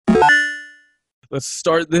Let's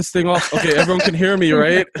start this thing off. Okay, everyone can hear me,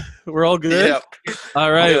 right? We're all good? Yep.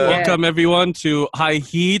 All right, Yeah. welcome everyone to High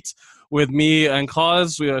Heat with me and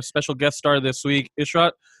Kaz. We have a special guest star this week,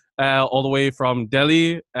 Ishrat, all the way from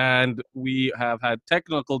Delhi. And we have had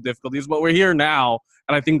technical difficulties, but we're here now,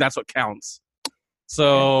 and I think that's what counts.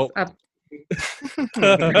 So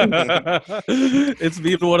it's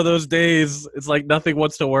been one of those days. It's like nothing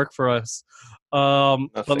wants to work for us.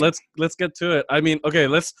 But let's get to it. I mean, okay,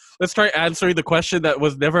 let's try answering the question that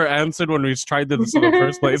was never answered when we tried this in the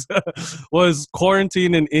first place. Was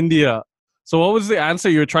quarantine in India. So what was the answer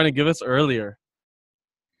you were trying to give us earlier?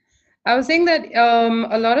 I was saying that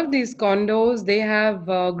a lot of these condos, they have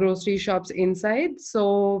grocery shops inside,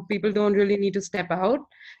 so people don't really need to step out.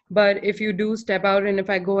 But if you do step out, and if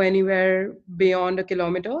I go anywhere beyond a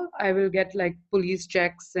kilometer, I will get like police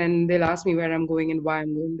checks, and they'll ask me where I'm going and why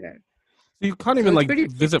I'm going there. So you can't even like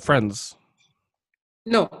visit friends.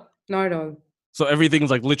 No, not at all. So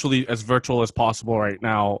everything's like literally as virtual as possible right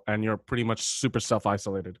now, and you're pretty much super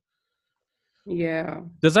self-isolated. Yeah.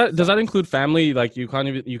 Does that include family? Like you can't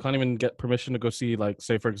even get permission to go see, like,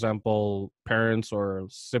 say for example, parents or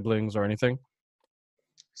siblings or anything?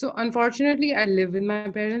 So unfortunately, I live with my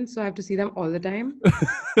parents, so I have to see them all the time.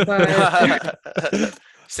 But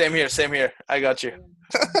Same here. I got you.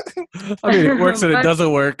 I mean, it works and it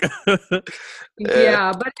doesn't work.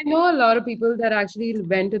 Yeah, but I know a lot of people that actually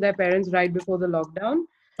went to their parents right before the lockdown.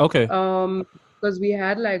 Okay. Because we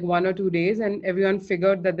had like 1 or 2 days, and everyone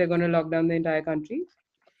figured that they're going to lock down the entire country.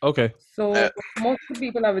 Okay. So most of the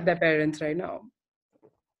people are with their parents right now.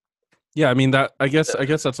 Yeah, I mean that. I guess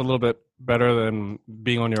that's a little bit better than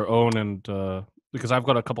being on your own, and because I've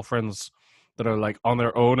got a couple friends that are like on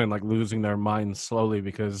their own and like losing their minds slowly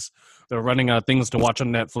because they're running out of things to watch on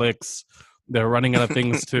Netflix. They're running out of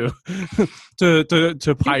things to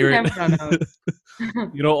pirate.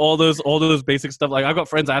 You know, all those basic stuff. Like I've got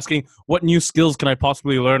friends asking, "What new skills can I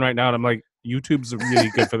possibly learn right now?" And I'm like, "YouTube's really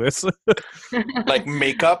good for this." Like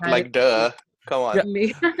makeup, like duh. Come on.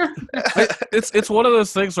 Yeah. It's one of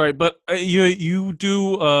those things, right? But you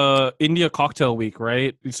do India Cocktail Week,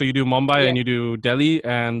 right? So you do Mumbai and you do Delhi,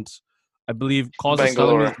 and I believe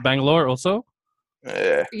Bangalore also.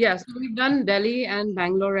 Yeah, so we've done Delhi and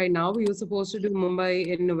Bangalore right now. We were supposed to do Mumbai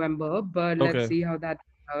in November, but let's see how that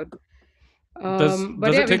turns out.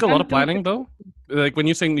 Does it take a lot of planning though? Like when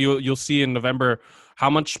you're saying you'll see in November,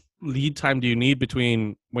 how much lead time do you need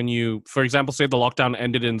between when you, for example, say the lockdown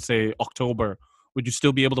ended in say October? Would you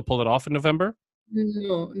still be able to pull it off in November?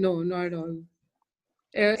 No, not at all.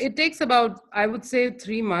 It takes about, I would say,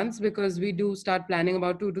 3 months because we do start planning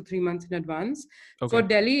about 2 to 3 months in advance. Okay. For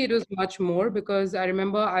Delhi, it was much more because I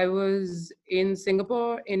remember I was in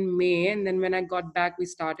Singapore in May, and then when I got back, we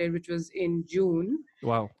started, which was in June.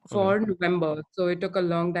 Wow. Okay. For November. So it took a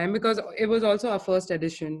long time because it was also our first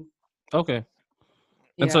edition. Okay.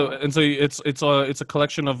 And so it's a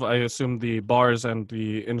collection of, I assume, the bars and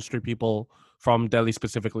the industry people from Delhi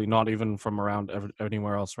specifically, not even from around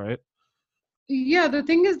anywhere else, right? Yeah, the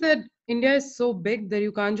thing is that India is so big that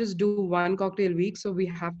you can't just do one cocktail week. So we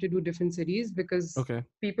have to do different cities because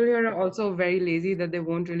people here are also very lazy that they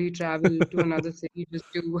won't really travel to another city just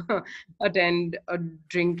to attend a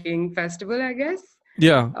drinking festival, I guess.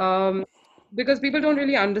 Yeah. Because people don't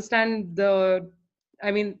really understand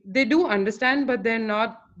they do understand, but they're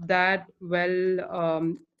not that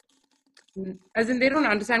well, as in they don't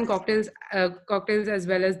understand cocktails as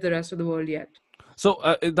well as the rest of the world yet. So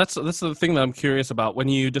that's the thing that I'm curious about. When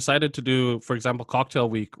you decided to do, for example, Cocktail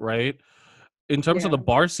Week, right? In terms of the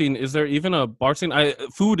bar scene, is there even a bar scene?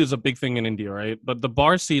 Food is a big thing in India, right? But the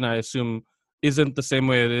bar scene, I assume, isn't the same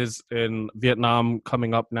way it is in Vietnam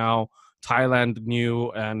coming up now, Thailand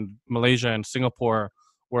new, and Malaysia and Singapore,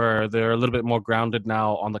 where they're a little bit more grounded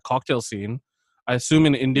now on the cocktail scene. I assume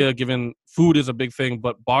in India, given food is a big thing,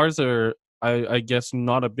 but bars are, I guess,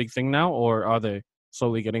 not a big thing now, or are they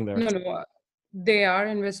slowly getting there? No. They are,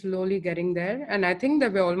 and we're slowly getting there. And I think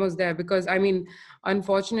that we're almost there because, I mean,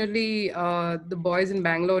 unfortunately, the boys in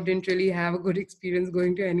Bangalore didn't really have a good experience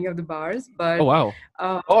going to any of the bars. But oh wow!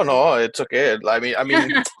 Oh no, it's okay. I mean,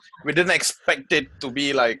 we didn't expect it to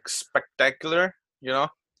be like spectacular, you know.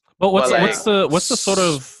 But what's the sort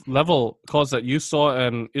of level, Cause, that you saw,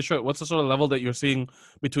 and Ishrat, what's the sort of level that you're seeing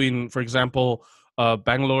between, for example,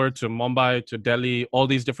 Bangalore to Mumbai to Delhi, all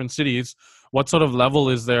these different cities? What sort of level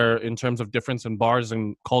is there in terms of difference in bars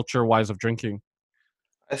and culture-wise of drinking?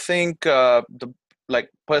 I think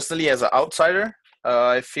personally as an outsider,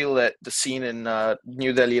 I feel that the scene in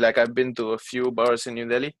New Delhi, like I've been to a few bars in New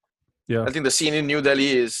Delhi. Yeah. I think the scene in New Delhi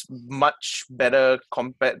is much better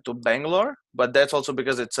compared to Bangalore, but that's also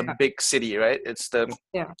because it's a big city, right? It's the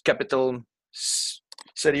capital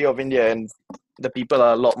city of India, and the people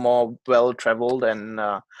are a lot more well traveled and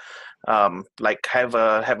like have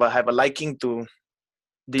a liking to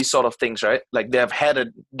these sort of things, right? Like they have had a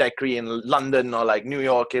daiquiri in London or like New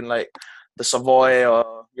York in like the Savoy,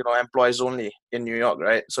 or employees only in New York,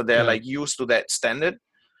 right? So they're like used to that standard.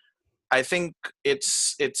 I think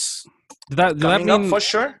it's coming up for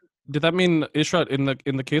sure. Did that mean, Ishrat,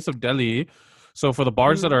 in the case of Delhi, so for the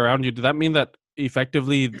bars that are around you, did that mean that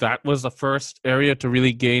effectively that was the first area to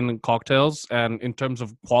really gain cocktails, and in terms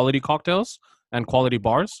of quality cocktails and quality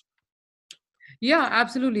bars? Yeah,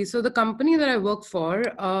 absolutely. So the company that I work for,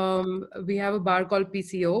 we have a bar called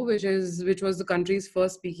PCO, which was the country's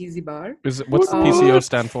first speakeasy bar. What's PCO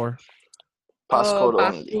stand for? Passcode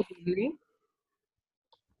only.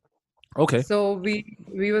 Okay. So we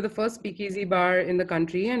were the first speakeasy bar in the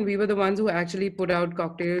country, and we were the ones who actually put out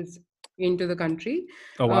cocktails into the country.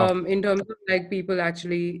 Oh, wow. In terms of like people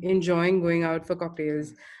actually enjoying going out for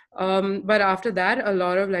cocktails. But after that, a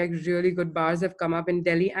lot of like really good bars have come up in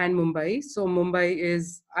Delhi and Mumbai. So Mumbai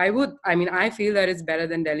is, I feel that it's better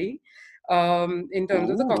than Delhi in terms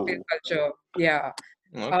of the cocktail culture. Yeah.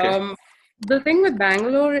 Okay. The thing with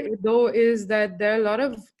Bangalore, though, is that there are a lot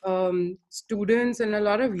of students and a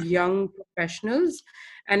lot of young professionals,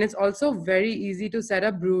 and it's also very easy to set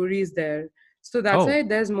up breweries there. So that's why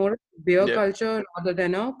there's more beer culture rather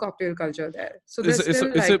than a cocktail culture there. So is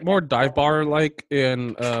it more dive bar like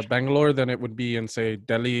in Bangalore than it would be in, say,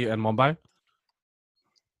 Delhi and Mumbai?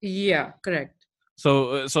 Yeah, correct.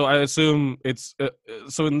 So I assume it's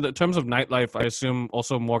so in the terms of nightlife, I assume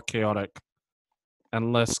also more chaotic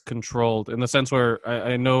and less controlled, in the sense where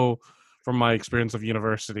I know from my experience of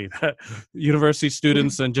university that university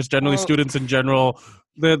students and just generally students in general,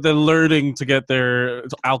 they're learning to get their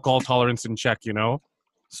alcohol tolerance in check,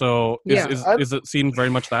 So is it seen very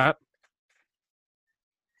much that?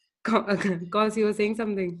 Cause you were saying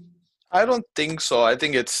something. I don't think so. I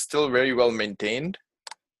think it's still very well maintained.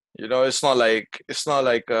 It's not like it's not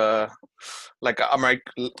like a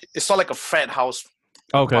frat house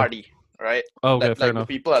party, right? Okay, fair enough.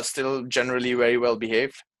 The people are still generally very well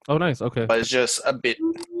behaved. Oh, nice. Okay. But it's just a bit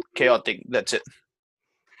chaotic. That's it.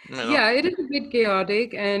 Yeah, it is a bit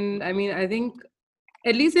chaotic. And I think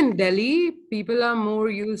at least in Delhi, people are more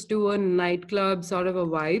used to a nightclub sort of a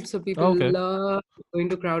vibe. So people love going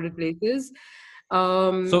to crowded places.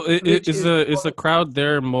 So is the crowd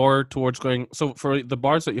there more towards going? So for the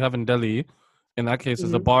bars that you have in Delhi, in that case, is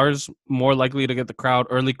the bars more likely to get the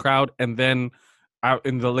early crowd, and then out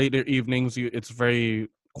in the later evenings, it's very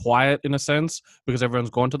quiet in a sense because everyone's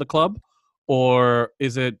going to the club? Or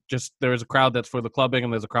is it just there's a crowd that's for the clubbing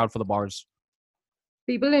and there's a crowd for the bars?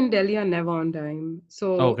 People in Delhi are never on time.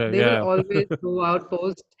 So they will always go out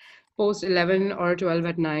post 11 or 12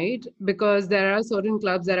 at night, because there are certain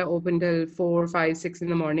clubs that are open till 4, 5, 6 in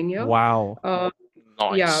the morning here. Wow.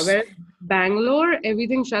 Nice. Yeah, whereas Bangalore,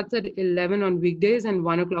 everything shuts at 11 on weekdays and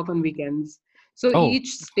 1 o'clock on weekends. So each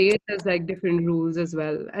state has like different rules as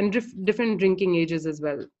well, and different drinking ages as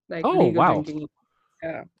well. Like legal drinking.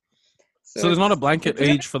 Yeah. So there's not a blanket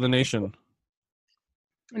age for the nation?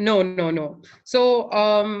 No. So,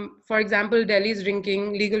 for example, Delhi's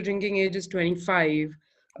legal drinking age is 25.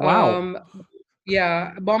 Wow.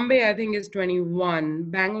 Yeah, Bombay, I think, is 21.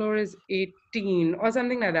 Bangalore is 18 or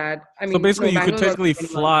something like that. So basically, you could technically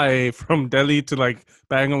fly from Delhi to like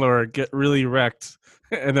Bangalore, get really wrecked,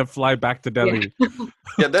 and then fly back to Delhi.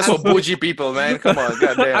 Yeah, that's for bougie people, man. Come on,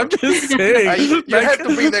 goddamn. I'm just saying. You have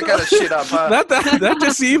to bring that kind of shit up, huh? That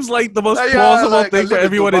just seems like the most plausible thing for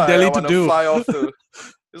everyone in Delhi to do. Fly off to.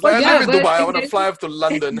 It's like, I live in Dubai, I want to fly off to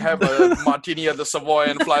London, have a martini at the Savoy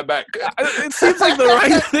and fly back. It seems like the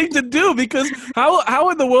right thing to do, because how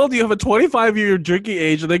in the world do you have a 25-year drinking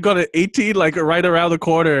age and they got an 18 like right around the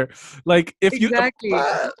corner? Like if exactly.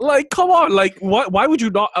 like come on, like why would you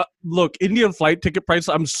not look, Indian flight ticket price,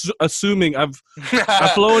 I'm assuming I've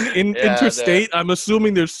flown interstate. I'm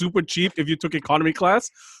assuming they're super cheap if you took economy class.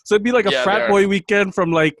 So it'd be like a frat boy weekend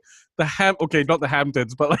from like not the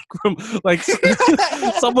Hamptons, but like from like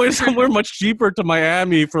somewhere much cheaper to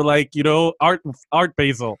Miami for like, Art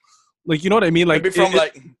Basel. Like, you know what I mean? Like maybe from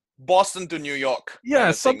like Boston to New York. Yeah,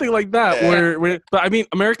 something like that. Yeah. But I mean,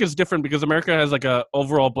 America's different because America has like a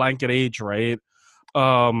overall blanket age, right?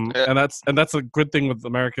 And that's a good thing with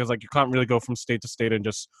America, is like you can't really go from state to state and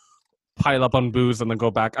just pile up on booze and then go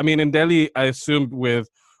back. I mean, in Delhi, I assumed with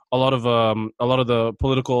a lot of the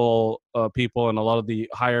political people and a lot of the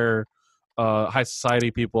high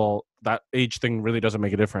society people, that age thing really doesn't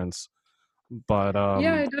make a difference. But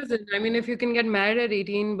yeah, it doesn't. I mean, if you can get married at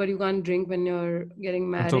 18, but you can't drink when you're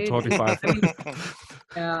getting until married, 25. I mean,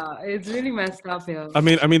 yeah, it's really messed up here. I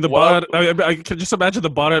mean, the Well, Bharat. I can just imagine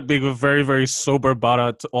the Bharat being a very, very sober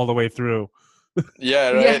Bharat all the way through.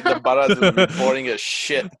 yeah, right. The Yeah, Bharat will be boring as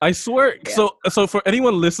shit. I swear. yeah. So for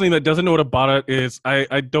anyone listening that doesn't know what a Bharat is,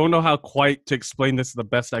 I don't know how quite to explain this the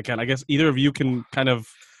best I can. I guess either of you can kind of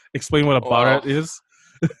explain what a Wow. Bharat is.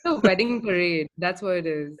 It's a wedding parade. That's what it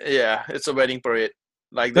is. Yeah, it's a wedding parade.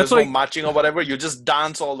 Like That's there's no like marching or whatever. You just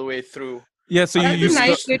dance all the way through. yeah. So That's you a start.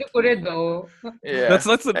 nice way to put it, though. Yeah. That's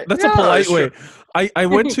a No, polite it's true. way. I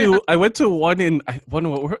went Yeah. to one in I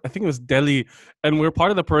think it was Delhi, and we were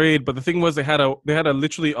part of the parade. But the thing was, they had a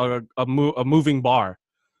literally a moving bar.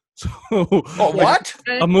 So Oh, like what?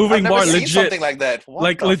 a I've moving never bar, seen legit, something like that. What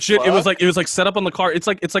like the legit. fuck? It was like set up on the car. It's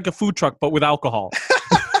like a food truck, but with alcohol.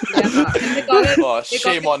 Yeah, and they call it Oh, they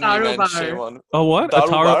call shame it on me, taro man. Shame bar. on A what? A Daru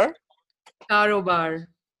bar. Taro bar.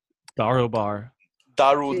 Taro bar.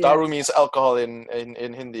 Daru. Yeah. Daru means alcohol in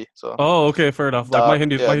Hindi. So Oh, okay, fair enough. Like my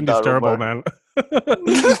Hindi's Daru terrible, bar. man.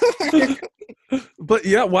 But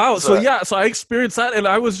yeah, wow. So I experienced that, and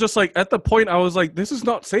I was just like, at the point, I was like, this is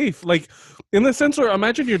not safe. Like, in the sense where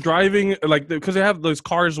imagine you're driving, like, because they have those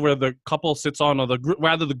cars where the couple sits on, or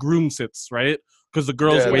rather the groom sits, right? Because the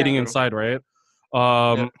girl's Yeah, waiting Yeah. inside, right?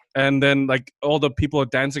 Yeah. And then like all the people are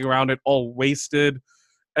dancing around it, all wasted,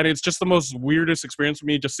 and it's just the most weirdest experience for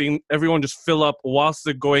me, just seeing everyone just fill up whilst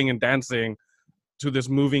they're going and dancing to this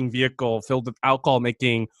moving vehicle filled with alcohol,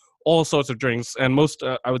 making all sorts of drinks. And most,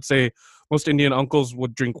 I would say, most Indian uncles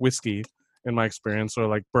would drink whiskey, in my experience, or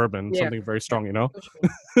like bourbon, Yeah. something very strong, you know. For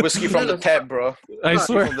sure. Whiskey from the tap, bro. I Whiskey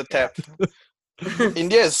swear. from the tap.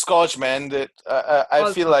 India is Scotch, man. That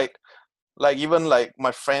I feel like even like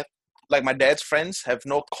my dad's friends have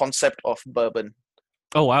no concept of bourbon,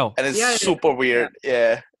 Oh wow. and it's Yeah, super weird.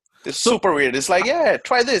 Yeah, it's super weird. It's like, yeah,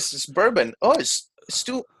 try this. It's bourbon. Oh, it's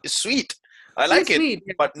sweet. I like it, Sweet.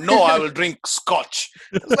 but no, I will drink Scotch.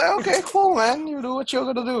 It's like, okay, cool, man. You do what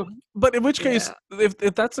you're gonna do. But in which case, if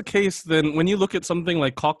that's the case, then when you look at something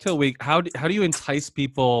like Cocktail Week, how do you entice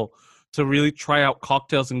people to really try out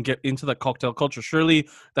cocktails and get into that cocktail culture? Surely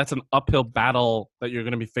that's an uphill battle that you're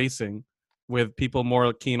going to be facing with people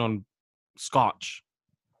more keen on Scotch,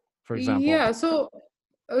 for example. Yeah, so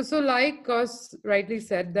like Cos rightly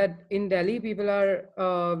said that in Delhi people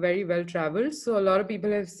are very well traveled. So a lot of people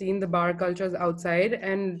have seen the bar cultures outside,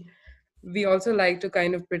 and we also like to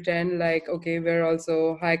kind of pretend like, okay, we're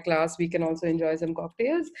also high class, we can also enjoy some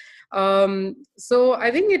cocktails. So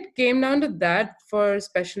I think it came down to that for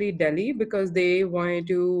especially Delhi, because they wanted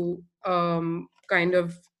to kind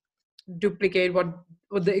of duplicate what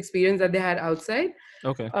the experience that they had outside.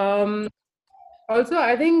 Okay. Also,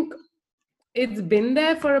 I think it's been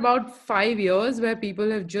there for about 5 years where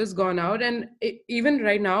people have just gone out, and even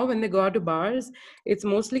right now when they go out to bars, it's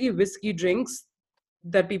mostly whiskey drinks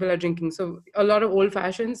that people are drinking. So a lot of old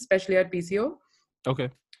fashions, especially at PCO. Okay.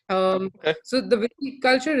 Okay. So the whiskey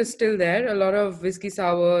culture is still there. A lot of whiskey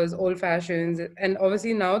sours, old fashions, and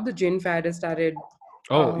obviously now the gin fad has started.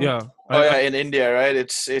 Oh yeah. Oh yeah, in India, right?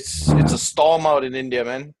 It's a storm out in India,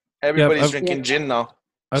 man. Everybody's I've- drinking gin now.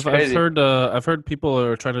 It's I've crazy. heard people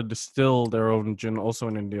are trying to distill their own gin also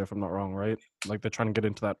in India, if I'm not wrong, right? Like they're trying to get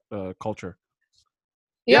into that culture.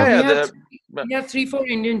 Yeah, We have 3-4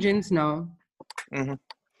 Indian gins now. Mhm.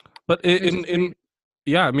 But Which is in great.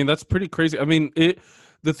 yeah, I mean that's pretty crazy. I mean,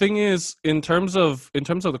 the thing is, in terms of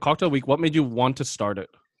the cocktail week, what made you want to start it?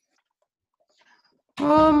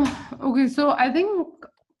 Okay, so I think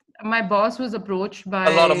my boss was approached by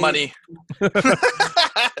A lot of money.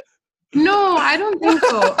 No, I don't think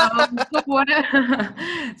so.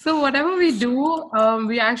 So whatever we do,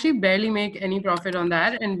 we actually barely make any profit on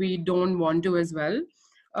that, and we don't want to as well.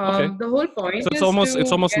 Okay. The whole point So it's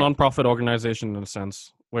is almost get, non-profit organization in a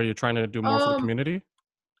sense, where you're trying to do more for the community.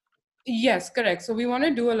 Yes, correct. So we want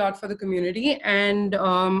to do a lot for the community, and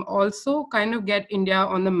also kind of get India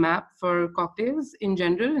on the map for cocktails in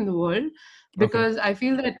general in the world, because I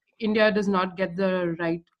feel that India does not get the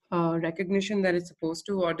right recognition that it's supposed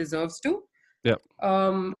to or deserves to. Yeah.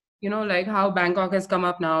 Like how Bangkok has come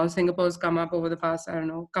up now, Singapore's come up over the past, I don't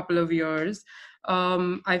know, couple of years.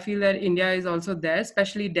 I feel that India is also there,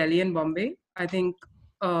 especially Delhi and Bombay. I think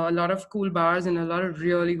a lot of cool bars and a lot of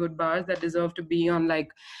really good bars that deserve to be on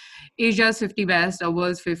like Asia's 50 best or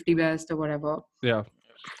world's 50 best or whatever. Yeah.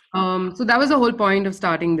 So that was the whole point of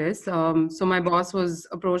starting this. So my boss was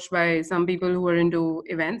approached by some people who were into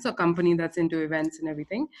events, a company that's into events and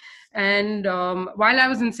everything. And while I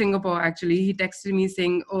was in Singapore, actually, he texted me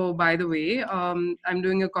saying, "Oh, by the way, I'm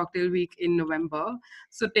doing a cocktail week in November,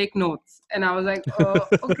 so take notes." And I was like,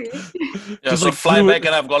 "Okay." Yeah, so like fly back,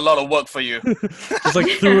 and I've got a lot of work for you. Just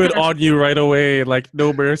like threw it on you right away, like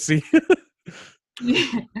no mercy.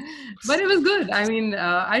 But it was good. I mean,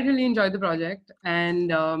 I really enjoyed the project,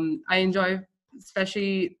 and I enjoy,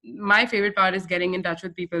 especially my favorite part is getting in touch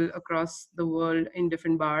with people across the world in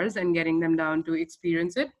different bars and getting them down to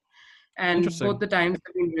experience it. And both the times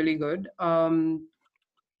have been really good.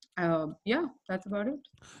 Yeah, that's about it.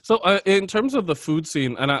 So in terms of the food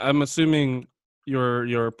scene, and I'm assuming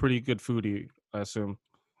you're a pretty good foodie, I assume.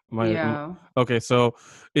 Okay, so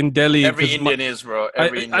in Delhi, every Indian is, bro.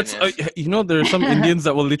 Every Indian is. You know, there are some Indians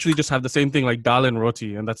that will literally just have the same thing, like dal and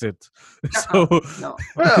roti, and that's it. So, no.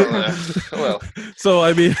 well. So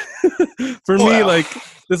I mean, for me, like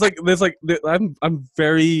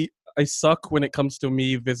I suck when it comes to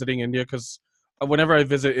me visiting India, because whenever I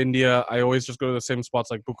visit India, I always just go to the same spots,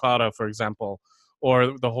 like Bukhara, for example,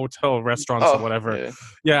 or the hotel restaurants or whatever.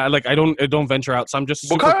 Yeah, like I don't venture out. So I'm just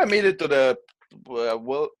Bukhara made it to the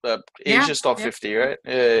Asia's top 50, right?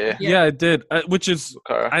 Yeah, it did. Which is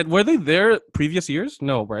were they there previous years?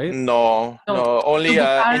 No, right? No. Only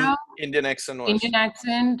Indian Accent was. Indian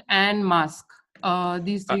Accent and Musk.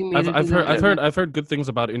 These three made it. I've heard good things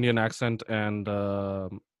about Indian Accent and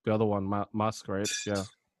the other one, Musk, right? Yeah.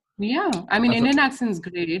 Yeah, I mean, Indian Accent's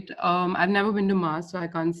great. I've never been to Mars, so I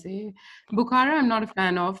can't say. Bukhara, I'm not a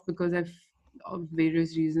fan of because of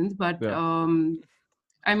various reasons. But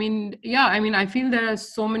I mean, I feel there are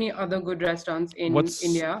so many other good restaurants in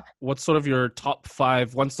India. What's sort of your top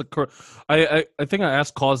 5 once the I think I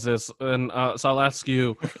asked Cause this, and so I'll ask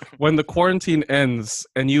you, when the quarantine ends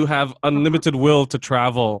and you have unlimited will to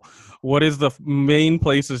travel, what is the main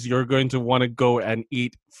places you're going to want to go and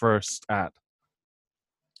eat first at?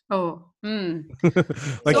 Oh,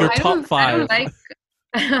 like so your top 5. I don't like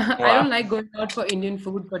I don't like going out for Indian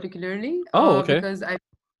food particularly. Oh, okay. Because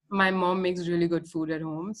my mom makes really good food at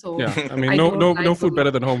home. So yeah, I mean, no food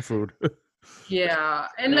better than home food. Yeah,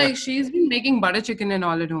 and like she's been making butter chicken and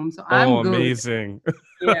all at home, so I'm good. Amazing.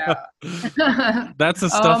 Yeah, that's the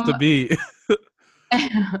stuff to be.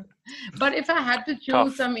 But if I had to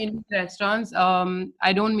choose some Indian restaurants,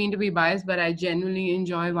 I don't mean to be biased, but I genuinely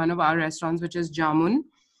enjoy one of our restaurants, which is Jamun.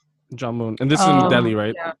 And this is in Delhi,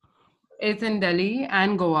 right? Yeah, it's in Delhi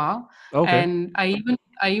and Goa. Okay. And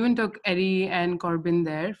I even took Eddie and Corbin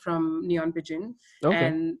there from Neon Pigeon,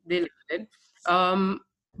 and they liked it.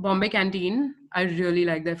 Bombay Canteen, I really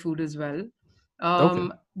like their food as well.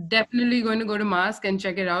 Definitely going to go to Mask and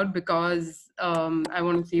check it out because I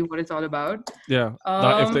want to see what it's all about. Yeah,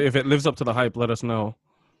 if it lives up to the hype, let us know.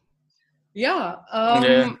 Yeah.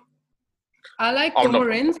 I like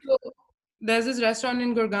Comorin. So there's this restaurant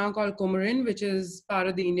in Gurgaon called Comorin, which is part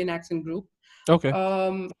of the Indian Accent group. Okay.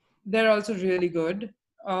 They're also really good.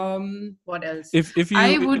 What else? If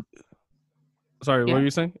you sorry, what were you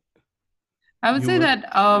saying? I would say that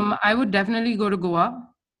I would definitely go to Goa.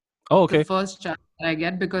 Oh, okay. The first chance that I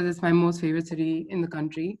get, because it's my most favorite city in the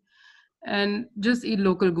country, and just eat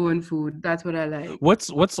local Goan food. That's what I like. What's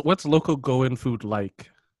local Goan food like?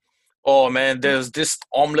 Oh man, there's this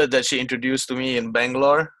omelette that she introduced to me in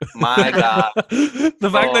Bangalore. My God. The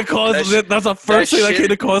fact that that's the first thing that came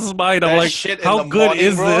to Cause's mind. I'm like, how good morning,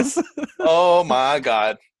 is this? Oh my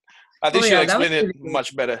God. I think she'll explain it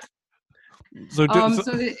much better. So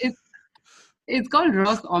it's called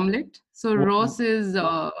Ross omelette. So Ross is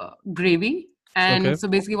gravy. And so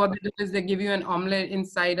basically what they do is they give you an omelette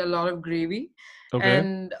inside a lot of gravy. Okay.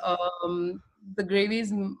 And the gravy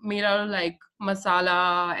is made out of like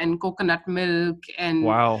masala and coconut milk and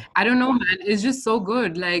I don't know, man. It's just so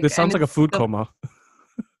good. Like this sounds like a food coma.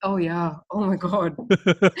 Oh yeah. Oh my God.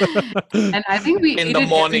 And I think we in the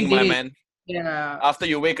morning, my man. Yeah. After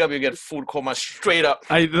you wake up, you get food coma straight up.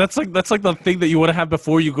 That's like the thing that you want to have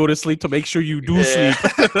before you go to sleep to make sure you do sleep.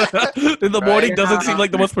 In the morning doesn't seem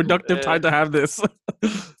like the most productive time to have this.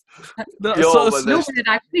 But it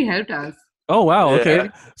actually helped us. Oh wow! Okay,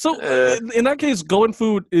 so in that case, Goan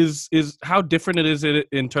food is how different it is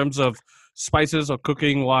in terms of spices or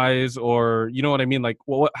cooking wise, or you know what I mean? Like,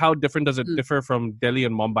 how different does it differ from Delhi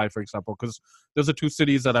and Mumbai, for example? Because those are two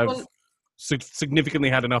cities that I've significantly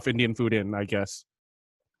had enough Indian food in, I guess.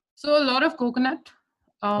 So a lot of coconut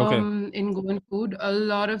in Goan food, a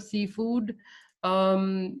lot of seafood.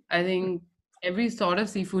 I think every sort of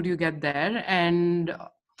seafood you get there, and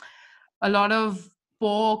a lot of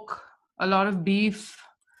pork. A lot of beef,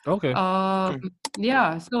 Okay.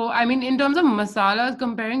 Yeah. So, I mean, in terms of masalas,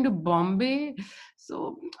 comparing to Bombay,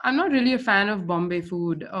 so I'm not really a fan of Bombay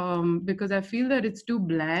food because I feel that it's too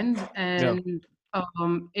bland Yeah. and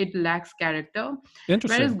it lacks character. Whereas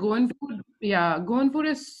Interesting. Goan food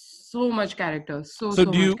is so much character, So so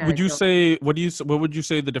much would you character. say, what would you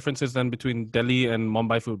say the difference is then between Delhi and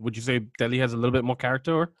Mumbai food? Would you say Delhi has a little bit more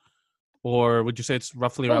character, or would you say it's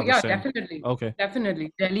roughly Oh around the yeah, same? definitely, Okay.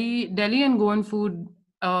 definitely. Delhi and Goan food,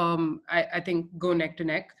 I think go neck to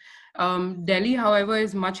neck. Delhi, however,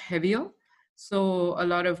 is much heavier, so a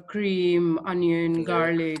lot of cream, onion, Yeah.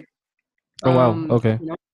 garlic. Oh wow. Okay. You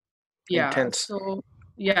know, yeah. Intense. So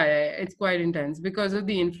yeah, it's quite intense because of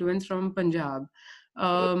the influence from Punjab.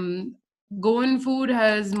 Um, Goan food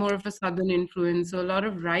has more of a southern influence, so a lot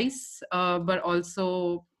of rice, but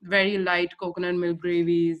also very light coconut milk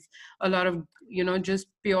gravies, a lot of just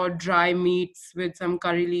pure dry meats with some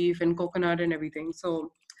curry leaf and coconut and everything.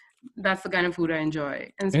 So that's the kind of food I enjoy,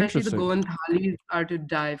 and especially the Interesting. Goan thalis are to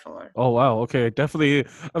die for. Oh wow. Okay. Definitely.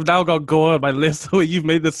 I've now got go on my list. The way you've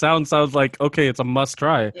made this sounds like okay, it's a must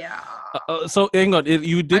try. Yeah, So Ingot,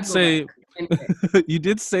 you did I'd go back say anyway. you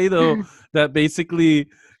did say though that basically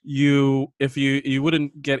if you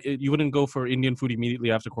wouldn't go for Indian food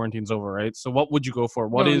immediately after quarantine's over, right? So what would you go for?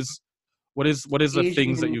 No, no, What is the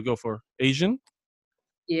things that Asian. you go for? Asian?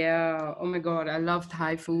 Yeah. Oh my God. I love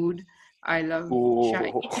Thai food. I love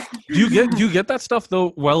Chinese. Ooh. Do you get that stuff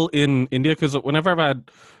though well in India? Because whenever I've had,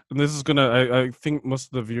 and this is gonna, I think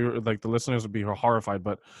most of the like the listeners would be horrified,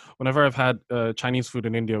 but whenever I've had Chinese food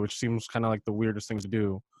in India, which seems kind of like the weirdest thing to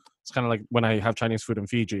do, it's kind of like when I have Chinese food in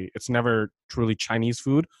Fiji, it's never truly Chinese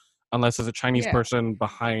food unless there's a Chinese Yeah. person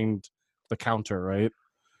behind the counter, right?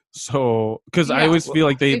 So, because I Yeah. always feel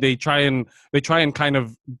like It, they try and kind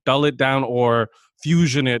of dull it down or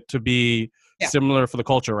fusion it to be yeah. similar for the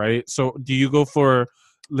culture, right? So, do you go for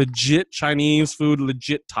legit Chinese food,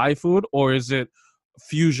 legit Thai food, or is it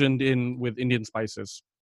fusioned in with Indian spices?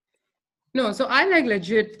 No, so I like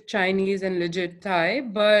legit Chinese and legit Thai,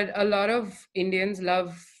 but a lot of Indians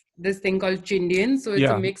love this thing called Chindian. So it's a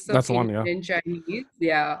Yeah, mix of that's the one. Indian Yeah, and Chinese.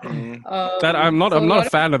 Yeah. Mm. that So I'm a not a lot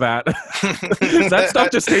of fan of that. That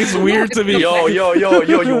stuff just tastes no, weird to it's me. Yo,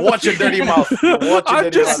 you watch your dirty mouth. You watch your I'm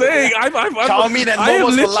dirty just mouth. saying. Chow mein and I am momos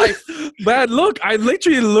for literally, life. man, look, I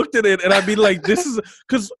literally looked at it and I'd be like, this is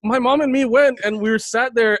because my mom and me went and we were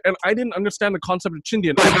sat there and I didn't understand the concept of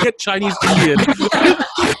Chindian. I get Chinese Indian.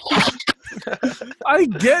 I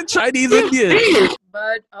get Chinese Indian.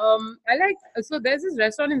 But I like so there's this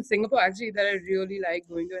restaurant in Singapore actually that I really like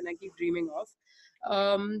going to and I keep dreaming of.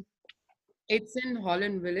 It's in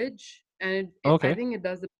Holland Village and I Okay. think it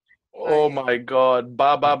does the Oh my God,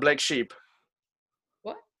 Baba Black Sheep.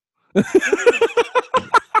 what?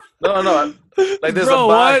 No. Like there's Bro, a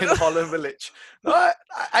bar what? in Holland Village. No,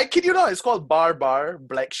 I kid you not. It's called Bar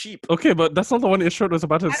Black Sheep. Okay, but that's not the one Ishrat was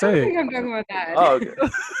about to I don't say. think I'm talking about that. Oh, okay.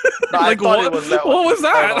 No, Like, I thought what? it was that one. What was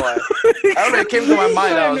I that? don't know why. I don't know. It came to my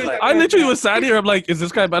mind. I was like, I literally was sat here. I'm like, is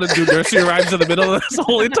this guy about to do nursery rhymes in the middle of this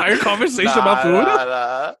whole entire conversation about food?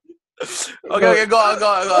 Nah. Okay, go on.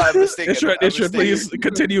 I'm mistaken. Ishrat, please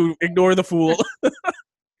continue. Ignore the fool.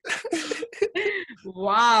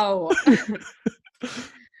 Wow.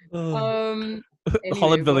 Holland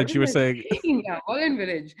Anyway, Village, what you were was I saying. saying? Yeah, Holland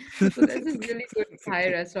Village. So there's this really good Thai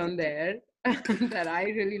restaurant there that I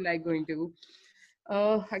really like going to.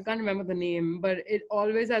 I can't remember the name, but it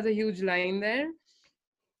always has a huge line there.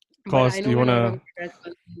 But Cause, I do know you a lot wanna? of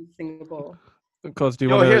restaurants in Singapore. Cause, do you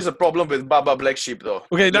Yo, wanna? here's a problem with Baba Black Sheep though.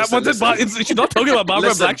 Okay, that Listen, wasn't. She's not talking about Barbara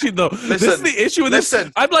Listen, Black Sheep though. This is listen, the issue with this.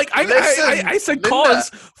 listen, I'm like, I said Linda.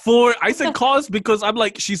 I said cause because I'm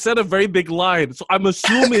like, she said a very big line. So I'm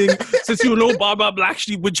assuming since you know Barbara Black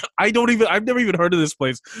Sheep, which I've never even heard of this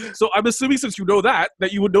place. So I'm assuming since you know that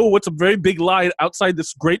you would know what's a very big line outside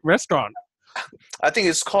this great restaurant. I think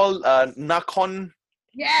it's called Nakhon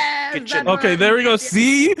Yes, Kitchen. that Okay, one. there we go.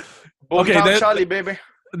 See. Okay, Boomtown then- Charlie, baby.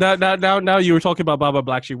 Now you were talking about Baba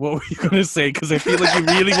Black Sheep. What were you gonna say? Because I feel like you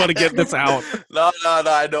really want to get this out. No,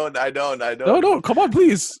 I don't. No, come on,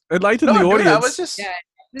 please enlighten the dude, audience. I was just Yeah,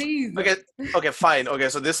 please. okay, fine. Okay,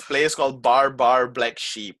 so this place called Bar Black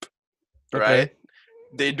Sheep, Okay. right?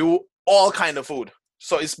 They do all kind of food.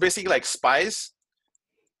 So it's basically like spice,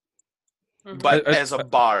 but as a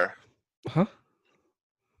bar. Huh?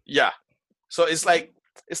 Yeah. So it's like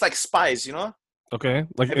spice, you know? Okay,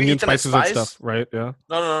 like Have you Indian eaten a spices and spice? stuff, right? Yeah.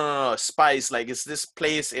 No. Spice. Like it's this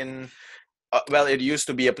place in. Well, it used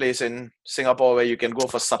to be a place in Singapore where you can go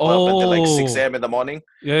for supper up until like 6 a.m. in the morning.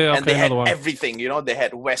 Yeah. And they had another one. everything, you know. They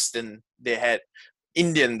had Western, they had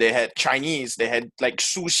Indian, they had Chinese, they had like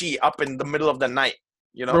sushi up in the middle of the night.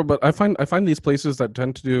 you know. Bro, but I find these places that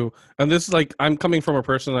tend to do, and this is like, I'm coming from a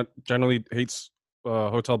person that generally hates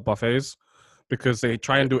hotel buffets because they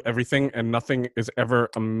try and do everything and nothing is ever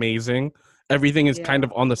amazing. Everything is kind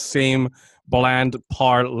of on the same bland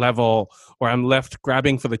par level where I'm left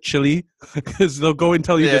grabbing for the chili because they'll go and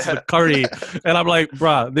tell you this is a curry. And I'm like,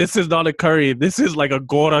 bruh, this is not a curry. This is like a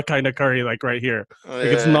Gora kind of curry, like right here. Like,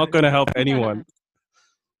 it's not going to help anyone.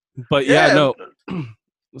 But no.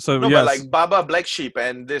 So no, yes. but like Baba Black Sheep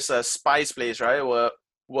and this spice place, right,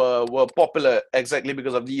 were popular exactly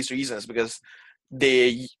because of these reasons, because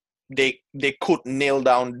they could nail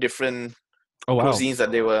down different cuisines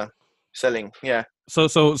that they were selling. Yeah.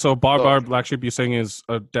 So Bar Black Sheep, you're saying is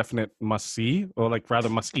a definite must see, or like rather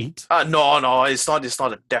must eat? No, it's not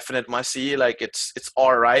a definite must see. Like it's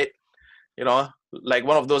all right, you know, like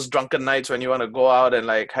one of those drunken nights when you want to go out and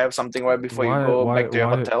like have something right before you go back to your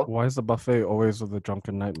hotel. Why is the buffet always the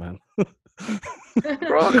drunken night, man?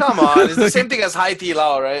 Bro, come on. It's the same thing as Hai Di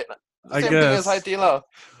Lao, right? Same thing as Hai Di Lao.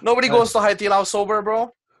 Nobody goes to Hai Di Lao sober,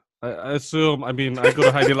 bro. I assume. I mean, I go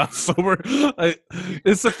to Hai Di Lao sober.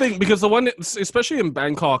 It's the thing, because the one, especially in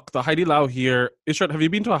Bangkok, the Hai Di Lao here. Ishrat, have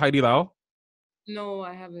you been to a Hai Di Lao? No,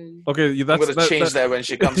 I haven't. Okay, I'm gonna change that when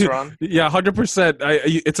she comes around. Yeah, 100%.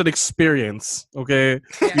 It's an experience. Okay,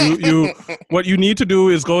 you what you need to do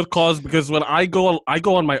is go cause, because when I go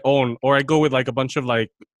on my own, or I go with like a bunch of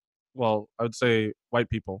like, well, I would say white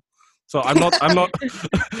people. So I'm not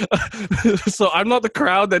so I'm not the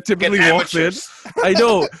crowd that typically walks in. I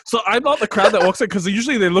know. So I'm not the crowd that walks in, because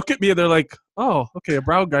usually they look at me and they're like, oh, okay, a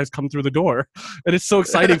brown guy's come through the door. And it's so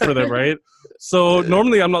exciting for them, right? So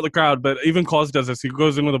normally I'm not the crowd, but even Cause does this. He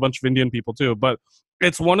goes in with a bunch of Indian people too. But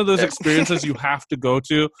it's one of those experiences you have to go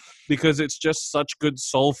to, because it's just such good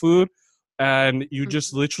soul food. And you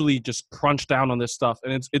just literally just crunch down on this stuff.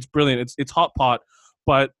 And it's brilliant. It's hot pot.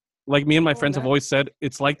 But like me and my friends have always said,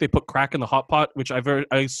 it's like they put crack in the hot pot, which I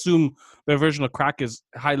assume their version of crack is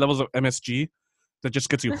high levels of MSG that just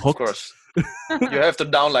gets you hooked. Of course. You have to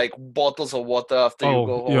down like bottles of water after you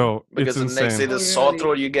go home, because the next day the sore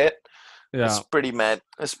throat you get, it's pretty mad.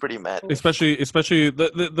 It's pretty mad. Especially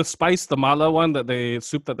the spice, the mala one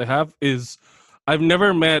soup that they have is, I've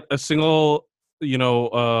never met a single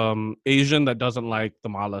Asian that doesn't like the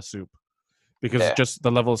mala soup. Because just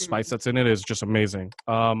the level of spice that's in it is just amazing.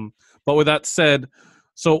 But with that said,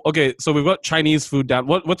 so we've got Chinese food down.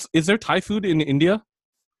 Is there Thai food in India,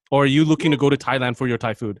 or are you looking to go to Thailand for your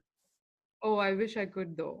Thai food? Oh, I wish I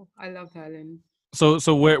could though. I love Thailand. So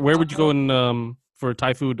where would you go in for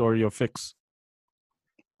Thai food or your fix?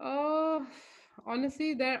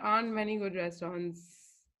 Honestly, there aren't many good restaurants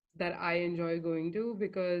that I enjoy going to,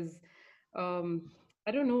 because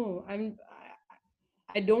I don't know.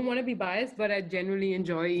 I don't want to be biased, but I genuinely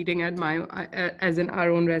enjoy eating at as in our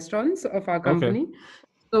own restaurants of our company. Okay.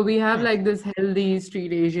 So we have like this healthy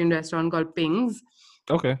street Asian restaurant called Ping's.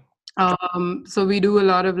 Okay. So we do a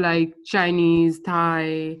lot of like Chinese,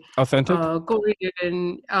 Thai, authentic,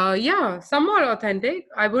 Korean. Yeah, somewhat authentic.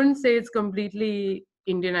 I wouldn't say it's completely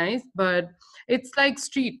Indianized, but it's like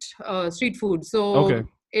street food. So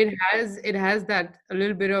it has that a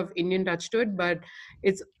little bit of Indian touch to it, but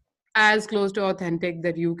it's as close to authentic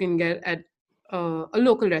that you can get at a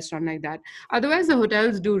local restaurant like that. Otherwise, the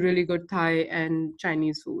hotels do really good Thai and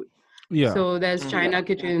Chinese food. Yeah. So there's China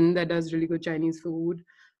Kitchen that does really good Chinese food.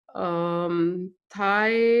 Thai,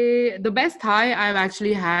 the best Thai I've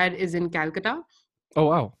actually had is in Calcutta. Oh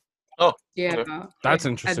wow. Oh yeah, okay. That's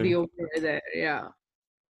interesting. At the Oberoi there, yeah.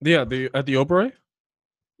 Yeah, at the Oberoi.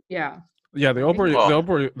 Yeah. Yeah, the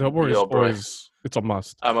Oberoi is always, it's a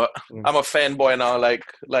must. I'm a fanboy now. Like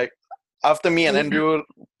after me and Andrew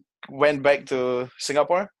went back to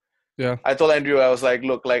Singapore, I told Andrew, I was like,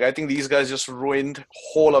 look, like I think these guys just ruined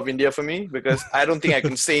whole of India for me, because I don't think I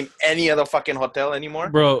can stay in any other fucking hotel anymore.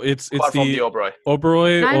 Bro, it's the Oberoi.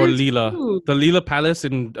 Oberoi or Leela. True. The Leela Palace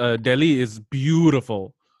in Delhi is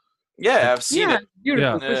beautiful. Yeah, I've seen it.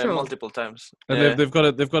 Beautiful, for sure. Multiple times. And they've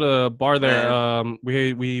got a bar there. Yeah.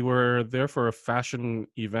 We were there for a fashion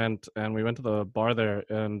event, and we went to the bar there,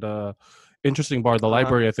 and interesting bar, the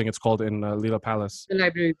library, I think it's called, in Leela Palace. The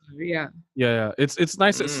library, yeah. Yeah, it's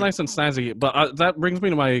nice. It's nice and snazzy. But that brings me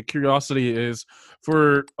to my curiosity is,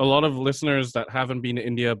 for a lot of listeners that haven't been to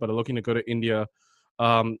India but are looking to go to India,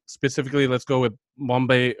 specifically, let's go with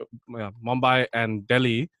Mumbai and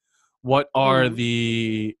Delhi. What are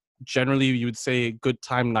the generally you would say good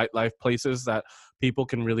time nightlife places that people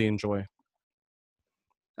can really enjoy?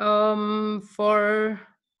 For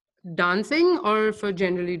dancing or for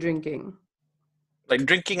generally drinking? Like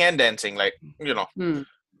drinking and dancing, like, Yeah.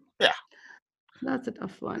 That's a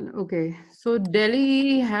tough one. Okay. So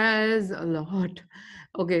Delhi has a lot.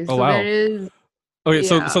 Okay, Oh so there wow. is, Okay,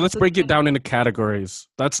 so yeah. let's So break it down into categories.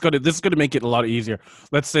 This is gonna make it a lot easier.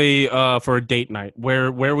 Let's say for a date night,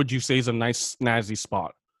 where would you say is a nice snazzy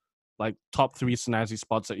spot? Like top 3 snazzy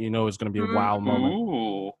spots that you know is gonna be a wow moment.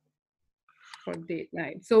 Ooh. for date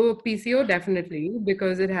night. So PCO definitely,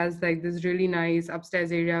 because it has like this really nice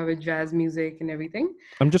upstairs area with jazz music and everything.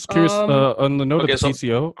 I'm just curious on the note of Okay, the so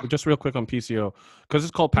PCO, just real quick on PCO, because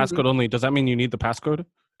it's called Mhm. passcode only. Does that mean you need the passcode?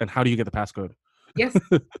 And how do you get the passcode? Yes.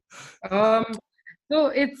 Um,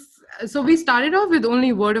 so we started off with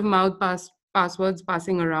only word of mouth passwords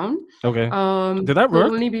passing around. Okay. Did that So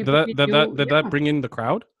work? only Did people that we did that knew. did that Yeah. bring in the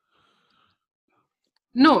crowd?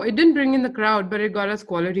 No, it didn't bring in the crowd, but it got us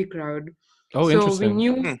quality crowd. Oh, So we interesting.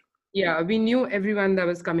 knew, yeah, we knew everyone that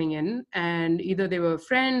was coming in, and either they were a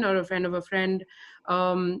friend or a friend of a friend.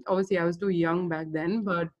 Obviously, I was too young back then,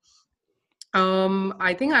 but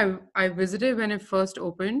I think I visited when it first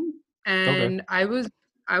opened, Okay. and I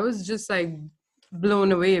was just like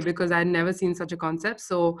blown away because I'd never seen such a concept.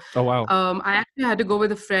 So Oh wow. I actually had to go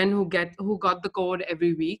with a friend who got the code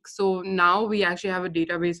every week. So now we actually have a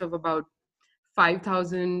database of about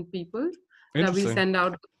 5,000 people that we Interesting. send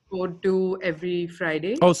out code to every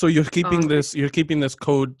Friday. Oh, so Um, you're keeping this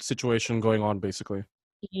code situation going on basically.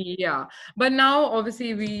 yeah, but now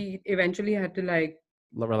obviously we eventually had to like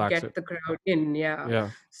Relax it. get the crowd in. Yeah, Yeah.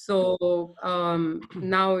 so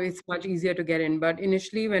now it's much easier to get in. But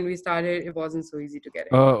initially, when we started, it wasn't so easy to get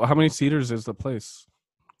in. How many seaters is the place?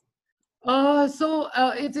 So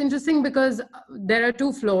it's interesting because there are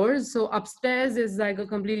two floors. So upstairs is like a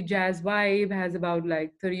complete jazz vibe, has about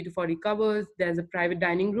like 30 to 40 covers. There's a private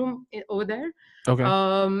dining room over there, Okay.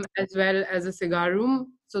 as well as a cigar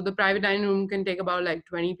room. So the private dining room can take about like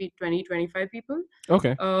 25 people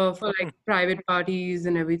Okay. for like private parties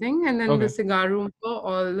and everything. And then the Okay. cigar room for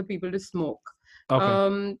all the people to smoke.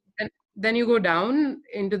 Okay. And then you go down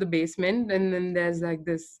into the basement, and then there's like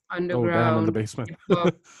this Oh damn, in the underground basement. hip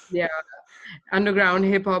hop, yeah, underground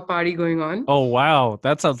hip hop party going on. Oh wow,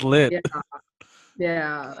 that sounds lit. Yeah,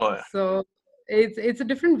 yeah. oh, yeah. So it's a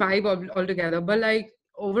different vibe altogether. But like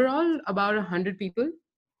overall, about 100 people,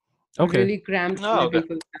 Okay. really cramped Oh, 100 okay.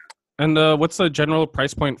 people. And what's the general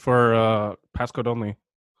price point for passcode only?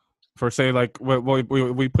 For say like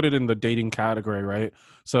we put it in the dating category, right?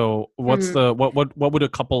 So what's Mhm. the what would a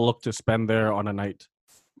couple look to spend there on a night?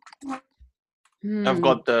 I've Hmm.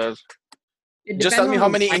 got the. It Just tell depends me on how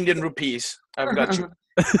the many vibe. Indian rupees. I've got you.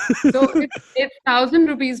 So it's 1,000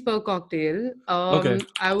 rupees per cocktail. Okay.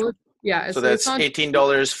 I would, yeah. So So it's that's not,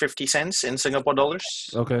 $18.50 in Singapore dollars.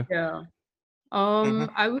 Okay. yeah. Mm-hmm.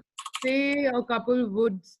 I would say a couple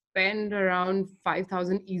would spend around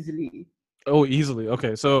 5,000 easily. Oh, easily.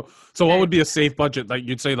 Okay. So what And would be a safe budget? Like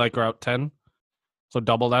you'd say like around 10? So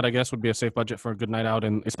double that, I guess, would be a safe budget for a good night out,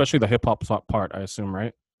 and especially the hip hop part, I assume,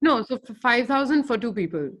 right? no, so for 5,000 for two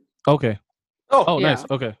people. Okay. Oh, Oh, nice.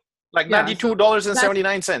 Yeah, Okay. like yeah. So that's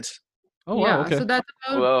 $92.79. Oh wow. yeah. Okay. So that's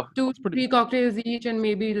about Well, two That's to pretty. three cocktails each, and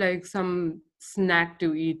maybe like some snack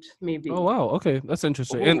to eat, Oh maybe. wow. Okay, that's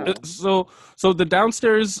interesting. And oh, so the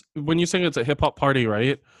downstairs, when you're saying it's a hip hop party,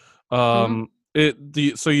 right? Hmm.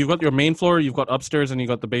 So you've got your main floor, you've got upstairs, and you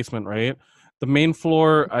got the basement, right? The main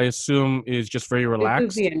floor, I assume, is just very It's just the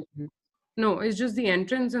relaxed. entrance. No, it's just the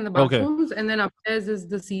entrance and the Okay. bathrooms, and then upstairs is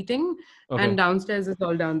the seating, Okay. and downstairs is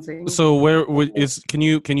all dancing. So can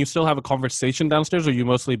you still have a conversation downstairs, or are you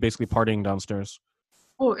mostly basically partying downstairs?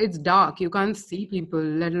 Oh, it's dark. You can't see people,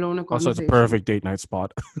 let alone a Also, it's a conversation. perfect date night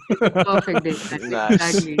spot. It's a perfect date night.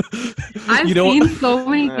 nice. Exactly. I've You know. seen so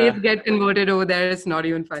many Uh, kids get converted over there. It's not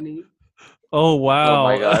even funny. Oh oh my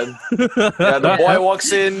wow. God. Yeah, the boy Yeah.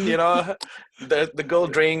 walks in, the girl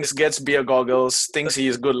drinks, gets beer goggles, thinks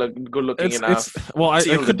he's good looking enough, well, it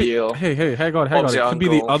seal the could be. deal. Hey, hang on. Bob's It your could be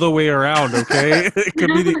the uncle. other way around. Okay, it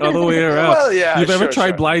could be the other way around. Well, yeah, You've ever sure, tried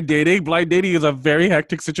sure. blind dating? Blind dating is a very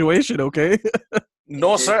hectic situation. Okay.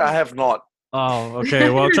 No, sir, I have not. Oh, okay.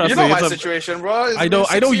 Well, trust You me, know my it's a. situation, bro. It's I been know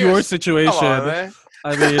 6 your years. Come situation. on, man.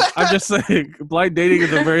 I mean, I'm just saying, blind dating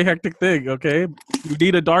is a very hectic thing. Okay, you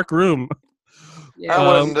need a dark room. I Yeah.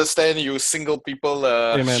 wouldn't understand you single people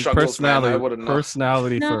Hey man, struggles, man. I personality, wouldn't know.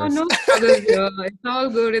 personality No, first. no struggles here. It's all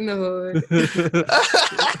good in the hood.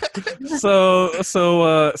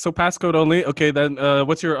 so passcode only. Okay, then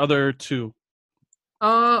what's your other two?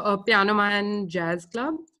 A Piano Man Jazz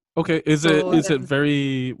Club. Okay, So is it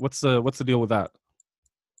very what's the deal with that?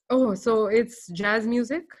 so it's jazz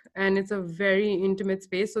music, and it's a very intimate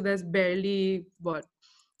space. So there's barely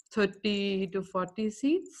 30 to 40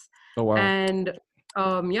 seats, Oh wow. and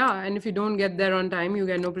Yeah, and if you don't get there on time, you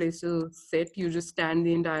get no place to sit. You just stand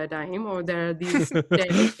the entire time, or there are these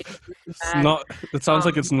staircases in the It's back. not. It sounds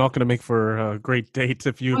like it's not going to make for a great date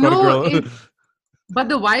if you got a No, girl. but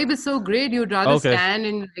the vibe is so great. You'd rather Okay. stand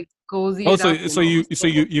and like cozy Oh, it up, so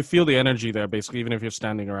you feel the energy there basically, even if you're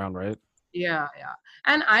standing around, right? Yeah, yeah.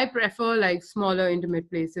 And I prefer like smaller, intimate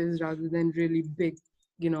places rather than really big,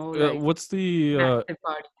 like What's the massive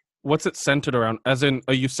party. what's it centered around? As in,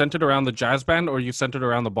 are you centered around the jazz band or are you centered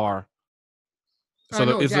around the bar? So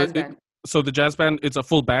No, jazz band. so the jazz band, it's a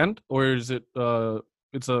full band, or is it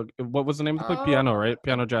it's a, what was the name of the place? Uh, Piano, right?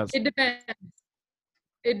 Piano jazz. it depends.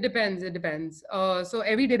 It depends. It depends. So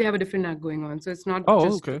every day they have a different act going on. So it's not Oh,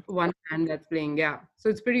 just okay. one band that's playing. Yeah. So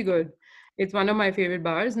it's pretty good. It's one of my favorite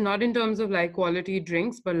bars, not in terms of like quality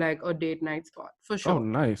drinks, but like a date night spot for Oh, sure.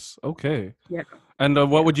 nice. Okay. Yeah. And what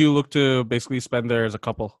Yeah. would you look to basically spend there as a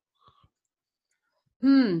couple?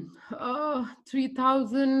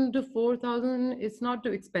 3,000 to 4,000. It's not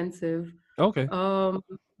too expensive. Okay.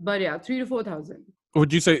 But yeah, 3 to 4,000.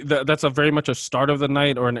 Would you say that that's a very much a start of the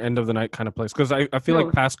night or an end of the night kind of place? Because I feel like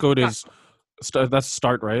No, passcode is that's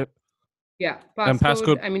start, right? yeah, And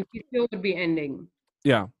passcode. passcode, I mean, Kisio would be ending.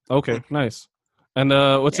 yeah. Okay, nice. And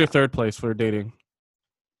what's your Yeah. third place for dating?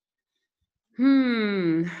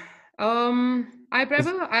 I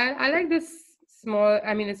prefer. I like this small.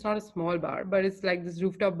 I mean, it's not a small bar, but it's like this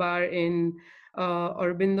rooftop bar in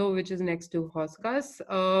Aurobindo, which is next to Hoskas.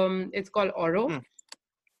 It's called Oro. Hmm.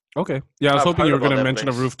 Okay. Yeah, I was I've hoping heard you were about going to that mention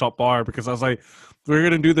a place. rooftop bar because I was like, we're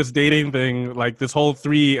going to do this dating thing, like this whole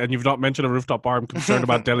three, and you've not mentioned a rooftop bar. I'm concerned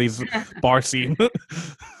about Delhi's bar scene.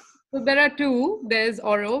 So there are two. There's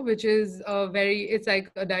Oro, which is it's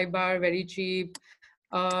like a dive bar, very cheap,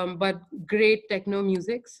 but great techno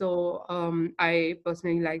music. So I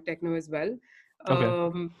personally like techno as well. Okay.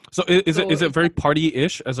 Um, So is so it very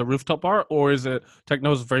party-ish as a rooftop bar, or is it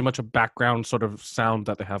techno is very much a background sort of sound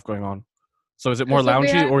that they have going on? So is it more so they loungy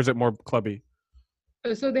have or is it more clubby?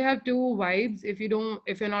 So they have two vibes. If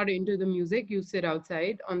you're not into the music, you sit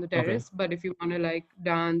outside on the Okay. terrace. But if you want to like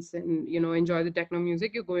dance and enjoy the techno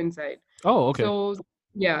music, you go inside. Oh, okay. So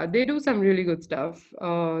yeah, they do some really good stuff.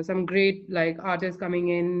 Some great like artists coming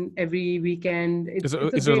in every weekend. It's a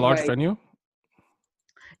Is it a great large vibe. venue?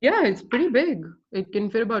 Yeah, it's pretty big. It can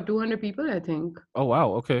fit about 200 people, I think. Oh, wow.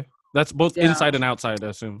 Okay. That's both Yeah, inside and outside, I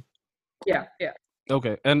assume. yeah, yeah.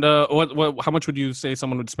 Okay. And what how much would you say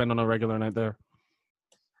someone would spend on a regular night there?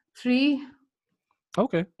 3.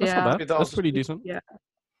 Okay. That's not Yeah, bad. That's 3,000. pretty decent. yeah,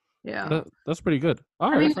 yeah. That's pretty good. All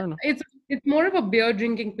I right, mean, fair enough. it's more of a beer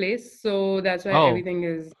drinking place, so that's why Oh, everything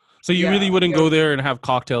is, so you really yeah, wouldn't beer. go there and have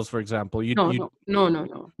cocktails, for example. No, no, no, no,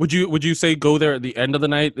 no. Would you say go there at the end of the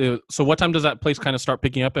night? So what time does that place kind of start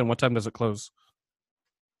picking up, and what time does it close?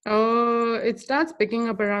 It starts picking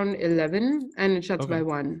up around 11 and it shuts Okay. by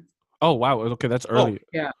 1. Oh wow. Okay, that's Oh, early.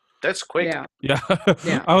 Yeah, that's quick. yeah, Yeah.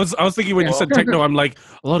 yeah. I was thinking when you Yeah. said techno, I'm like,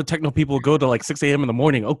 a lot of techno people go to like 6 a.m. in the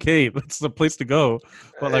morning. Okay, that's the place to go.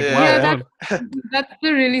 But like, wow, Yeah, one. that's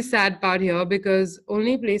the really sad part here because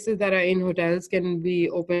only places that are in hotels can be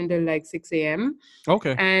open till like 6 a.m.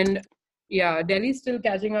 Okay. And yeah, Delhi's still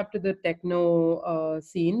catching up to the techno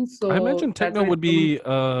scene. So I imagine that's techno why would be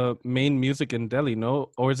main music in Delhi, no?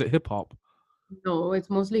 Or is it hip hop? no, it's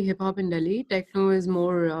mostly hip hop in Delhi. Techno is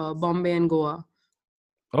more Bombay and Goa.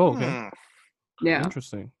 Oh, okay. Hmm. Yeah,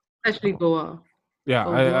 Interesting. especially Goa. Yeah,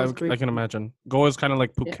 Oh, Goa's I great. can imagine. Goa is kind of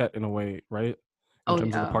like Yeah. Phuket in a way, right? In Oh,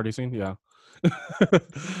 terms of the yeah. party scene, yeah.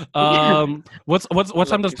 What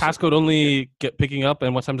time does Lucky so. passcode only get picking up,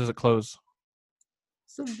 and what time does it close?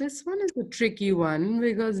 So this one is a tricky one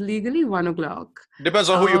because legally 1 o'clock. Depends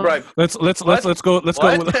on who you bribe. Let's What? go.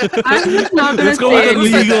 What? I'm just not gonna Let's go say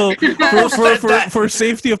with the anything. legal Who said that? for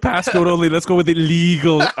safety of passcode only. Let's go with the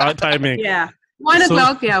legal timing. Yeah. 1 So-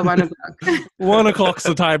 o'clock, yeah, 1 o'clock. 1 o'clock's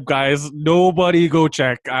the time, guys. Nobody go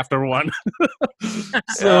check after 1.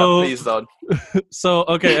 Yeah, please don't. So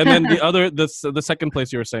okay, and then the second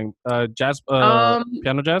place you were saying, jazz,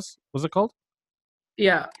 piano jazz, was it called?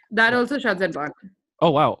 Yeah, that also shuts at 1. Oh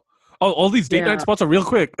wow! Oh, all these date Yeah. night spots are real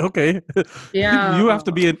quick. Okay, Yeah. you have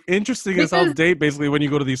to be an interesting as hell Because- date basically when you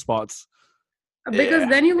go to these spots. Because Yeah.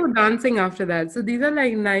 then you go dancing after that. So these are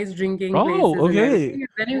like nice drinking Oh, places. And okay. everything, and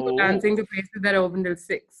then you go Oh. dancing to places that are open till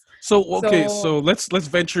 6. So okay, So- so let's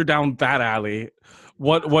venture down that alley.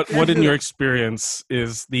 What in your experience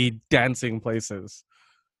is the dancing places?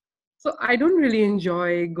 So I don't really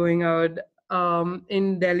enjoy going out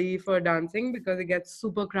in Delhi for dancing because it gets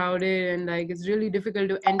super crowded and like it's really difficult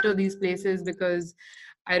to enter these places because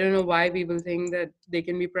I don't know why people think that they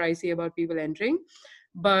can be pricey about people entering.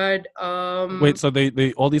 But Wait, so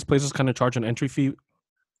they all these places kind of charge an entry fee?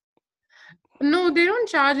 No, they don't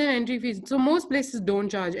charge an entry fees. So most places don't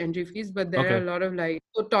charge entry fees, but there are a lot of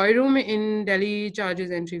so Toy Room in Delhi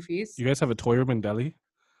charges entry fees. You guys have a toy room in Delhi?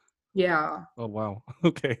 Yeah. Oh wow.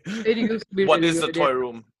 Okay. It used to be What really is the good, toy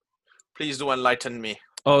room? Please do enlighten me.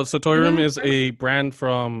 Oh, so Toy Room is a brand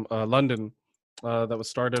from London that was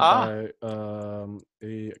started by I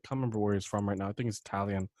can't remember where he's from right now. I think he's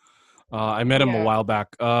Italian. I met him a while back.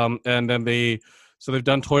 And then they've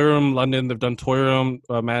done Toy Room London, they've done Toy Room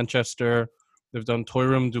Manchester, they've done Toy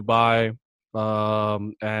Room Dubai,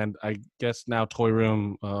 and I guess now Toy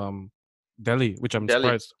Room Delhi, which I'm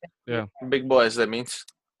surprised. Yeah. Big boys, that means.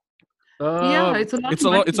 Yeah, it's a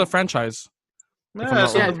lot. It's a franchise. Yeah,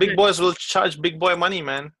 so the big boys will charge big boy money,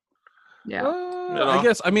 man. Yeah. I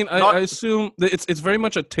guess. I mean, I assume that it's very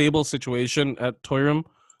much a table situation at Toy Room.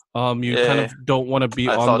 You kind of don't want to be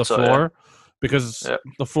on the floor because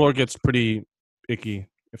the floor gets pretty icky,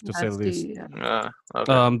 if to say the least.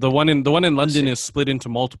 Okay. The one in London is split into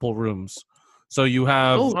multiple rooms. So you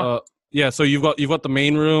have so you've got the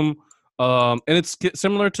main room, and it's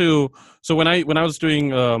similar to when I was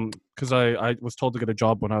doing because I was told to get a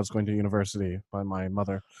job when I was going to university by my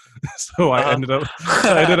mother. So I ended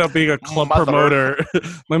up being a club promoter.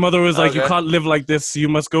 My mother was like, "You can't live like this. You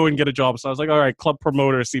must go and get a job." So I was like, "All right, club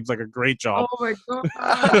promoter seems like a great job." Oh my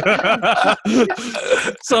god!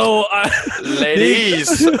 So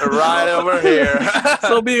ladies, right over here.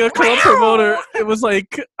 So being a club promoter, it was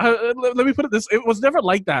like, let me put it this: it was never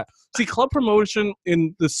like that. See, club promotion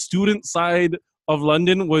in the student side of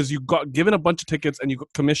London was you got given a bunch of tickets and you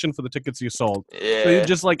got commission for the tickets you sold. So you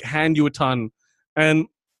just like hand you a ton, and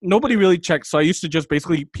nobody really checked. So I used to just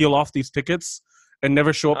basically peel off these tickets and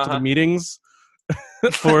never show up to the meetings.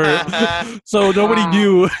 So nobody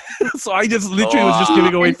knew. So I just literally was just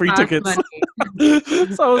giving away free tickets.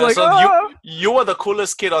 So I was like, you were the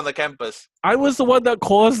coolest kid on the campus. I was the one that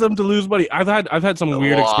caused them to lose money. I've had some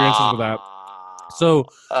weird experiences with that. So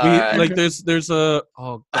there's a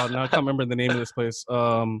now I can't remember the name of this place.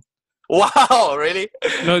 Wow, really?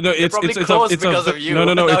 No, it's because of you.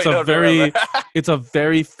 No, it's a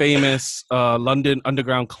very famous London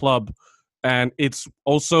underground club, and it's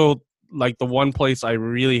also like the one place I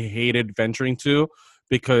really hated venturing to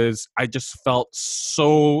because I just felt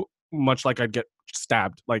so much like I'd get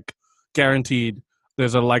stabbed, like guaranteed.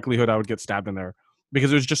 There's a likelihood I would get stabbed in there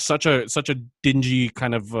because it was just such a dingy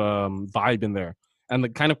kind of vibe in there, and the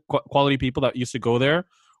kind of quality people that used to go there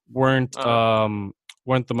weren't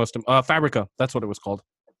the most Fabrica. That's what it was called.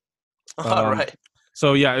 All right.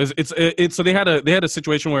 So yeah, it's so they had a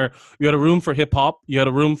situation where you had a room for hip hop, you had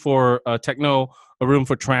a room for techno, a room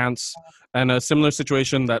for trance, and a similar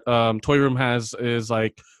situation that Toy Room has is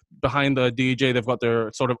like behind the DJ they've got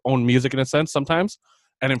their sort of own music in a sense sometimes,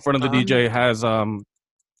 and in front of the DJ has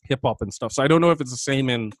hip hop and stuff. So I don't know if it's the same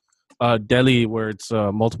in Delhi where it's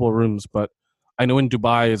multiple rooms, but I know in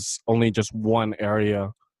Dubai is only just one area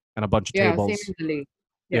and a bunch of tables. Same in Delhi.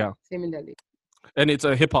 Yeah, same in Delhi. And it's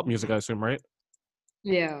a hip hop music, I assume, right?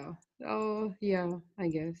 Yeah. Oh, yeah. I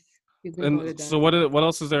guess. You can call it that. So what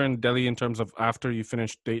else is there in Delhi in terms of after you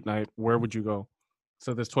finish date night? Where would you go?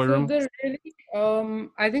 So there's Toy Room.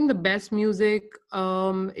 I think the best music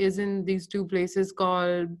is in these two places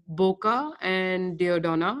called Boca and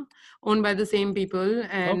Diodona, owned by the same people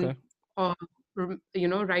and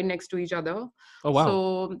right next to each other. Oh wow.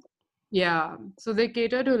 So yeah, so they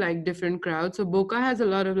cater to like different crowds. So Boca has a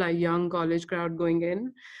lot of like young college crowd going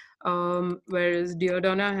in, whereas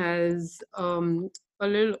Diodona has a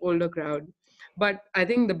little older crowd. But I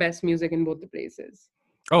think the best music in both the places.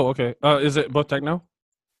 Oh, okay. Is it both techno?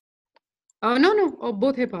 No,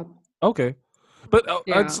 both hip hop. Okay, but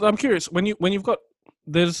I'm curious when you've got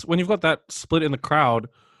that split in the crowd.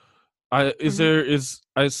 I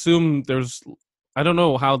assume there's. I don't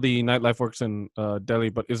know how the nightlife works in Delhi,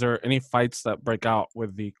 but is there any fights that break out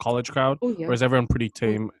with the college crowd? Oh, yeah. Or is everyone pretty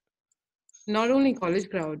tame? Not only college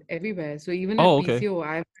crowd, everywhere. So even at PCO,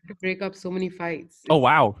 I've had to break up so many fights. Oh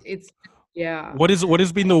wow! Yeah. What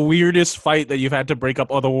has been the weirdest fight that you've had to break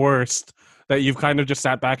up, or the worst that you've kind of just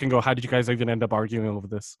sat back and go, how did you guys even end up arguing over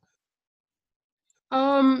this?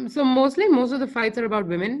 So most of the fights are about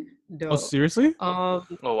women. Oh, seriously? Oh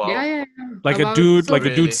wow. Yeah. Like a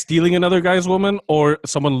dude stealing another guy's woman, or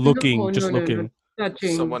someone looking, looking.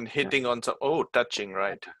 Touching. Someone hitting on touching,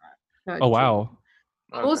 right? Oh wow.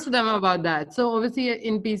 Okay. Most of them are about that. So obviously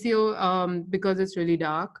in PCO, because it's really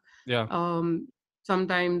dark. Yeah.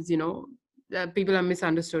 Sometimes people are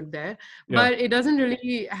misunderstood there, but it doesn't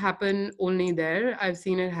really happen only there. I've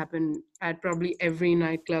seen it happen at probably every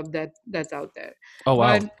nightclub that's out there. Oh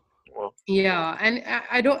wow. But Well, Yeah, and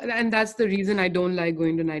I don't, and that's the reason I don't like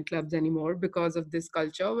going to nightclubs anymore, because of this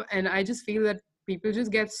culture. And I just feel that people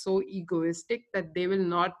just get so egoistic that they will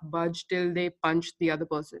not budge till they punch the other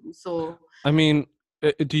person. So I mean,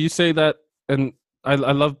 do you say that? And I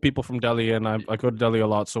love people from Delhi, and I go to Delhi a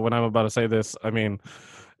lot. So when I'm about to say this, I mean,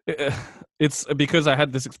 it's because I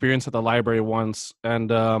had this experience at the library once,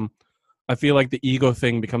 and I feel like the ego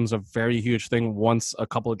thing becomes a very huge thing once a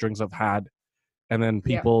couple of drinks have had, and then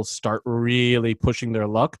yeah, people start really pushing their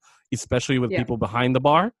luck, especially with yeah. people behind the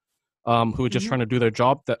bar, who are just Hmm. trying to do their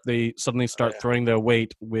job. That they suddenly start yeah. throwing their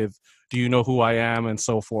weight with, "Do you know who I am?" and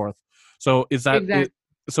so forth. So is that it? Exactly.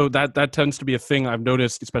 So that tends to be a thing I've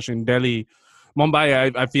noticed, especially in Delhi.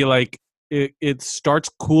 Mumbai, I feel like it starts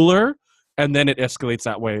cooler and then it escalates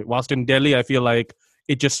that way. Whilst in Delhi, I feel like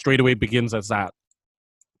it just straight away begins as that.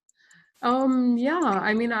 Yeah,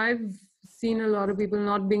 I mean, I've seen a lot of people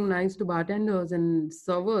not being nice to bartenders and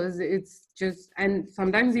servers. It's just, and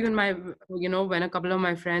sometimes even my, when a couple of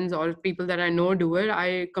my friends or people that I know do it,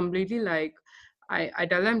 I completely like, I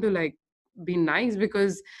tell them to like be nice,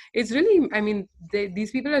 because it's really, I mean,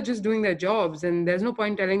 these people are just doing their jobs, and there's no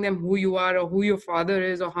point telling them who you are or who your father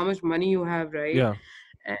is or how much money you have, right? Yeah.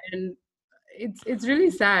 And it's really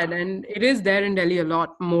sad, and it is there in Delhi a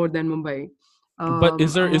lot more than Mumbai. But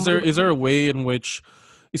is Mumbai, there a way in which,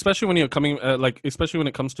 especially when you're coming, especially when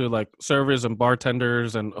it comes to like servers and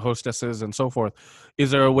bartenders and hostesses and so forth,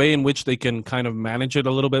 is there a way in which they can kind of manage it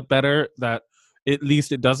a little bit better, that at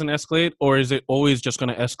least it doesn't escalate, or is it always just going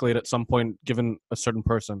to escalate at some point given a certain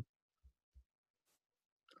person?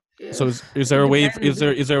 So is there it a way, depends.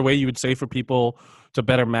 is there a way you would say for people to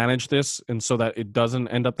better manage this and so that it doesn't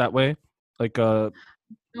end up that way? Like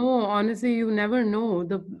No, honestly, you never know.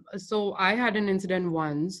 So I had an incident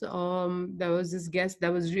once. There was this guest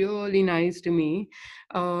that was really nice to me.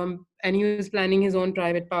 And he was planning his own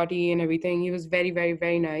private party and everything. He was very, very,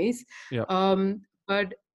 very nice. yeah.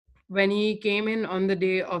 But when he came in on the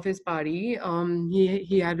day of his party,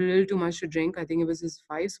 he had a little too much to drink. I think it was his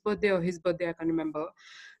wife's birthday or his birthday, I can't remember.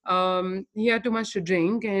 He had too much to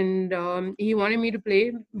drink, and he wanted me to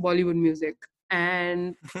play Bollywood music.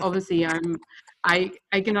 And obviously, I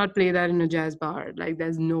cannot play that in a jazz bar. Like,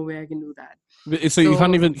 there's no way I can do that. So you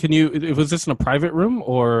can't So even, can you, was this in a private room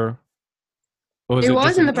or was it it was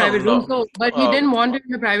just in in, the No, private room. no. So, but he didn't want it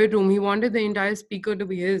in the private room. He wanted the entire speaker to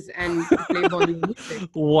be his and to play Bollywood music.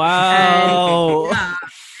 And wow.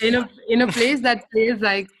 yeah, in a place that plays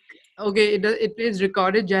like, okay, it plays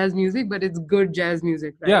recorded jazz music, but it's good jazz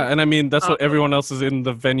music, Yeah, right? and I mean that's Uh, what everyone else is in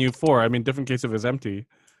the venue for. I mean, different case if it's empty.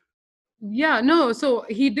 yeah, no. So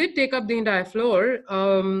he did take up the entire floor.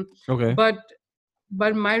 Okay,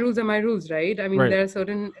 But my rules are my rules, right? I mean, right. there are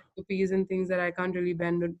certain SOPs and things that I can't really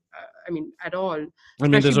bend. I mean, at all. I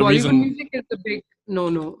mean, Especially there's a Bollywood reason. music is a big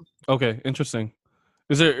no. Okay, interesting.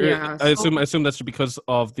 Is there? Yeah. I assume that's because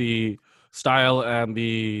of the style and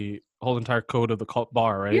the whole entire code of the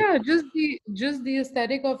bar, right? Yeah, just the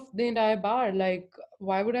aesthetic of the entire bar. Like,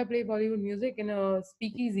 why would I play Bollywood music in a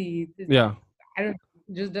speakeasy? Yeah. I don't.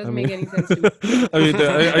 It just I doesn't make mean, any sense to me. I mean,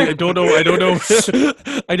 I don't know. I don't know.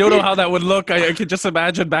 I don't know how that would look. I could just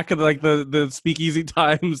imagine back in like the speakeasy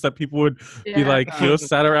times that people would be Yeah. like,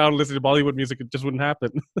 sat around listening to Bollywood music. It just wouldn't happen.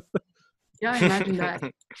 Yeah, imagine that.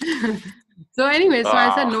 So anyway, so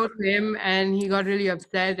I said Wow. no to him, and he got really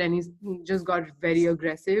upset, and he just got very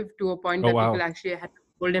aggressive to a point Oh that people wow. actually had to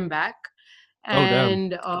hold him back. Oh damn.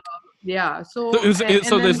 And yeah, So, so and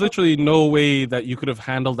so then there's literally no way that you could have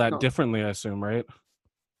handled that no, differently, I assume, right?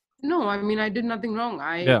 no, I mean, I did nothing wrong.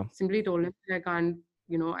 I Yeah, simply told him I can't,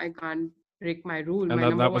 I can't break my rule. and My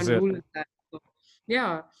number that was one it. rule is that. So,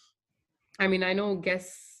 yeah, I mean, I know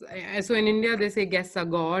guests. So in India, they say guests are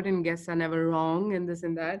God and guests are never wrong, and this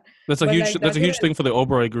and that. But like That's that a day, huge thing for the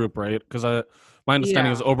Oberoi group, right? Because my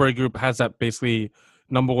understanding is yeah. Oberoi group has that basically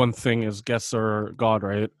number one thing is guests are God,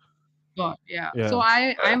 right? God, yeah. So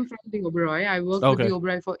Yeah. I'm from the Oberoi. I worked with the Okay.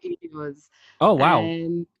 Oberoi for 8 years, Oh wow,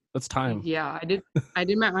 and that's time. yeah, I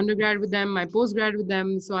did my undergrad with them, my postgrad with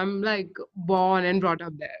them. So I'm like born and brought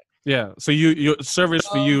up there. Yeah. So your service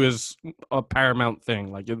for Um, you is a paramount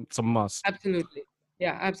thing. Like it's a must. Absolutely,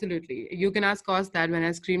 yeah, absolutely. You can ask Cos that when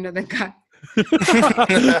I screamed at the guy.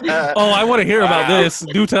 Oh, I want to hear about Wow. this.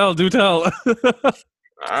 Do tell. Do tell. All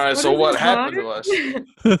right. What So is what this happened to us?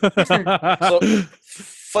 So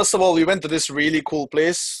first of all, we went to this really cool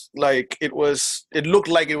place. Like it looked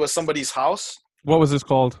like it was somebody's house. What was this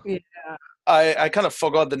called? Yeah, I kind of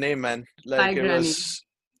forgot the name, man. Sly Like it Granny, was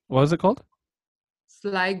What was it called?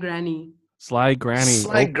 Sly Granny. Sly Granny.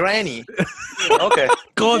 Sly Granny. Okay,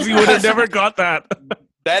 Cause you would have never got that.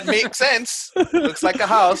 that makes sense. Looks like a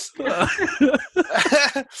house.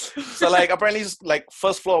 So like apparently like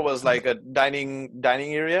first floor was like a dining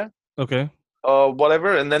area. Okay. Or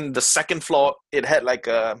whatever, and then the second floor it had like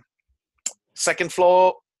a second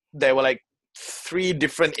floor. There were like 3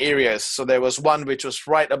 different areas. So there was one which was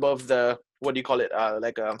right above the what do you call it?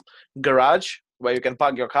 Like a garage where you can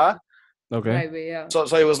park your car. Okay. Driveway, yeah. So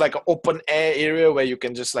it was like an open air area where you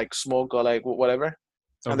can just like smoke or like whatever.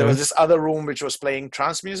 Okay. And there was this other room which was playing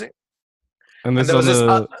trance music. And this is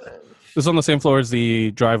on this on the same floor as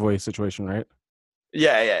the driveway situation, right?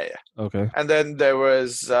 Yeah. Okay. And then there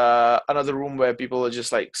was another room where people were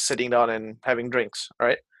just like sitting down and having drinks,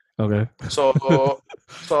 right? Okay. So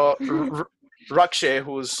Rakshay,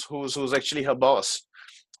 who's actually her boss,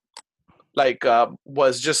 like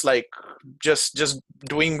was just like just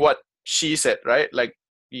doing what she said, right? Like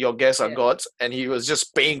your guests are gods, and he was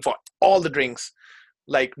just paying for all the drinks,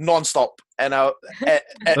 like nonstop. And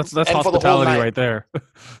that's and hospitality right there.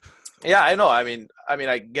 Yeah, I know. I mean,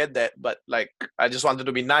 I get that, but like, I just wanted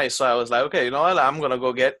to be nice, so I was like, okay, you know what? I'm gonna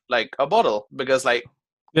go get like a bottle because like,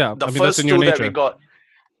 yeah, the I mean, first that's in your 2 nature. that we got.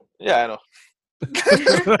 Yeah, I know.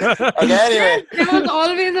 Okay, anyway. There was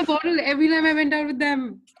always a bottle every time I went out with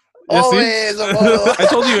them. Yeah, Always a bottle. I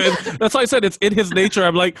told you. That's why I said it's in his nature.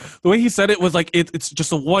 I'm like, the way he said it was like it's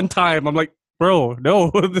just a one time. I'm like, bro,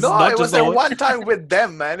 no, this is not it was just a one time with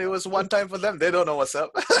them, man. It was one time for them. They don't know what's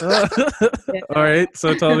up. All right,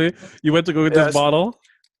 so tell me, you went to go get this bottle?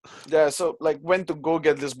 Yeah, so like went to go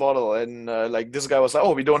get this bottle, and like this guy was like,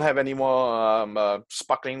 "Oh, we don't have any more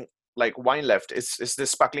sparkling like wine left. It's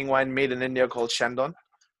this sparkling wine made in India called Chandon."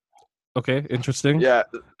 Okay, interesting. Yeah.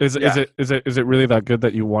 Is it really that good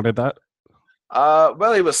that you wanted that?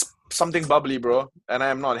 Well, it was something bubbly, bro, and I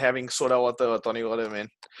am not having soda water or tonic water, man.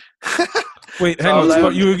 Wait, hang on.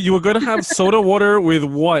 Like, you were gonna have soda water with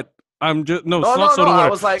what? It's not soda water. I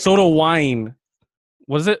was like, soda wine.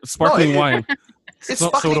 Was it sparkling wine? It's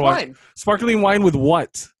sparkling wine. Sparkling wine with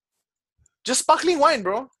what? Just sparkling wine,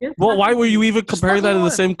 bro. Well, why were you even comparing that in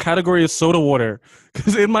the same category as soda water?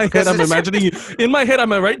 Because in my head, I'm imagining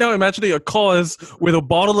right now imagining a cause with a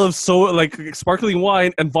bottle of sparkling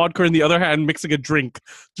wine and vodka in the other hand, mixing a drink.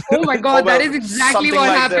 Oh my god, that is exactly what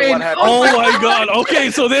happened. Oh my god. Okay,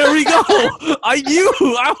 so there we go. I knew.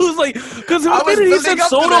 I was like, because the minute he said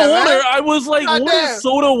soda water, I was like, what is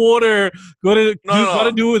soda water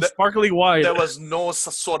gotta do with sparkling wine? There was no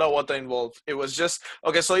soda water involved. It was just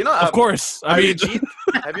okay. So of course. Arijit,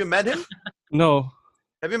 have you met him? No.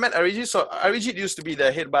 Have you met Arijit? So Arijit used to be the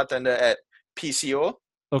head bartender at PCO.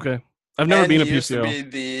 Okay, I've never been to PCO. Used to be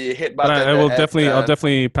the head bartender. I will definitely, I'll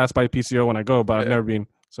definitely pass by PCO when I go, but I've never been.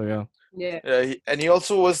 So yeah. Yeah. And he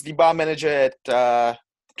also was the bar manager at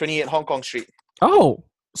 28 Hong Kong Street. Oh,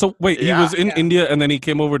 so wait, he was in India and then he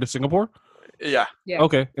came over to Singapore. Yeah.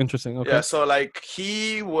 Okay, interesting. Okay. Yeah, so like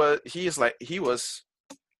he was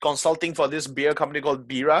consulting for this beer company called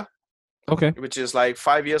Bira. Okay. Which is like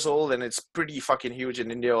 5 years old and it's pretty fucking huge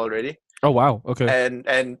in India already. Oh wow. Okay.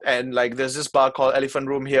 And like there's this bar called Elephant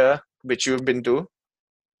Room here, which you've been to.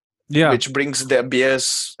 Yeah. Which brings their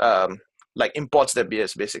beers, like imports their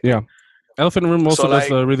beers basically. Yeah. Elephant Room also does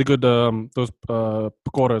really good those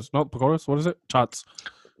pakoras. Not pakoras. What is it? Chaats.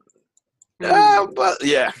 Well,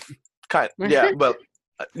 yeah. Yeah. Well.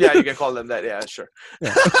 Yeah, you can call them that. Yeah, sure.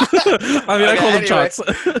 Yeah. I mean, I call them chats.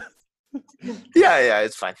 Yeah,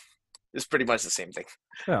 it's fine. It's pretty much the same thing.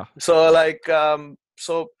 Yeah. So like,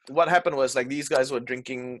 so what happened was like these guys were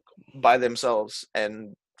drinking by themselves,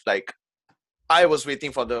 and like, I was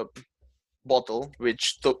waiting for the bottle,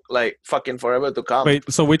 which took like fucking forever to come. Wait,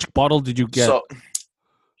 so which bottle did you get? So,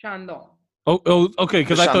 Chandon. Oh, okay.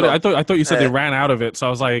 Because I thought you said they ran out of it, so I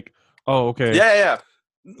was like, oh, okay. Yeah.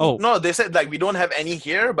 Oh no, they said like we don't have any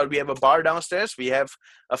here, but we have a bar downstairs. We have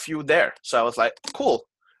a few there. So I was like, cool.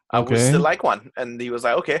 I would still like one, and he was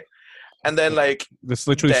like, okay. And then like this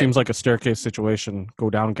literally seems like a staircase situation.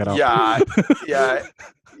 Go down, get up. Yeah,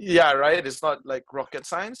 right. It's not like rocket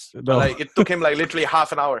science. No. But, like it took him like literally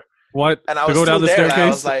half an hour. What? And I was to go still down the there. staircase. And I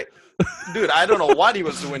was like, dude, I don't know what he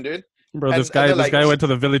was doing, dude. Bro, this guy went to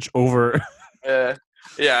the village over.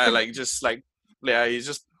 He's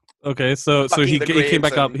just. Okay, so he came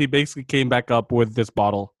back up. He basically came back up with this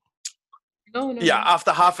bottle. No. Yeah,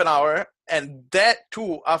 after half an hour, and that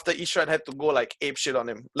too after Ishrat had to go like ape shit on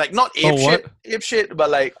him, like not ape shit,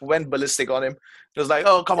 but like went ballistic on him. It was like,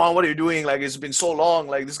 oh come on, what are you doing? Like it's been so long.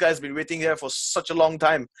 Like this guy's been waiting here for such a long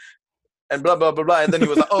time, and blah blah blah blah. And then he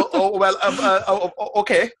was like,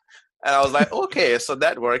 okay, and I was like, okay, so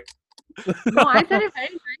that worked. No, I said it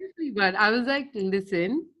very nicely, but I was like,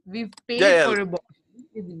 listen, we've paid for a bottle.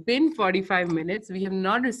 It's been 45 minutes. We have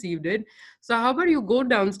not received it. So how about you go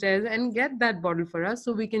downstairs and get that bottle for us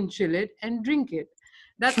so we can chill it and drink it?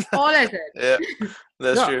 That's all I said. Yeah,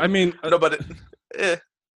 that's true. I mean, no, but yeah.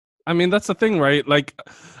 I mean, that's the thing, right? Like,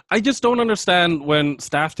 I just don't understand when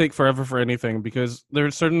staff take forever for anything, because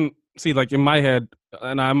there's certain, see, like in my head,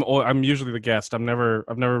 and I'm usually the guest. I've never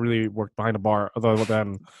really worked behind a bar other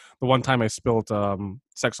than the one time I spilled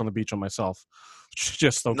Sex on the Beach on myself.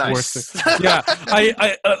 Just the worst thing. Yeah,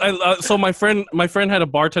 so my friend had a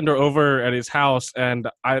bartender over at his house, and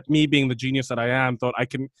me being the genius that I am, thought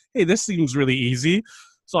hey, this seems really easy.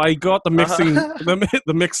 So I got the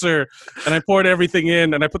the mixer, and I poured everything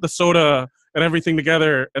in, and I put the soda and everything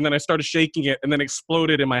together, and then I started shaking it, and then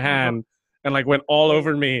exploded in my hand, and like went all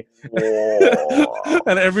over me.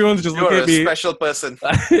 And everyone's just looking at me. You're a special person.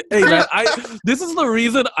 Hey man, this is the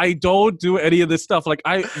reason I don't do any of this stuff. Like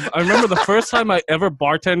I remember the first time I ever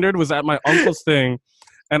bartended was at my uncle's thing,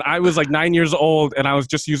 and I was like 9 years old, and I was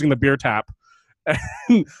just using the beer tap. And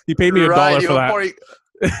he paid me $1 for that.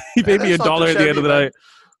 He paid me $1 at the end of the night.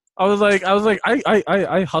 I was like,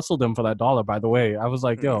 I hustled him for that $1. By the way, I was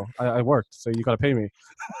like, yo, I worked, so you gotta pay me.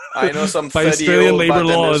 I know some by Australian labor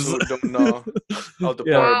laws who don't know how to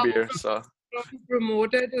pour beer. So from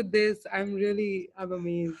promoter to this, I'm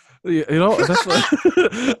amazed. You know, that's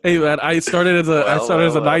what, hey man, I started as a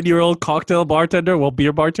 9-year-old cocktail bartender,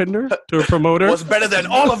 beer bartender, to a promoter. Was better than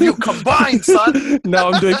all of you combined, son.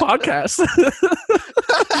 Now I'm doing podcasts.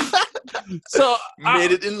 So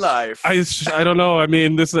made it in life. I don't know. I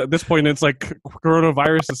mean, at this point, it's like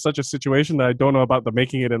coronavirus is such a situation that I don't know about the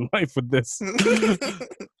making it in life with this.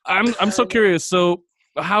 I'm so curious. So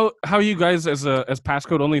how are you guys as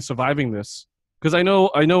Passcode only surviving this? Because I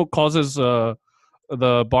know Causes the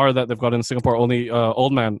bar that they've got in Singapore, only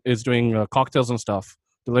Old Man, is doing cocktails and stuff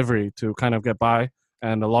delivery to kind of get by,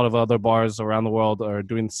 and a lot of other bars around the world are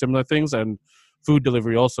doing similar things and food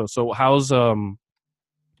delivery also. So how's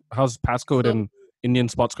Passcode and Indian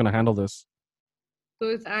Spots going to handle this? So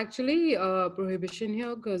it's actually a prohibition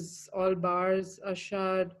here because all bars are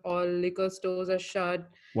shut, all liquor stores are shut.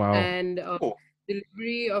 Wow. And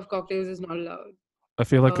delivery of cocktails is not allowed. I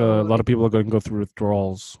feel like a lot of people are going to go through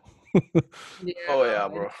withdrawals. Yeah. Oh yeah,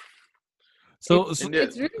 bro. So it's really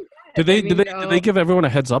did bad. they give everyone a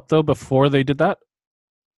heads up though before they did that?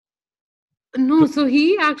 No, so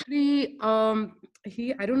he actually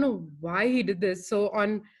I don't know why he did this. So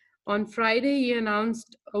on Friday he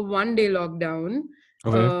announced a 1-day lockdown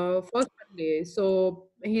for Sunday. So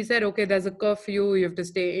he said, okay, there's a curfew, you have to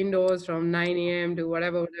stay indoors from 9 a.m. to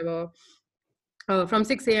whatever, from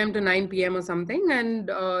 6 a.m. to 9 p.m. or something. And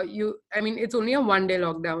it's only a 1-day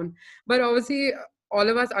lockdown. But obviously all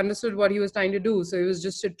of us understood what he was trying to do. So it was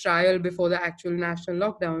just a trial before the actual national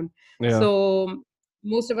lockdown. Yeah. So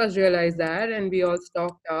most of us realized that, and we all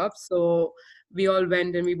stocked up. So we all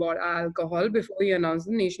went and we bought alcohol before he announced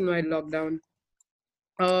the nationwide lockdown.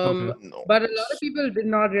 But a lot of people did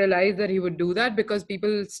not realize that he would do that because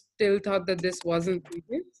people still thought that this wasn't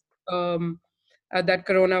serious, that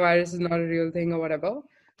coronavirus is not a real thing or whatever.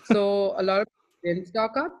 So a lot of people didn't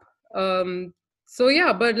stock up. So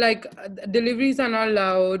yeah, but like deliveries are not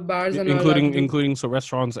allowed, bars are not allowed. Including so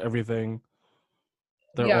restaurants, everything.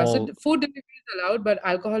 So food delivery is allowed, but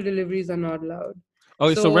alcohol deliveries are not allowed.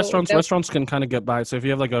 Oh, so restaurants can kind of get by. So if you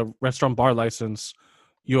have like a restaurant bar license,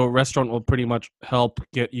 your restaurant will pretty much help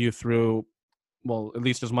get you through, well, at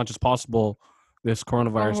least as much as possible, this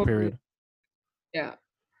coronavirus period. Yeah,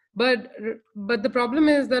 but the problem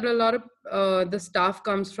is that a lot of the staff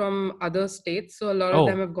comes from other states, so a lot of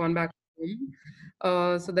them have gone back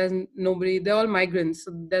home. So there's nobody. They're all migrants.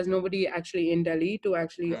 So there's nobody actually in Delhi to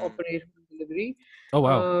actually operate delivery. Oh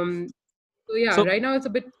wow. So right now it's a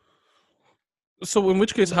bit. So in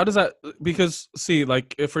which case, how does that, because see,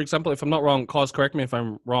 like if, for example, if I'm not wrong, Cause, correct me if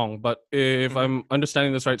I'm wrong, but if I'm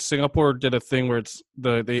understanding this right, Singapore did a thing where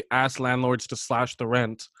they asked landlords to slash the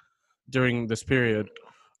rent during this period.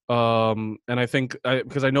 And I think,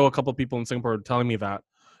 because I know a couple of people in Singapore are telling me that.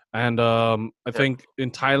 And I think in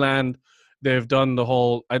Thailand, they've done the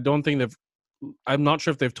whole, I'm not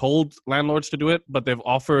sure if they've told landlords to do it, but they've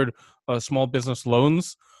offered small business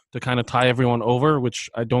loans to kind of tie everyone over, which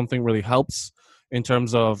I don't think really helps. In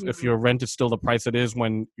terms of if your rent is still the price it is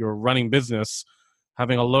when you're running business,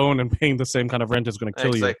 having a loan and paying the same kind of rent is going to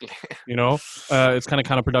kill you. You know, it's kind of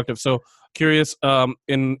counterproductive. So curious,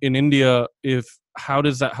 in India,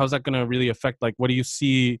 how's that going to really affect? Like, what do you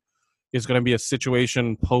see is going to be a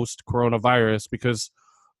situation post coronavirus? Because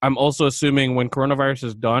I'm also assuming when coronavirus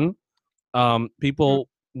is done, people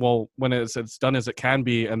when it's done as it can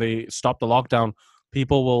be, and they stop the lockdown,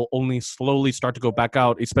 people will only slowly start to go back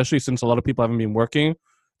out, especially since a lot of people haven't been working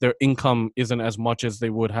their income isn't as much as they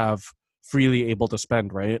would have freely able to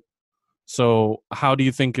spend, right? So how do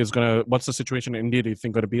you think what's the situation in India do you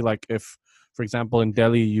think going to be like if, for example, in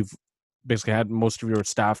Delhi, you've basically had most of your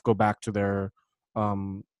staff go back to their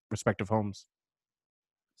respective homes?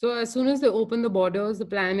 So as soon as they open the borders, the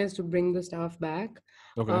plan is to bring the staff back.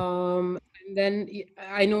 Okay. And then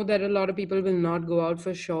I know that a lot of people will not go out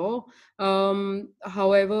for sure.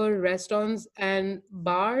 However, restaurants and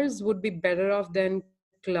bars would be better off than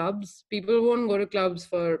clubs. People won't go to clubs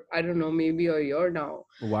for, I don't know, maybe a year now.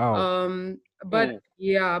 Wow. But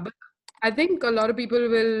yeah, but I think a lot of people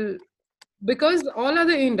will, because all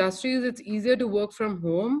other industries, it's easier to work from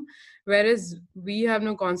home, whereas we have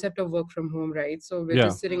no concept of work from home, right? So we're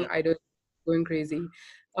just sitting idle, going crazy.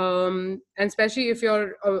 And especially if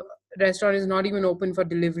your restaurant is not even open for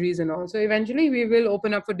deliveries and all. So eventually we will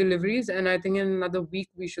open up for deliveries, and I think in another week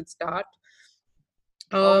we should start.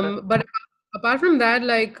 But apart from that,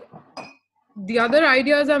 like, the other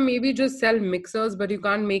ideas are maybe just sell mixers, but you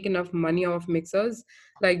can't make enough money off mixers.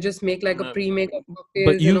 Like, just make like a pre-make of But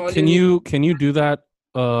cocktails and all. Can you do that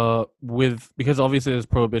with, because obviously there's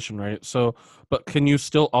prohibition, right? So, but can you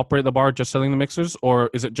still operate the bar just selling the mixers, or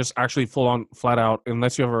is it just actually full on flat out,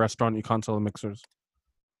 unless you have a restaurant you can't sell the mixers?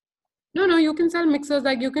 No, you can sell mixers.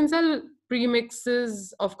 Like, you can sell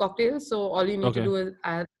pre-mixes of cocktails. So all you need to do is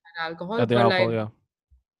add alcohol. Add the but alcohol, like,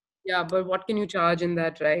 yeah, but what can you charge in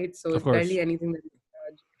that, right? So it's barely anything that you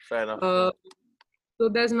charge. Fair enough. So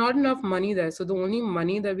there's not enough money there. So the only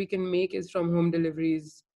money that we can make is from home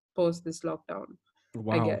deliveries post this lockdown.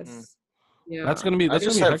 Wow. I guess. Yeah. That's gonna be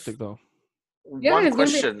hectic though. One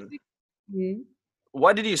question.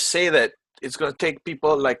 Why did you say that it's gonna take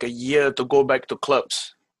people like a year to go back to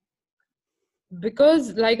clubs?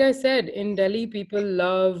 Because, like I said, in Delhi, people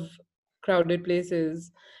love crowded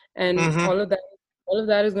places, and all of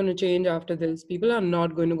that is going to change after this. People are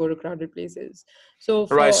not going to go to crowded places. So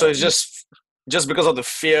so it's just because of the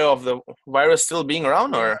fear of the virus still being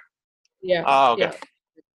around, or okay. Yeah.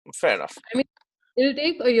 Fair enough. I mean, it'll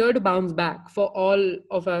take a year to bounce back for all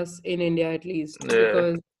of us in India, at least,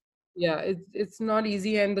 because it's not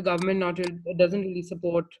easy, and the government doesn't really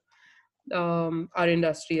support our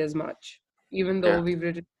industry as much. Even though we've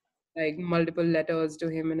written like multiple letters to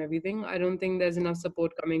him and everything, I don't think there's enough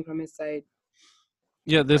support coming from his side.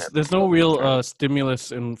 Yeah, there's no real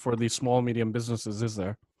stimulus for these small medium businesses, is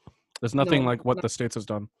there? There's nothing like what the States has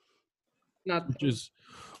done. Which is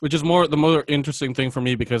the more interesting thing for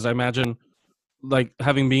me, because I imagine, like,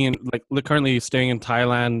 having been currently staying in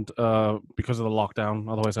Thailand because of the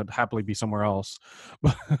lockdown. Otherwise, I'd happily be somewhere else.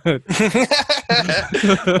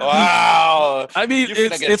 Wow! I mean,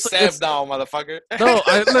 it's stabbed now, motherfucker. No,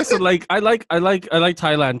 listen. Like, I like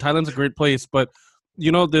Thailand. Thailand's a great place, but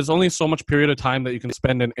there's only so much period of time that you can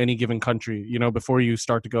spend in any given country. Before you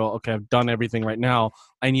start to go, okay, I've done everything right now.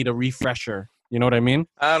 I need a refresher. You know what I mean?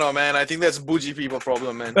 I don't know, man. I think that's bougie people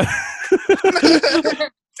problem, man.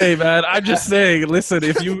 Hey, man, I'm just saying. Listen,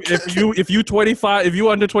 if you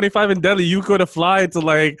under 25 in Delhi, you could fly to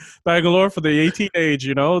like Bangalore for the 18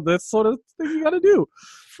 age. That's sort of thing you gotta do.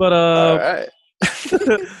 But all right.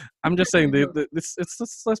 I'm just saying, it's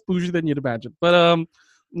just less bougie than you'd imagine. But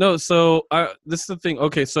no. So this is the thing.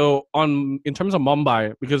 Okay, so in terms of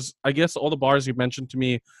Mumbai, because I guess all the bars you mentioned to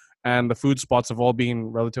me and the food spots have all been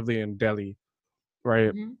relatively in Delhi,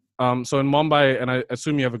 right? Mm-hmm. So in Mumbai, and I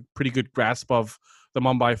assume you have a pretty good grasp of the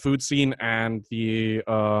Mumbai food scene and the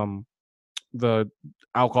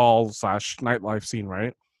alcohol / nightlife scene,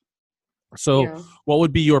 right? So what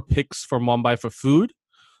would be your picks for Mumbai for food?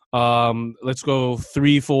 Let's go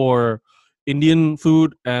 3 for Indian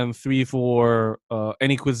food and 3 for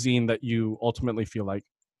any cuisine that you ultimately feel like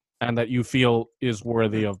and that you feel is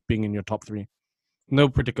worthy of being in your top 3. No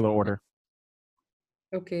particular order.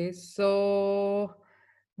 Okay, so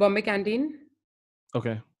Bombay Canteen.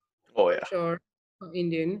 Okay. Oh yeah. Sure.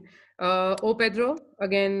 Indian. O Pedro,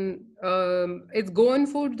 again, it's Goan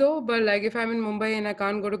food though, but like if I'm in Mumbai and I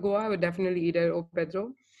can't go to Goa, I would definitely eat at O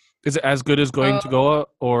Pedro. Is it as good as going to Goa,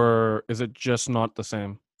 or is it just not the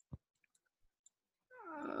same?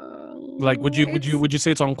 Like, would you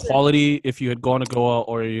say it's on quality if you had gone to Goa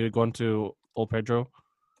or you had gone to O Pedro?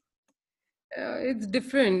 It's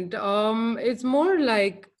different. It's more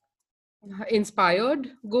like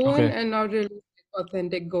inspired Goan and not really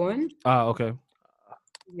authentic Goan. Okay.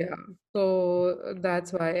 Yeah, so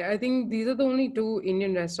that's why I think these are the only 2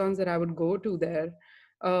 Indian restaurants that I would go to there.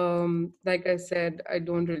 Like I said, I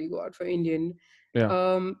don't really go out for Indian.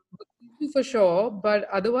 For sure, but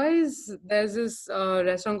otherwise there's this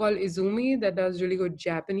restaurant called Izumi that does really good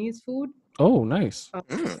Japanese food. Oh, nice.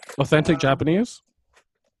 Authentic Japanese?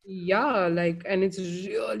 Yeah, like, and it's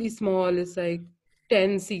really small. It's like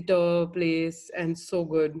 10-seater place and so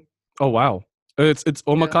good. Oh wow. It's Yeah.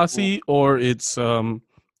 Ooh. omakase or it's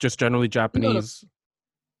just generally No, no. Japanese.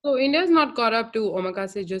 So India's not caught up to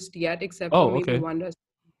omakase just yet, except for Oh, maybe okay. one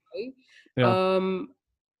restaurant. Yeah. Um,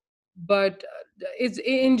 but it's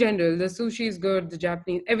in general, the sushi is good, the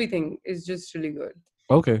Japanese, everything is just really good.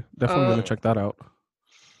 Okay. Definitely Uh, gonna Mm. check that out.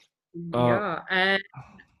 Uh yeah, and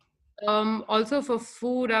also for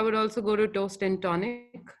food, I would also go to Toast and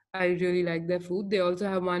Tonic. I really like their food. They also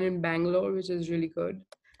have one in Bangalore, which is really good.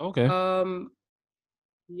 okay. Um,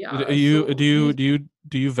 Do yeah, you so do you these do you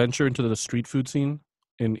do you venture into the street food scene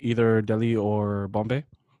in either Delhi or Bombay?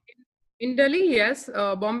 in Delhi, yes.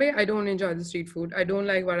 Bombay, I don't enjoy the street food. I don't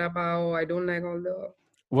like vada pav. I don't like all the.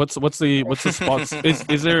 What's the spots?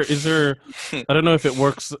 Is there I don't know if it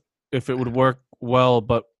works, if it would work well,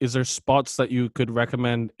 but is there spots that you could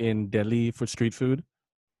recommend in Delhi for street food?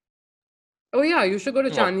 Oh yeah, you should go to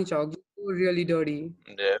Well, Chandni Chowk. It's so really dirty.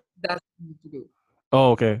 yeah. That's what you need to do.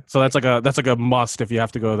 Oh, okay. So that's like a must if you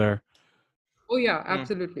have to go there. Oh yeah, Mm.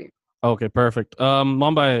 absolutely. Okay, perfect.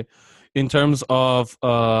 Mumbai, in terms of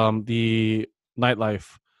the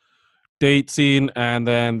nightlife, date scene, and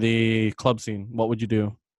then the club scene, what would you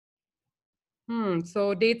do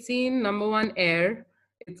So date scene number one, Air.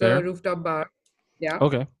 It's a there? rooftop bar. Yeah,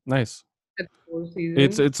 Okay, nice. at the Four It's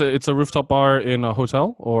Seasons it's a it's a rooftop bar in a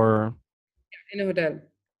hotel or in a hotel.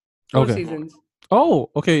 Four okay. Seasons. Oh,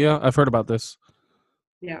 okay, yeah, I've heard about this.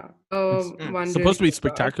 Yeah. It's Mm. One really supposed to be good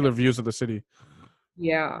bar. spectacular views of the city.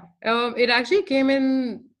 Yeah. It actually came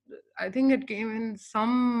in. I think it came in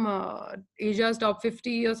some Asia's top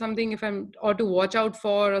 50 or something. If I'm or to watch out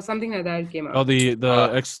for or something like that. It came Oh, up. the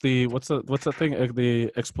what's the thing?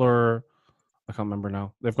 The Explorer. I can't remember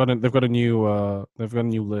now. They've got a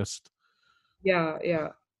new list Yeah, yeah.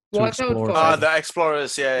 to Watch out explore for it. something. The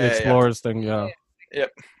Explorers. Yeah, The yeah, yeah. Explorers thing, yeah.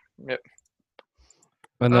 Yep. Yep.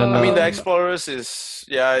 And then I mean, the Um, Explorers is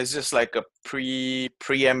it's just like a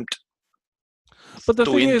preempt but the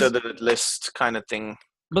to thing enter is, the list kind of thing.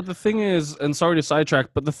 and sorry to sidetrack,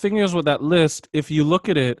 but the thing is with that list, if you look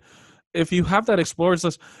at it, if you have that Explorers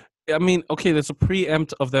list, I mean, okay, there's a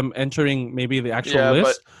preempt of them entering maybe the actual Yeah, but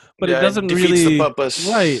list, but it it doesn't defeats the really purpose.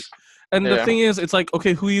 right. And the Yeah. thing is, it's like,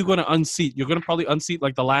 okay, who are you going to unseat? You're going to probably unseat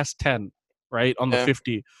like the last 10, right, on the Yeah.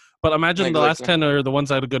 50. But imagine the last Exactly. 10 are the ones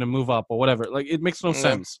that are going to move up or whatever. Like, it makes no Yeah.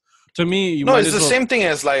 sense. To me, you No, might it's as the well. same thing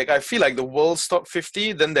as like I feel like the world's top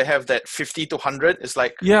 50. Then they have that 50 to 100. It's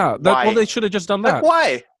like Yeah, why? well, they should have just done Like that.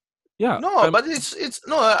 why? Yeah. No, but it's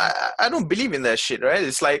no. I don't believe in that shit. Right?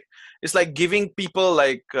 It's like giving people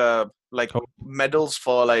like medals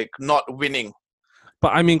for like not winning.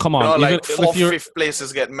 But I mean, come on. Even Like if fourth, you're, fifth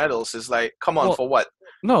places get medals. It's like, come on, well, for what?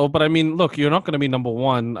 no, but I mean, look, you're not going to be number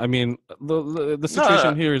one. I mean, the No,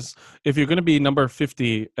 situation here is if you're going to be number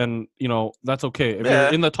 50, and that's okay. If you're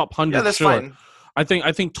yeah, in the top yeah, 100, that's sure. fine. I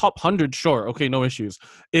think top 100, sure, okay, no issues.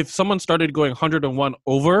 If someone started going 101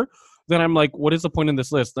 over, then I'm like, what is the point in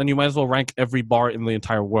this list? Then you might as well rank every bar in the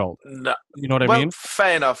entire world. No, You know what I well, mean?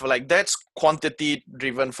 fair enough. Like that's quantity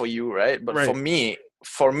driven for you, right? But Right.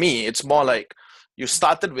 for me, it's more like you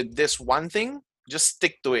started with this one thing, just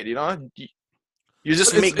stick to it. You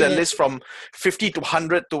just But make the list from 50 to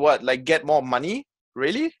 100 to what? Like get more money?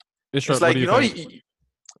 Really? Ishrat, It's what like do you think?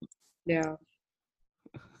 yeah.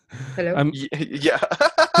 Hello? I'm yeah.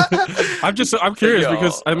 I'm curious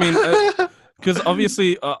because Yo. I mean, because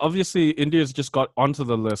obviously India's just got onto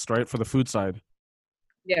the list, right, for the food side.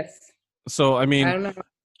 Yes. So I I mean, don't know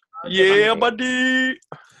how Yeah, country. buddy.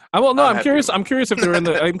 I'm I'm happy. curious. I'm curious if they're in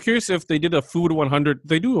the. I'm curious if they did a food 100.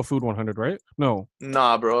 They do a food 100, right? No,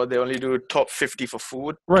 Nah, bro. They only do top 50 for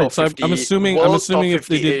food. right. Top So I'm 50 assuming. I'm world, top assuming if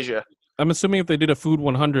they 50 did. Asia. I'm assuming if they did a food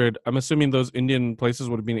 100, I'm assuming those Indian places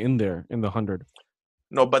would have been in there in the 100.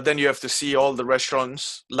 No, but then you have to see all the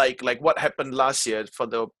restaurants, like what happened last year for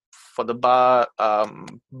the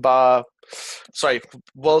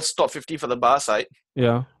world's top 50 for the bar side,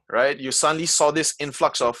 Yeah. right? You suddenly saw this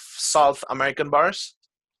influx of South American bars.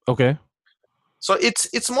 Okay. So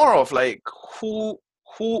it's more of like whose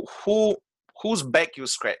back you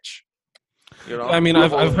scratch. I mean, The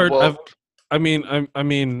I've whole heard. world. I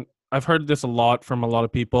mean, I've heard this a lot from a lot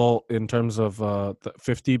of people in terms of the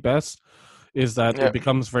 50 best. Is that Yeah. it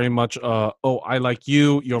becomes very much oh, I like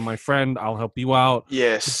you, you're my friend, I'll help you out,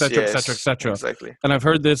 Yes, etc., yes, etc., etc. exactly. And I've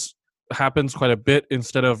heard this happens quite a bit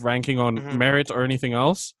instead of ranking on Mhm. merit or anything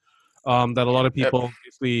else. That a lot of Yep. people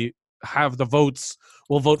basically have the votes,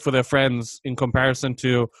 will vote for their friends in comparison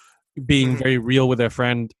to being Mhm. very real with their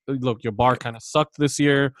friend. Look, your bar kind of sucked this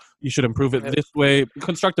year. You should improve it Yep. this way.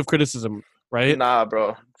 Constructive criticism, right? Nah, bro.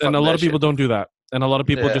 And Fuck a lot that of people shit. don't do that. And a lot of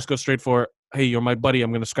people just go straight for, hey, you're my buddy,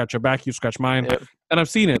 I'm going to scratch your back, you scratch mine. And I've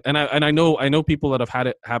seen it, and I know people that have had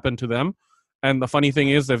it happen to them. And the funny thing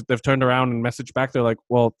is, they've turned around and messaged back. They're like,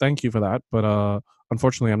 well, thank you for that, but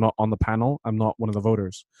unfortunately, I'm not on the panel. I'm not one of the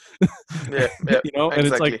voters. You know, and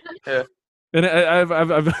exactly. It's like, and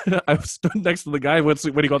I've stood next to the guy when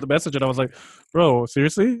he got the message, and I was like, bro,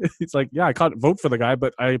 seriously? He's like, yeah, I can't vote for the guy,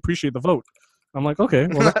 but I appreciate the vote. I'm like, okay,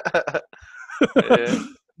 well.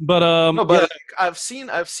 But like, I've seen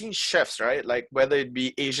chefs, right? Like whether it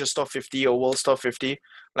be Asia's Top 50 or World's Top 50.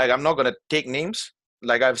 Like I'm not gonna take names.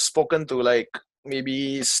 Like I've spoken to like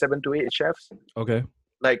maybe 7 to 8 chefs. Okay.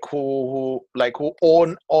 Like who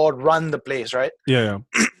own or run the place, right? Yeah.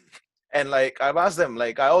 And like I've asked them,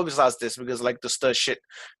 like I always ask this because I like to stir shit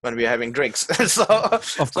when we're having drinks. So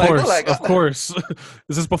of course.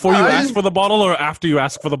 Is this before you ask for the bottle or after you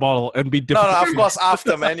ask for the bottle and be different? No, of course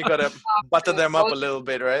after, man. You gotta butter them up a little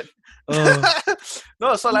bit, right?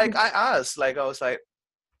 No, so like I asked, like I was like,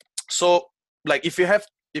 so like if you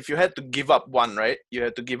had to give up one, right? You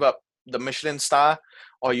had to give up the Michelin star,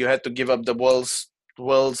 or you had to give up the world's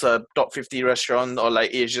top 50 restaurant, or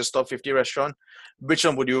like Asia's top 50 restaurant. Which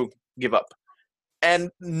one would you give up? And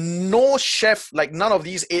no chef, like none of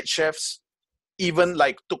these 8 chefs even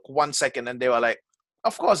like took 1 second, and they were like,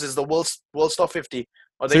 of course it's the world's top 50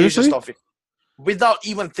 or the Asia's top 50, without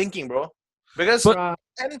even thinking, bro. Because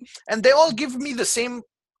and they all give me the same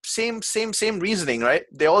reasoning, right?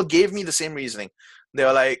 They all gave me the same reasoning. They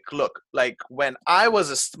were like, look, like when I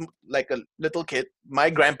was a little kid, my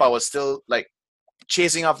grandpa was still like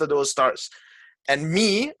chasing after those stars. And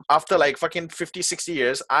me, after like fucking 50, 60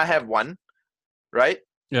 years, I have one, right?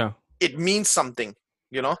 Yeah. It means something,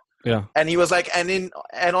 you know? Yeah. And he was like, and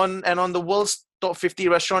on the world's top 50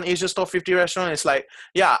 restaurant, Asia's top 50 restaurant, it's like,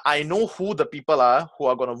 yeah, I know who the people are who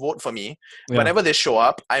are going to vote for me. Yeah. Whenever they show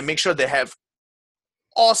up, I make sure they have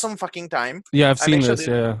awesome fucking time. Yeah, I've seen this,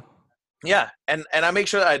 Yeah. And I make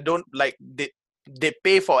sure I don't like, they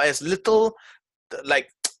pay for as little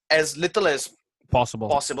as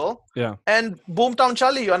possible. Yeah. And Boomtown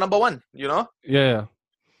Charlie, you're number one, you know? Yeah.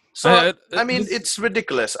 So I mean, it's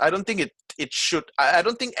ridiculous. I don't think it should. I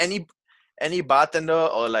don't think any bartender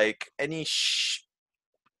or like any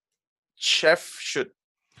chef should.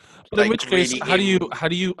 But like, in which case, how do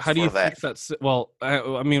you fix that? Well,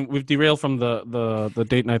 I mean, we've derailed from the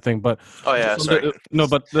date night thing, but sorry.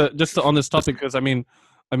 Just on this topic, because I mean,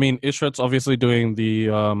 Ishrat's obviously doing the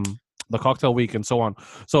cocktail week and so on.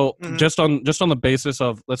 So just on the basis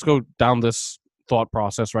of, let's go down this thought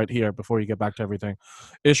process right here before you get back to everything.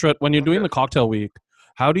 Ishrat, when you're doing the cocktail week,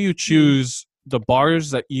 how do you choose the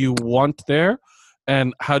bars that you want there,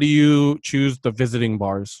 and how do you choose the visiting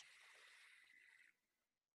bars?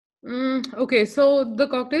 Okay, so the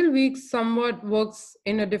cocktail week somewhat works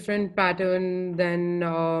in a different pattern than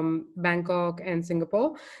Bangkok and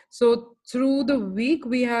Singapore. So through the week,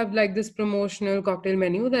 we have like this promotional cocktail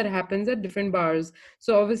menu that happens at different bars.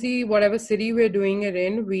 So obviously, whatever city we're doing it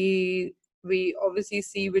in, we obviously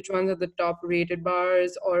see which ones are the top rated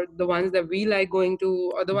bars, or the ones that we like going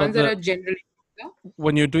to, or the ones that are generally.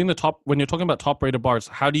 When you're doing when you're talking about top rated bars,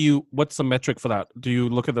 what's the metric for that? Do you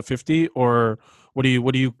look at the 50, or what do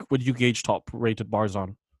you gauge top rated bars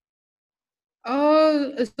on?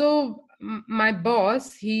 So my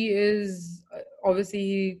boss, he is obviously,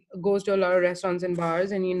 he goes to a lot of restaurants and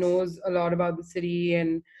bars, and he knows a lot about the city,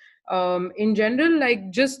 and in general, like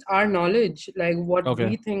just our knowledge, like what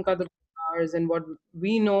we think are the bars and what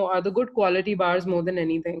we know are the good quality bars more than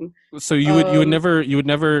anything. So you would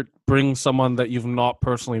never bring someone that you've not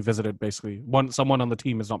personally visited, basically. Someone on the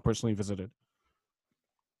team is not personally visited.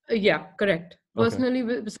 Yeah, correct.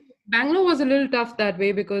 Personally, Bangalore was a little tough that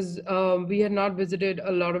way because we had not visited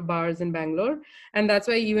a lot of bars in Bangalore. And that's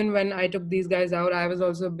why even when I took these guys out, I was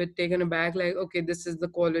also a bit taken aback, like, okay, this is the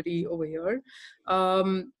quality over here.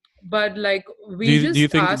 But like do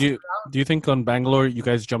you think on Bangalore you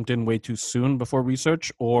guys jumped in way too soon before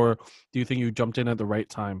research, or do you think you jumped in at the right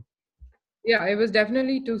time? Yeah, it was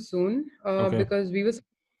definitely too soon because we were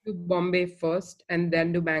to Bombay first and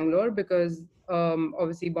then to Bangalore, because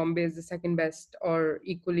obviously Bombay is the second best or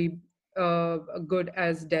equally good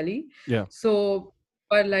as Delhi. Yeah. So,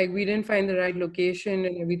 but like we didn't find the right location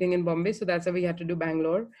and everything in Bombay, so that's why we had to do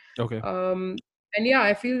Bangalore. Okay. And yeah,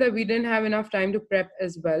 I feel that we didn't have enough time to prep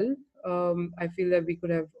as well. I feel that we could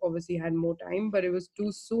have obviously had more time, but it was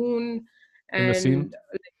too soon. And in the scene?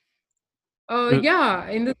 Yeah,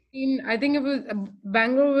 in the scene, I think it was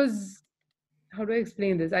Bangalore was. How do I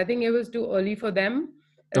explain this? I think it was too early for them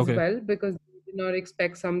as well, because they did not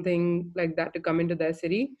expect something like that to come into their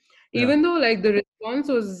city. Even though like the response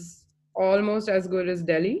was almost as good as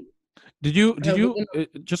Delhi. Did you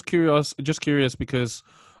just curious because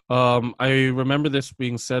I remember this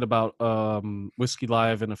being said about Whiskey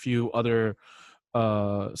Live and a few other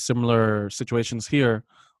similar situations here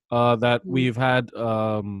that we've had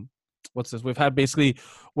what's this? We've had basically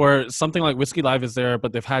where something like Whiskey Live is there,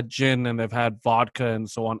 but they've had gin and they've had vodka and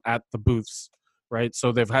so on at the booths, right?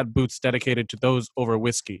 So they've had booths dedicated to those over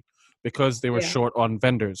whiskey because they were short on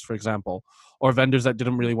vendors, for example, or vendors that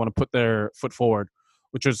didn't really want to put their foot forward,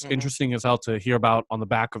 which is interesting as hell to hear about on the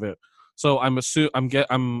back of it. So I'm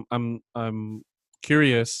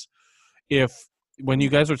curious if when you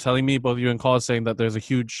guys were telling me, both you and Call, saying that there's a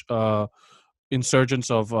huge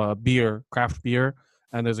insurgence of beer, craft beer,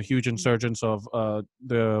 and there's a huge insurgence of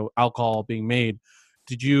the alcohol being made.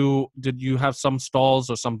 Did you have some stalls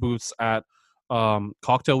or some booths at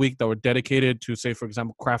Cocktail Week that were dedicated to, say, for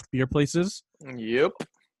example, craft beer places? Yep.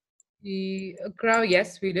 The crowd,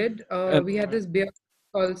 yes, we did. We had this beer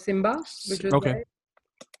called Simba, which was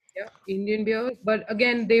Indian beer. But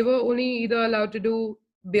again, they were only either allowed to do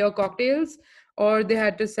beer cocktails or they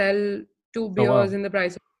had to sell 2 beers in the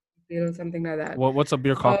price of or something like that. What's a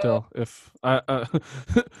beer cocktail? If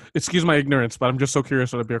excuse my ignorance, but I'm just so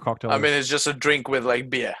curious what a beer cocktail is. I mean, it's just a drink with like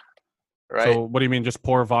beer, right? So what do you mean? Just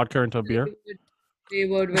pour vodka into a beer?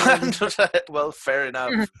 Well, fair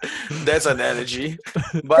enough. That's an analogy.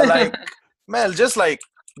 But like, man, just like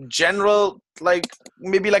general, like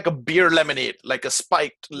maybe like a beer lemonade, like a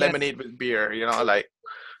spiked lemonade with beer, you know, like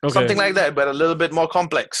something like that, but a little bit more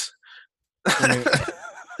complex.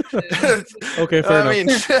 Okay, fair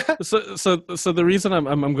enough. So the reason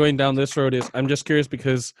I'm going down this road is I'm just curious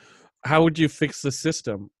because how would you fix the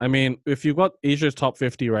system? I mean, if you've got Asia's top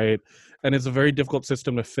 50, right, and it's a very difficult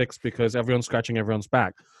system to fix because everyone's scratching everyone's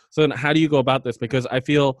back. So then how do you go about this? Because I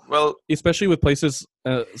feel, especially with places,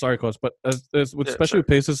 sorry, Kos, but especially with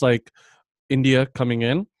places like India coming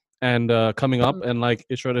in and coming up, and like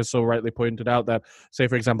Ishrat has so rightly pointed out that, say,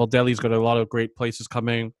 for example, Delhi's got a lot of great places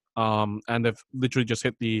coming. And they've literally just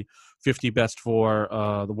hit the 50 best for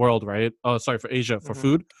the world, right? Oh, sorry, for Asia, for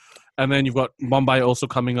food. And then you've got Mumbai also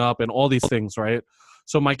coming up and all these things, right?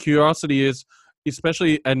 So my curiosity is,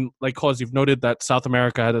 especially, and like, cause you've noted that South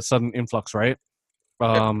America had a sudden influx, right?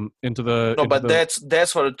 Into the... No, but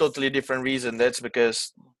that's for a totally different reason. That's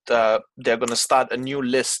because they're going to start a new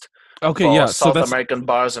list for South American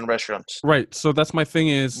bars and restaurants. Right. So that's my thing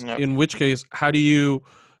is, in which case, how do you...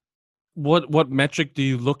 What metric do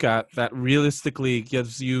you look at that realistically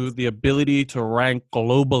gives you the ability to rank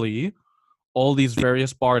globally all these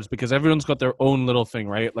various bars? Because everyone's got their own little thing,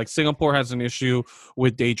 right? Like Singapore has an issue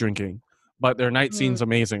with day drinking, but their night scene's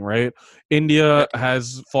amazing, right? India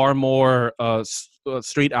has far more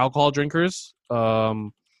street alcohol drinkers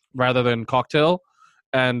rather than cocktail,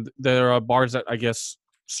 and there are bars that I guess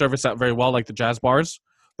service that very well, like the jazz bars.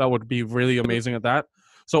 That would be really amazing at that.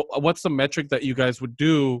 So what's the metric that you guys would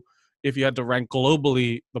do if you had to rank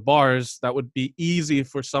globally the bars? That would be easy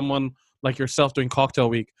for someone like yourself doing Cocktail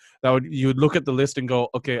Week. You would look at the list and go,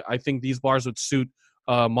 okay, I think these bars would suit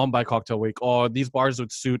Mumbai Cocktail Week, or these bars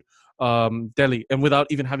would suit Delhi, and without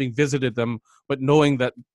even having visited them, but knowing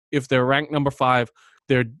that if they're ranked number 5,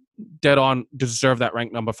 they're dead on deserve that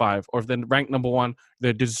rank number 5, or if they're ranked number 1,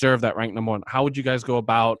 they deserve that rank number 1. How would you guys go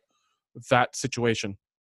about that situation?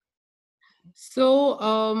 So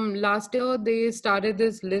last year they started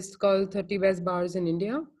this list called 30 Best Bars in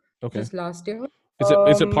India. Okay. Just last year.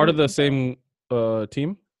 Is it part of the same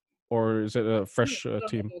team, or is it a fresh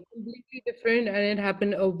team? Completely different, and it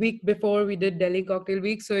happened a week before we did Delhi Cocktail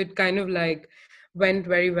Week, so it kind of like went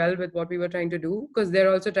very well with what we were trying to do, because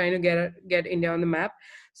they're also trying to get India on the map.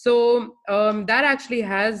 So that actually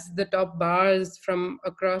has the top bars from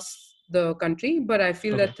across the country, but I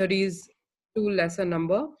feel that 30 is too less a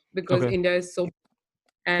number because India is so,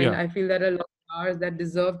 and I feel that a lot of bars that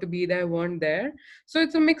deserve to be there weren't there. So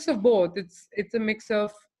it's a mix of both. It's a mix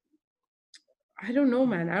of, I don't know,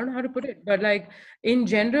 man. I don't know how to put it, but like in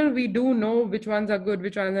general, we do know which ones are good,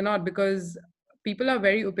 which ones are not, because people are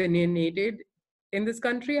very opinionated in this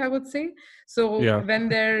country, I would say. So when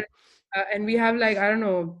they're and we have like, I don't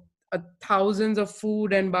know, thousands of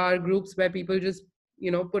food and bar groups where people just,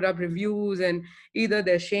 put up reviews, and either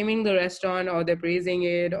they're shaming the restaurant or they're praising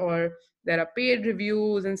it, or there are paid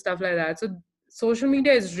reviews and stuff like that. So social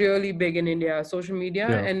media is really big in India, social media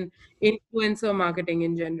and influencer marketing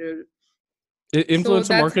in general.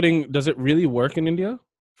 Influencer marketing, does it really work in India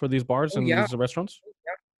for these bars and these restaurants?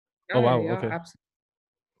 Yeah, oh, wow. Yeah, okay. Absolutely.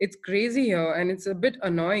 It's crazy here, and it's a bit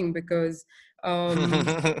annoying because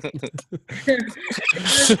I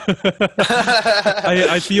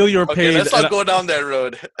feel your pain. Okay, let's not go down that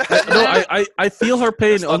road. I feel her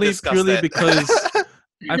pain only purely because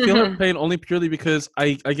I feel her pain only purely because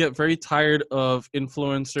I get very tired of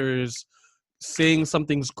influencers saying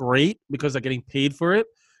something's great because they're getting paid for it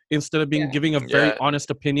instead of giving a very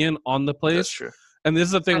honest opinion on the place. That's true. And this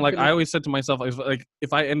is the thing, like I always said to myself, like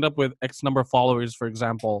if I end up with X number of followers, for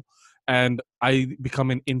example, and I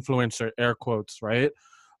become an influencer, air quotes, right?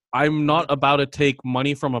 I'm not about to take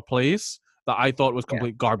money from a place that I thought was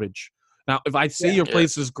complete garbage. Now, if I say your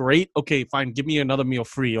place is great, okay, fine, give me another meal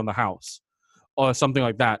free on the house or something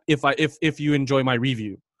like that. If you enjoy my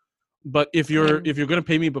review. But if you're gonna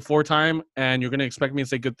pay me before time and you're gonna expect me to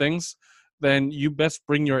say good things, then you best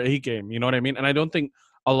bring your A game. You know what I mean? And I don't think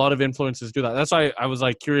a lot of influencers do that. That's why I was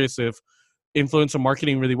like curious if influencer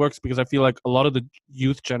marketing really works, because I feel like a lot of the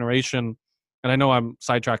youth generation, and I know I'm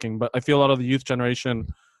sidetracking, but I feel a lot of the youth generation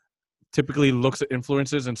typically looks at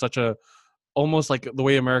influencers in such a almost like the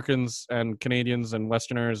way Americans and Canadians and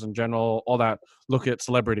Westerners in general, all that, look at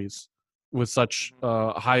celebrities with such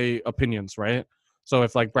high opinions, right? So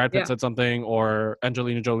if like Brad Pitt said something, or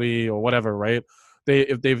Angelina Jolie or whatever, right?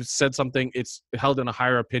 If they've said something, it's held in a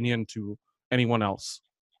higher opinion to anyone else.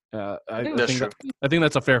 I think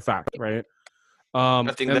that's a fair fact, right?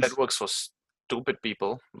 I think that works for stupid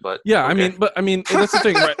people, but I mean that's the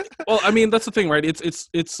thing, right? Well, I mean that's the thing, right?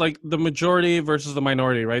 It's like the majority versus the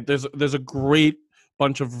minority, right? There's a great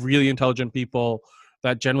bunch of really intelligent people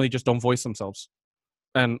that generally just don't voice themselves,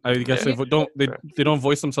 and I guess they don't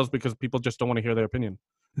voice themselves because people just don't want to hear their opinion,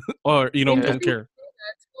 or don't care.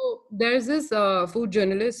 So there's this food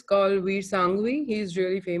journalist called Veer Sanghvi. He's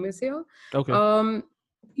really famous here. Okay.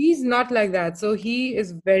 He's not like that. So he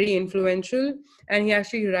is very influential, and he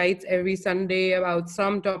actually writes every Sunday about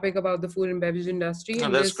some topic about the food and beverage industry. Oh,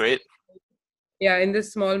 that's great. Yeah, in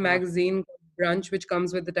this small magazine called Brunch, which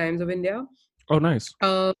comes with the Times of India. Oh, nice.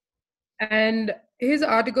 And his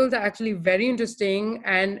articles are actually very interesting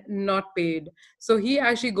and not paid. So he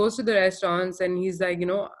actually goes to the restaurants and he's like,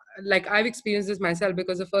 like I've experienced this myself,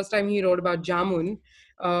 because the first time he wrote about jamun,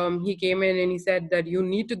 he came in and he said that you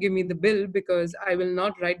need to give me the bill because I will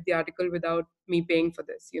not write the article without me paying for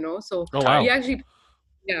this, So he actually,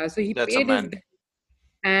 so he paid his bill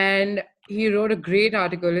and he wrote a great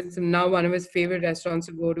article. It's now one of his favorite restaurants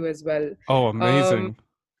to go to as well. Oh, amazing.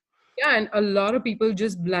 And a lot of people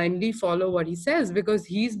just blindly follow what he says because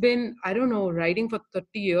he's been, I don't know, writing for 30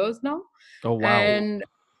 years now. Oh, wow. And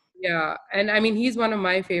and I mean, he's one of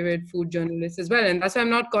my favorite food journalists as well. And that's why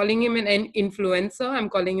I'm not calling him an influencer. I'm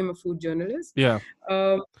calling him a food journalist. Yeah.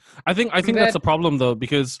 I think that's a problem though,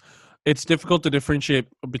 because it's difficult to differentiate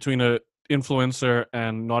between an influencer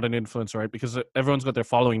and not an influencer, right? Because everyone's got their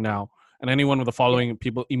following now, and anyone with a following,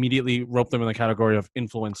 people immediately rope them in the category of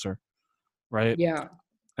influencer, right? Yeah.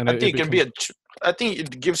 And I think I think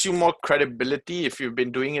it gives you more credibility if you've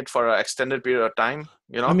been doing it for an extended period of time.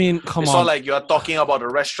 I mean, it's not like you're talking about a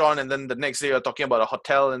restaurant and then the next day you're talking about a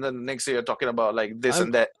hotel and then the next day you're talking about like this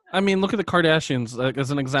and that. I mean, look at the Kardashians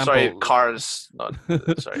as an example. Sorry, cars.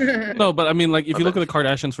 Sorry. No, but I mean, like if you look at the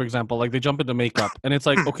Kardashians, for example, like they jump into makeup, and it's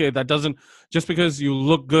like, okay, that doesn't, just because you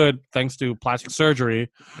look good thanks to plastic surgery,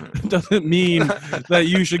 doesn't mean that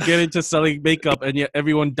you should get into selling makeup, and yet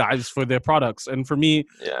everyone dives for their products. And for me,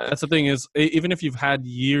 that's the thing is, even if you've had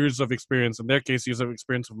years of experience, in their case, years of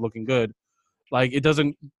experience of looking good, like it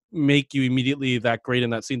doesn't make you immediately that great in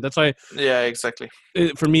that scene. That's why. Yeah, exactly.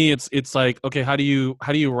 For me, it's like, okay, how do you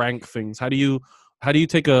rank things? How do you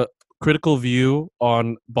take a critical view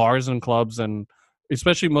on bars and clubs, and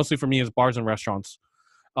especially mostly for me is bars and restaurants?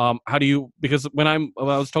 How do you, because when I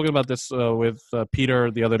was talking about this with Peter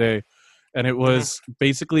the other day, and it was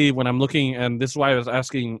basically when I'm looking, and this is why I was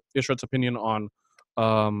asking Ishrat's opinion on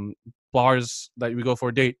bars that we go for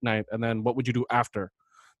a date night, and then what would you do after?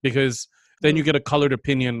 Because then you get a colored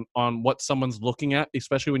opinion on what someone's looking at,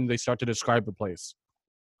 especially when they start to describe the place.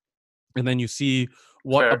 And then you see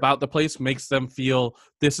what about the place makes them feel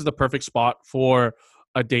this is the perfect spot for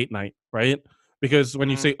a date night, right? Because when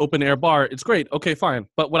you say open air bar, it's great. Okay, fine.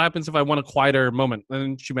 But what happens if I want a quieter moment?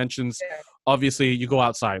 And she mentions, obviously, you go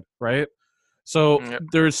outside, right? So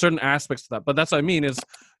there's certain aspects to that. But that's what I mean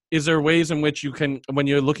is there ways in which you can, when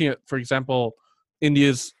you're looking at, for example,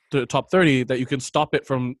 India's the top 30, that you can stop it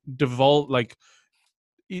from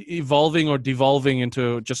evolving or devolving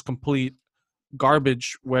into just complete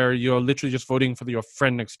garbage where you're literally just voting for your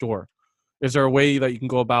friend next door? Is there a way that you can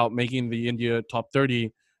go about making the India top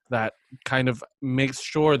 30 that kind of makes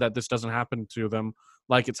sure that this doesn't happen to them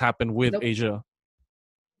like it's happened with Asia?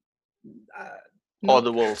 Or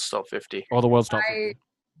the world's top 50. Or the world's top 50.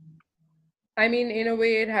 I mean, in a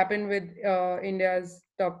way, it happened with India's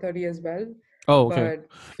top 30 as well. Oh, okay. But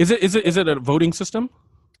is it a voting system?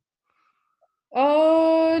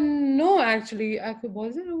 No, actually,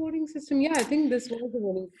 was it a voting system? Yeah, I think this was a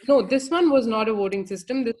voting. No, this one was not a voting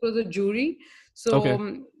system. This was a jury. So,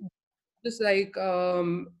 Okay. just like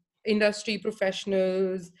industry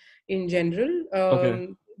professionals in general, Okay.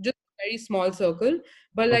 just a very small circle.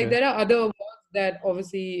 But like Okay. there are other awards that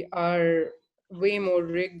obviously are way more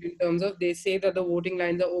rigged in terms of they say that the voting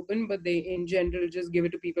lines are open, but they in general just give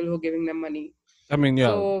it to people who are giving them money. I mean, yeah,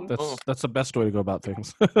 So Oh, that's the best way to go about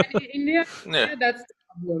things. and in India, yeah. that's the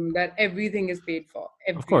problem that everything is paid for.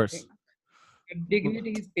 Of course. Everything.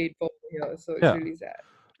 Dignity is paid for here, so it's Yeah. really sad.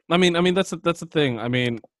 I mean that's the thing. I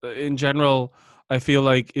mean, in general, I feel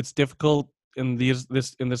like it's difficult in this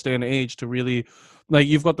day and age to really, like,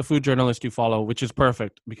 you've got the food journalist you follow, which is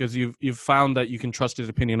perfect because you've found that you can trust his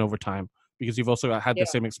opinion over time because you've also had the Yeah.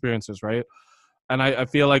 same experiences, right? And I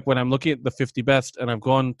feel like when I'm looking at the 50 best and I've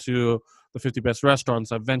gone to the 50 best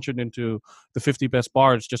restaurants, I've ventured into the 50 best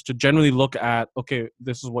bars just to generally look at, okay,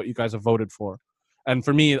 this is what you guys have voted for. And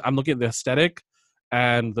for me, I'm looking at the aesthetic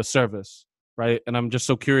and the service, right? And I'm just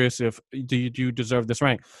so curious if do you deserve this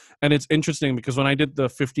rank? And it's interesting because when I did the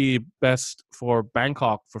 50 best for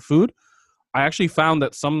Bangkok for food, I actually found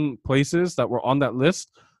that some places that were on that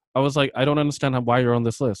list, I was like, I don't understand why you're on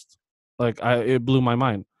this list. Like, it blew my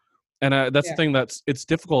mind. And that's the Yeah. thing it's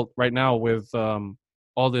difficult right now with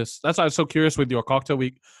all this. That's why I was so curious with your cocktail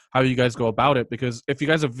week, how you guys go about it, because if you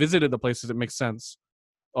guys have visited the places, it makes sense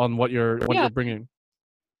on what you're Yeah. bringing.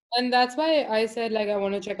 And that's why I said like I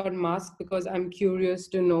want to check out Mask because I'm curious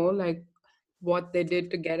to know like what they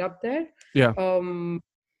did to get up there. Yeah.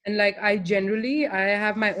 And like I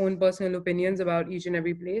have my own personal opinions about each and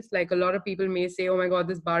every place. Like a lot of people may say, oh my God,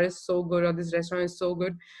 this bar is so good or this restaurant is so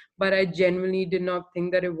good. But I genuinely did not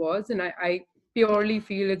think that it was. And I purely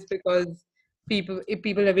feel it's because if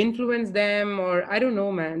people have influenced them or I don't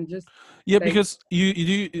know, man. Just Yeah, like because you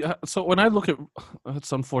do. So when I look at,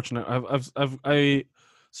 it's unfortunate. I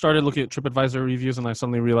started looking at TripAdvisor reviews, and I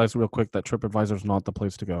suddenly realized real quick that TripAdvisor is not the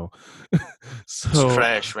place to go. It's So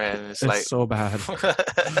trash, man. It's like so bad.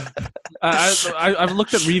 I've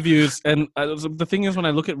looked at reviews, and the thing is, when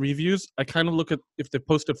I look at reviews, I kind of look at if they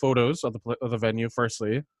posted photos of the venue.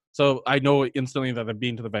 Firstly, so I know instantly that they've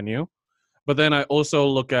been to the venue. But then I also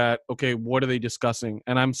look at, okay, what are they discussing?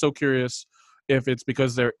 And I'm so curious if it's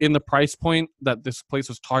because they're in the price point that this place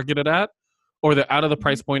was targeted at, or they're out of the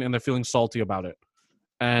price point and they're feeling salty about it.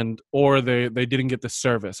 And or they didn't get the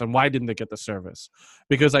service. And why didn't they get the service?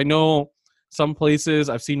 Because I know some places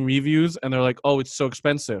I've seen reviews and they're like, oh, it's so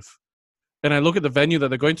expensive. And I look at the venue that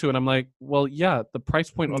they're going to and I'm like, well, yeah, the price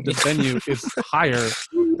point of this venue is higher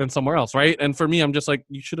than somewhere else, right? And for me, I'm just like,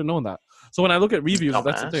 you should have known that. So when I look at reviews,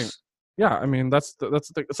 that's the thing. Yeah, I mean that's the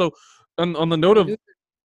thing. So on the note of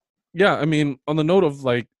on the note of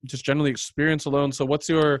like just generally experience alone. So what's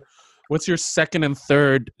your second and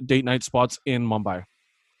third date night spots in Mumbai?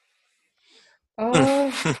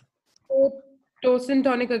 So Toast and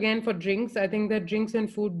Tonic again for drinks. I think that drinks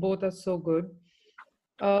and food both are so good.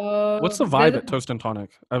 What's the vibe at Toast and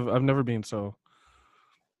Tonic? I've never been, so.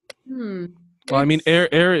 Well, I mean,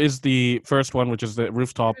 Air is the first one, which is the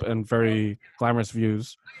rooftop and very glamorous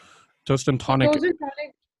views. Toast and Tonic.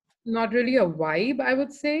 Not really a vibe, I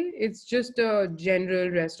would say. It's just a general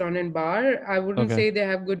restaurant and bar. I wouldn't say they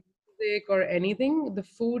have good music or anything. The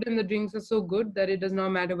food and the drinks are so good that it does not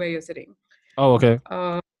matter where you're sitting. Oh, okay.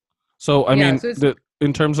 So I mean, so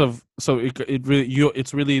in terms of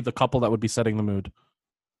it's really the couple that would be setting the mood.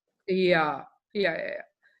 Yeah.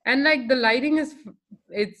 And like the lighting is,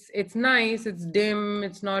 it's nice. It's dim.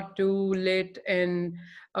 It's not too lit. And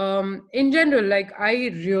in general, like I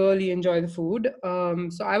really enjoy the food.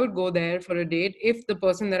 So I would go there for a date if the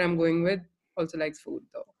person that I'm going with also likes food,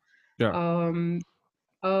 though. Yeah.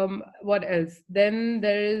 What else? Then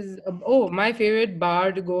there is my favorite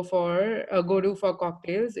bar to go to for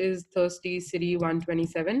cocktails is Thirsty City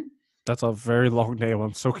 127. That's a very long name.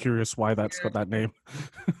 I'm so curious why that's got that name.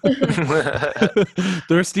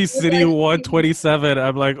 Thirsty City 127.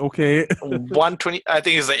 I'm like, okay. 120. I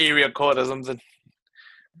think it's the area code or something.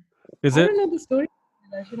 Is it? I don't know the story.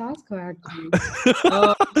 I should ask her actually.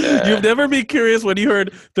 You've never been curious when you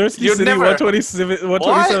heard Thirsty City 127.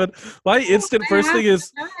 127. My instant first thing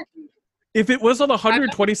is, if it was on the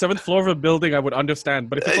 127th floor of a building, I would understand.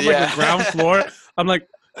 But if it's on like the ground floor, I'm like,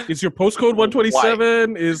 is your postcode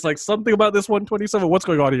 127? Is like something about this 127? What's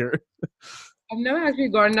going on here? I've never actually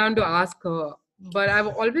gone down to ask her, but I've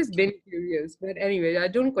always been curious. But anyway, I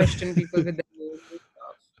don't question people with their names and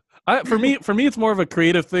stuff. For me, it's more of a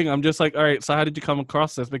creative thing. I'm just like, all right, so how did you come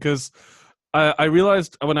across this? Because I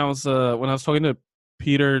realized when I was talking to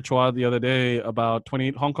Peter Chua the other day about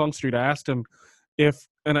 28 Hong Kong Street, I asked him if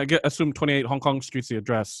and I assume 28 Hong Kong Street's the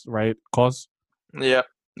address, right? Cause. Yeah.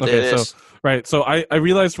 Okay, so right, so I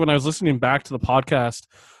realized when I was listening back to the podcast,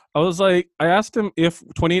 I was like, I asked him if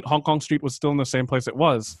 28 Hong Kong Street was still in the same place it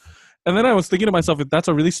was. And then I was thinking to myself, that's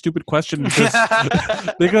a really stupid question because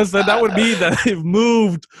because then that would mean that they've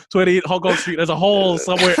moved 28 Hong Kong Street as a whole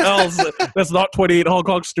somewhere else that's not 28 Hong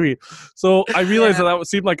Kong Street. So I realized that would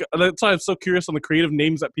seem like, that's why I'm so curious on the creative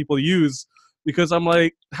names that people use, because I'm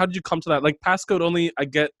like, how did you come to that? Like passcode only, I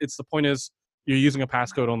get it's the point is you're using a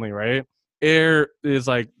passcode only, right? Air is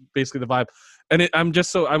like basically the vibe. And I'm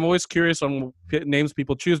always curious on names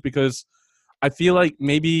people choose because I feel like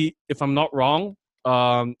maybe if I'm not wrong,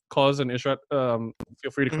 Cause and Ishrat,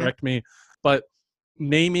 feel free to correct me, but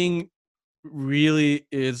naming really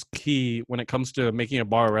is key when it comes to making a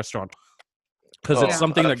bar or restaurant, because it's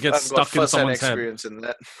something that gets stuck in someone's head. In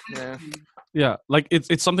that. Yeah, like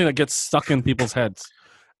it's something that gets stuck in people's heads,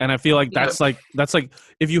 and I feel like that's like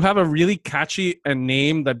if you have a really catchy a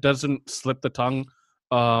name that doesn't slip the tongue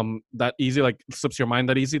that easy, like slips your mind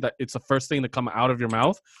that easy, that it's the first thing to come out of your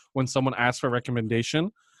mouth when someone asks for a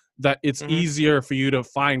recommendation, that it's easier for you to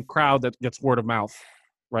find crowd that gets word of mouth,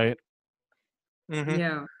 right?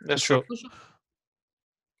 Yeah, that's true.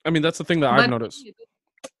 I mean, that's the thing that I've noticed.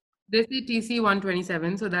 They say TC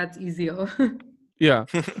 127, so that's easier. Yeah,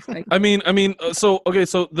 I mean, so okay,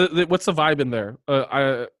 so the what's the vibe in there?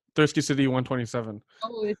 Thirsty City 127.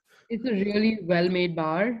 Oh, it's a really well-made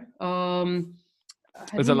bar.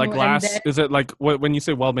 Is it like glass? Is it like when you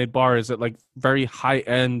say well-made bar? Is it like very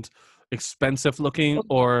high-end, expensive looking,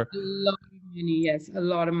 or? A lot of money, yes. A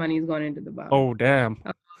lot of money has gone into the bar. Oh, damn.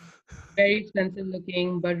 Very expensive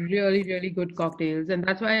looking, but really, really good cocktails. And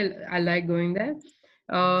that's why I like going there.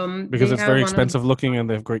 Because it's very expensive looking and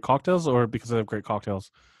they have great cocktails, or because they have great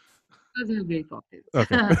cocktails? Because they have great cocktails.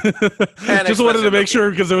 Okay. Just wanted to make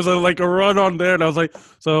sure because there was a run on there and I was like,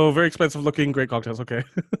 so very expensive looking, great cocktails. Okay.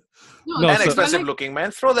 No, and expensive looking,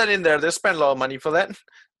 man. Throw that in there. They spend a lot of money for that.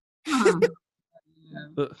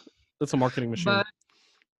 That's a marketing machine. But,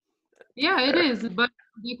 yeah, it is. But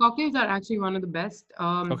the cocktails are actually one of the best.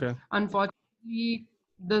 Okay. Unfortunately,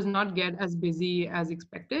 does not get as busy as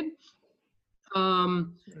expected.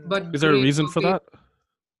 But is there a reason for that?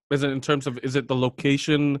 Is it in terms of, is it the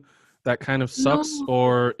location that kind of sucks,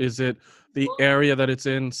 or is it the area that it's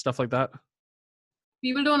in, stuff like that?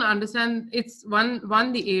 People don't understand. It's one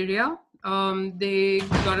the area. They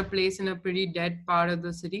got a place in a pretty dead part of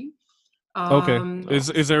the city. Okay.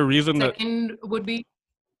 Is there a reason second that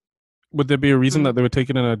would there be a reason that they would take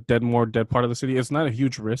it in a more dead part of the city? Isn't that a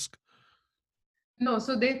huge risk? No,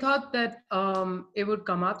 so they thought that it would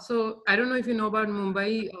come up. So I don't know if you know about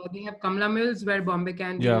Mumbai. They have Kamla Mills where Bombay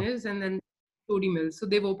Canteen is, and then Tory Mills. So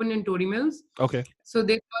they've opened in Tory Mills. Okay. So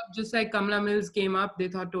they thought just like Kamla Mills came up, they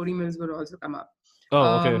thought Tory Mills would also come up.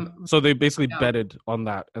 Oh, okay. So they basically betted on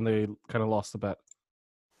that and they kind of lost the bet.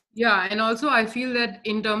 Yeah, and also I feel that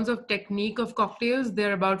in terms of technique of cocktails,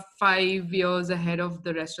 they're about 5 years ahead of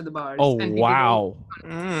the rest of the bars. Oh, wow.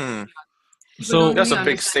 So that's a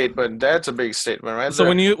big statement. That's a big statement, right? So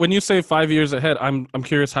when you say 5 years ahead, I'm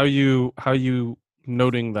curious how you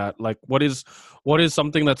noting that. Like, what is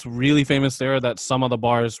something that's really famous there that some of the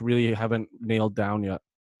bars really haven't nailed down yet?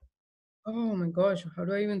 Oh my gosh, how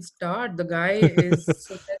do I even start? The guy is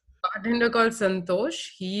so there's a bartender called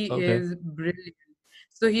Santosh. He is brilliant.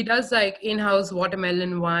 So he does like in-house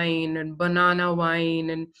watermelon wine and banana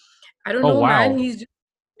wine, and I don't know, man.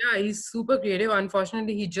 He's super creative.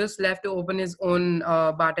 Unfortunately, he just left to open his own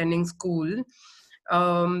bartending school.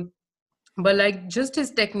 But like just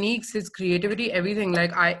his techniques, his creativity, everything.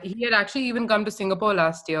 Like he had actually even come to Singapore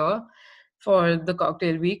last year for the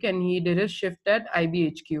cocktail week, and he did his shift at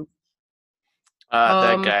IBHQ.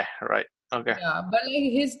 That guy, right? Okay. Yeah, but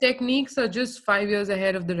like his techniques are just 5 years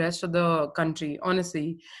ahead of the rest of the country,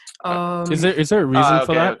 honestly. Is there a reason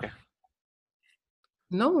for that? Okay.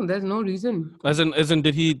 No, there's no reason. As in,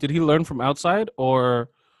 did he learn from outside, or?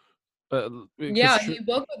 Yeah,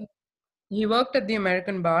 he worked at the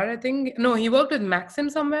American Bar, I think. No, he worked with Maxim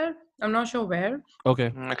somewhere. I'm not sure where.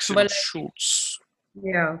 Okay. Maxim Shoots.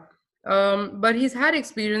 Yeah. But he's had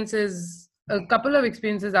a couple of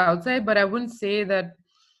experiences outside, but I wouldn't say that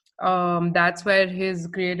that's where his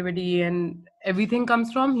creativity and everything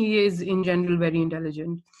comes from. He is in general very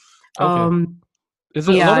intelligent. Okay. Is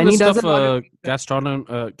it a lot of this stuff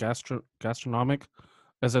gastronomic?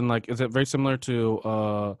 As in, like, is it very similar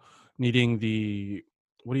to needing the,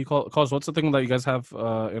 what do you call it? Cause what's the thing that you guys have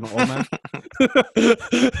in Oman?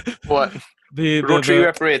 What? The rotary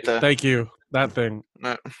evaporator. Thank you. That thing.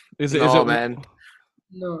 No. Is it, man.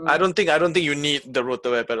 No. I don't think you need the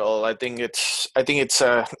rotary at all. I think it's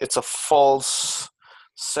a false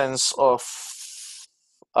sense of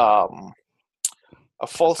a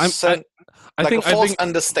false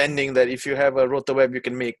understanding that if you have a RotaWeb, you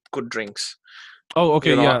can make good drinks. Oh,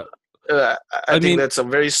 okay, yeah. I think that's a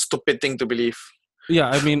very stupid thing to believe. Yeah,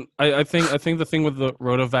 I mean, I think the thing with the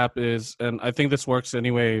RotaVap is, and I think this works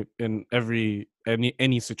anyway in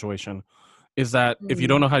any situation, is that if you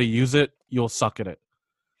don't know how to use it, you'll suck at it.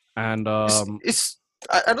 And I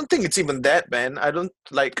don't think it's even that, man. I don't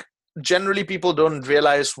like. Generally, people don't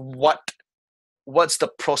realize what's the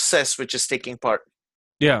process which is taking part.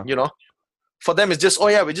 Yeah, for them it's just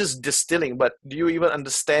we're just distilling. But do you even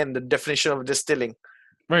understand the definition of distilling?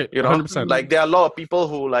 Right, 100%. Like there are a lot of people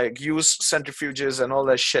who like use centrifuges and all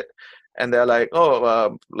that shit, and they're like,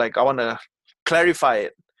 like I want to clarify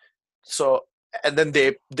it. So and then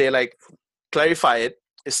they like clarify it.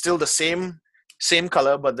 It's still the same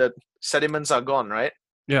color, but the sediments are gone, right?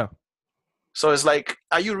 Yeah. So it's like,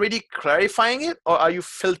 are you really clarifying it or are you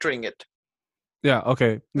filtering it? Yeah.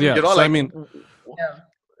 Okay. Yeah. So I mean, yeah.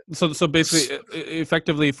 So basically,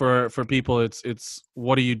 effectively for people, it's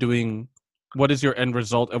what are you doing? What is your end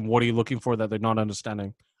result, and what are you looking for that they're not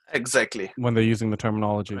understanding? Exactly. When they're using the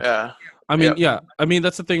terminology. Yeah. I mean, yeah. I mean,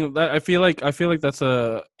 that's the thing that I feel like that's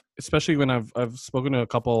especially when I've spoken to a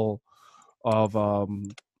couple of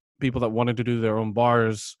people that wanted to do their own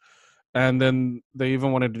bars, and then they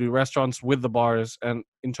even wanted to do restaurants with the bars. And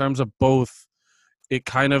in terms of both, it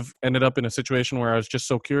kind of ended up in a situation where I was just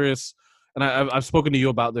so curious. And I've spoken to you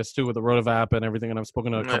about this too with the RotaVap and everything, and I've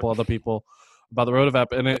spoken to a couple other people about the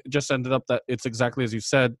RotaVap, and it just ended up that it's exactly as you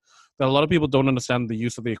said, that a lot of people don't understand the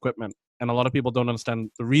use of the equipment, and a lot of people don't understand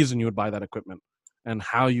the reason you would buy that equipment and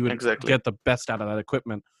how you would get the best out of that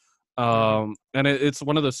equipment. And it's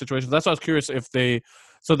one of those situations. That's why I was curious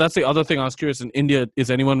so that's the other thing I was curious. In India, is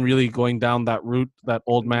anyone really going down that route that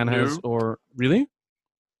old man has, or really?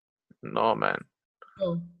 No, man.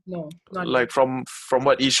 No, not like yet. From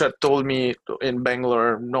what Isha told me in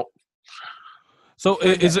Bangalore, no. So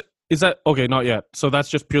is that okay? Not yet. So that's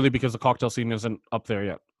just purely because the cocktail scene isn't up there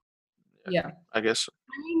yet. Yeah, I guess.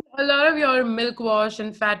 I mean, a lot of your milk wash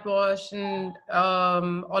and fat wash and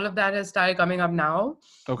all of that has started coming up now.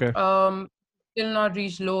 Okay. Still not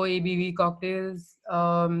reached low ABV cocktails.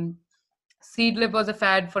 Seedlip was a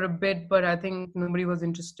fad for a bit, but I think nobody was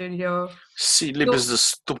interested here. Seedlip is the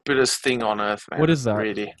stupidest thing on earth, man. What is that?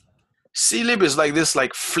 Really? Seedlip is like this,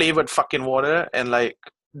 like flavored fucking water, and like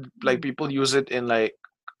people use it in like.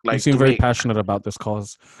 You seem very passionate about this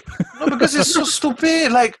cause. No, because it's so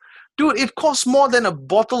stupid. Like, dude, it costs more than a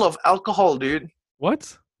bottle of alcohol, dude.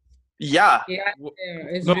 What? Yeah.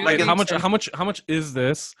 No, like how much is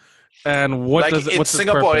this? And what like does it? What's in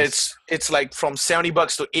Singapore? purpose? It's like from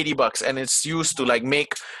 $70 to $80, and it's used to like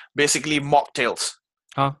make basically mocktails.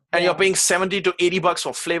 Huh? And you're paying $70 to $80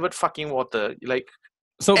 for flavored fucking water. Like,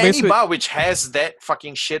 so any bar which has that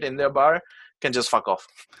fucking shit in their bar can just fuck off.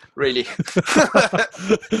 Really.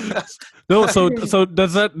 No. So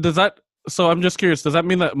does that? So I'm just curious. Does that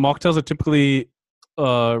mean that mocktails are typically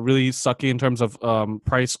really sucky in terms of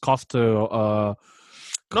price cost to?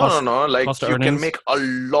 No. Like you can make a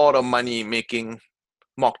lot of money making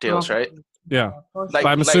mocktails, right? Yeah. Like, but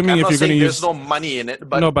I'm assuming if you're going to use, there's no money in it.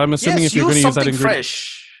 But no, but I'm assuming if you're going to use that ingredient,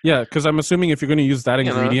 fresh. Yeah, because I'm assuming if you're going to use that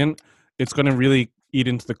ingredient, it's going to really eat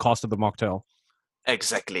into the cost of the mocktail.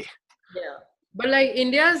 Exactly. Yeah, but like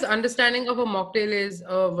India's understanding of a mocktail is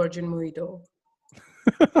a virgin mojito.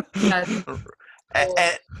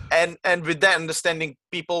 And with that understanding,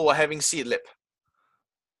 people were having Seedlip.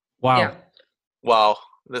 Wow. Yeah. Wow.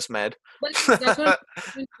 That's mad. But that's what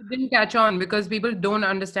didn't catch on because people don't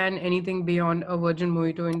understand anything beyond a virgin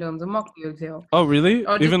mojito in terms of mocktails here. Oh, really?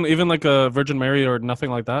 Even like a Virgin Mary or nothing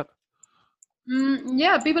like that?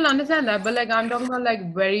 Yeah, people understand that. But like I'm talking about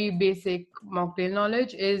like very basic mocktail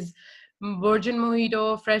knowledge is virgin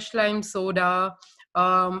mojito, fresh lime soda.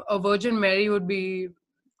 A Virgin Mary would be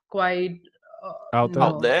quite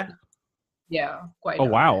out there. Yeah, quite. Oh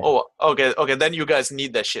wow. Oh, okay. Then you guys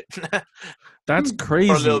need that shit. That's crazy.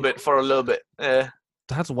 For a little bit.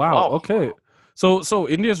 That's wow. Okay. So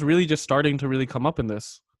India's really just starting to really come up in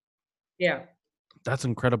this. Yeah. That's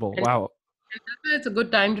incredible. Wow. And it's a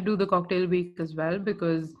good time to do the cocktail week as well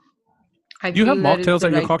because do you have mocktails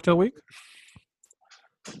at your cocktail week?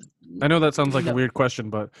 I know that sounds like a weird question,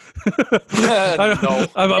 but no.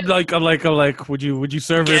 I'm like, would you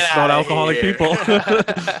service non-alcoholic people?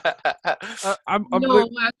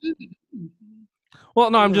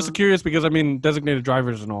 I'm just curious because I mean designated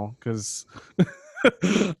drivers and all. Because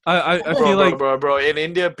I feel like bro, in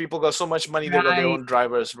India people got so much money they got their own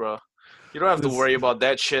drivers, bro. You don't have to worry about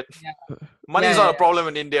that shit. Yeah. Money's not a problem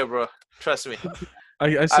in India, bro. Trust me.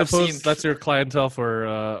 I suppose that's your clientele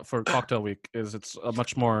for cocktail week. Is it's a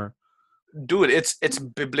much more. Dude, it's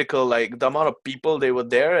biblical. Like the amount of people they were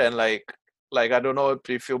there, and like I don't know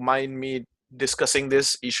if you mind me discussing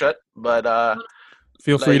this, Ishat, but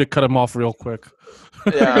feel free to cut him off real quick.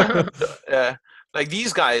 Yeah, yeah. Like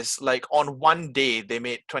these guys, like on one day they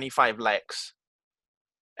made 25 lakhs,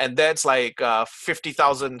 and that's like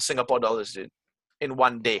 50,000 Singapore dollars, dude, in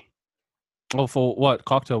one day. Oh, for what?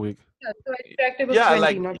 Cocktail week? Yeah, so extractive was 20,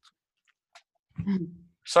 like. not...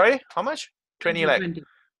 Sorry, how much? 20 lakh. 20.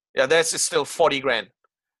 Yeah, that's still 40 grand,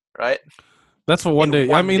 right? That's for one day.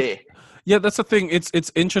 One day. Yeah, that's the thing.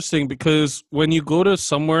 It's interesting because when you go to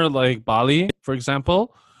somewhere like Bali, for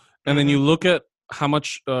example, and then you look at how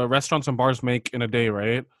much restaurants and bars make in a day,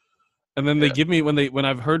 right? And then they give me when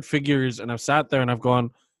I've heard figures and I've sat there and I've gone,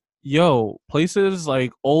 yo, places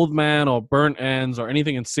like Old Man or Burnt Ends or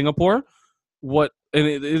anything in Singapore,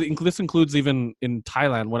 this includes even in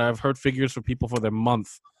Thailand when I've heard figures for people for their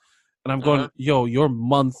month. And I'm going, yo, your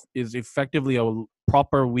month is effectively a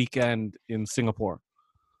proper weekend in Singapore.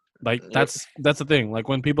 Like that's the thing. Like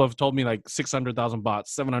when people have told me like 600,000 baht,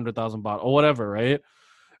 700,000 baht or whatever, right?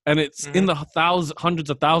 And it's in the hundreds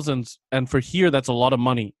of thousands. And for here, that's a lot of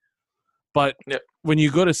money. But when you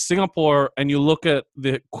go to Singapore and you look at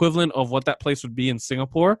the equivalent of what that place would be in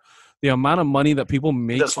Singapore, the amount of money that people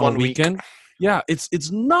make on a weekend,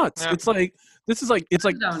 it's nuts. Yeah. It's like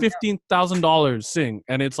 $15,000 Sing,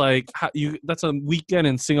 and it's like that's a weekend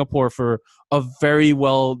in Singapore for a very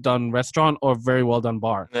well done restaurant or very well done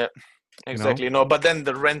bar. Yeah, exactly. No, but then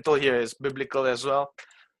the rental here is biblical as well.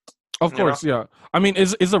 Of course, yeah. I mean,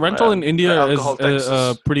 is the rental in India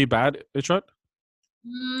is pretty bad, Ishrat?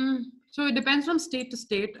 So it depends from state to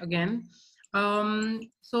state again.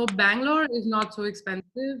 So Bangalore is not so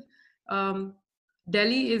expensive.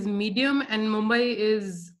 Delhi is medium, and Mumbai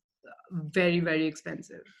is very, very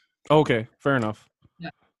expensive. Okay, fair enough.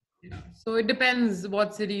 Yeah. So it depends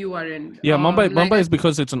what city you are in. Yeah, Mumbai is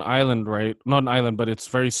because it's an island, right? Not an island, but it's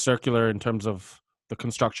very circular in terms of the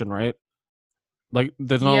construction, right? Like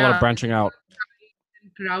there's not a lot of branching out.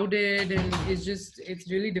 Crowded, and it's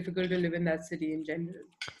really difficult to live in that city in general.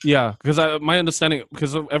 Yeah, because my understanding,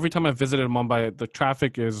 because every time I visited Mumbai, the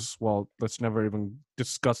traffic is, well, let's never even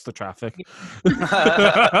discuss the traffic.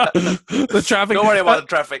 The traffic. Don't worry about the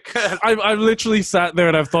traffic. I've literally sat there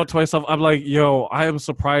and I've thought to myself, I'm like, yo, I am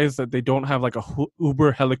surprised that they don't have like a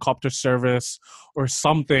Uber helicopter service or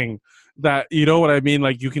something that, you know what I mean?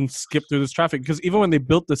 Like you can skip through this traffic, because even when they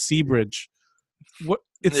built the Sea Bridge,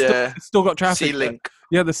 it's still got traffic. Sea-Link.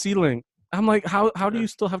 Yeah, the Sea-Link. I'm like, how do you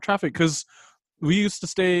still have traffic? Because we used to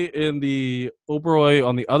stay in the Oberoi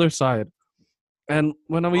on the other side, and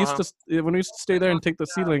when we used to stay there and take the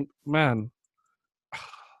Sea-Link, man.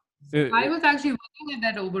 I was actually working at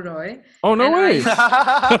that Oberoi. Oh, no way!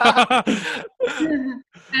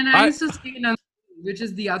 And I used to stay in which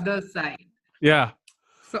is the other side. Yeah.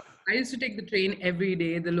 So I used to take the train every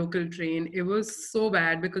day, the local train. It was so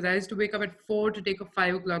bad because I used to wake up at 4 to take a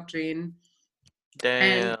 5 o'clock train.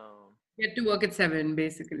 Damn. And get to work at 7,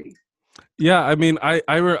 basically. Yeah, I mean,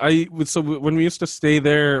 so when we used to stay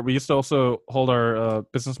there, we used to also hold our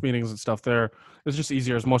business meetings and stuff there. It's just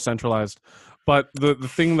easier. It's more centralized. But the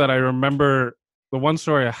thing that I remember, the one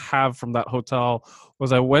story I have from that hotel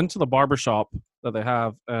was I went to the barbershop that they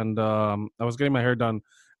have, and I was getting my hair done.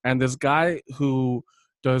 And this guy who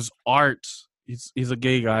does art, he's a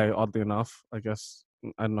gay guy, oddly enough, I guess.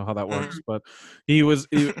 I don't know how that works, but he does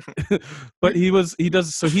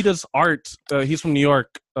art. He's from New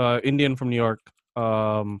York, Indian from New York.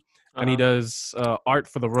 And he does art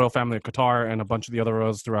for the royal family of Qatar and a bunch of the other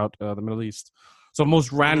royals throughout the Middle East. So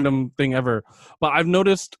most random thing ever. But I've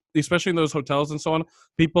noticed, especially in those hotels and so on,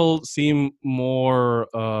 people seem more,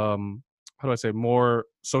 more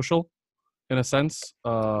social in a sense.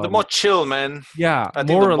 The more chill, man. Yeah. I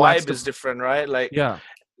think the vibe is different, right? Like, yeah.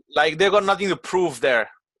 Like they got nothing to prove there.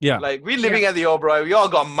 Yeah. Like we're living at the Oberoi, we all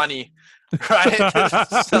got money. Right?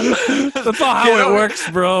 That's not how it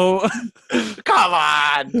works, bro. Come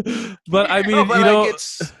on. But I mean,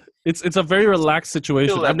 it's a very relaxed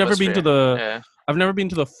situation. I've never been to the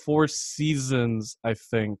Four Seasons, I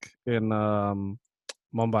think, in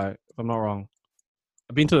Mumbai, if I'm not wrong.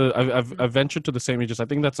 I've ventured to the St. Regis. I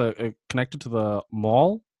think that's connected to the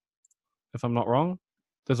mall, if I'm not wrong.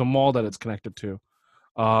 There's a mall that it's connected to.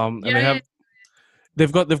 And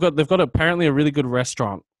they've got apparently a really good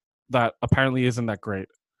restaurant that apparently isn't that great.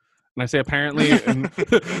 And I say apparently,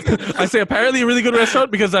 I say apparently a really good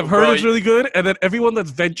restaurant because I've heard it's really good, and then everyone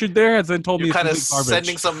that's ventured there has then told me it's kind of garbage.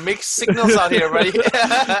 Sending some mixed signals out here, buddy.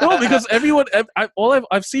 No, because everyone,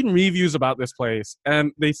 I've seen reviews about this place,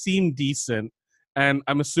 and they seem decent. and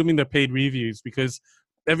I'm assuming they're paid reviews because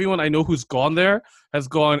everyone I know who's gone there has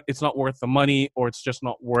gone, it's not worth the money, or it's just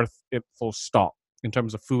not worth it, full stop, in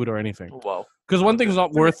terms of food or anything. Wow. Because one thing's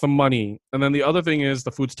not worth the money, and then the other thing is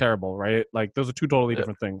the food's terrible, right? Like, those are two totally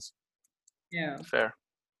different things. Yeah. Fair.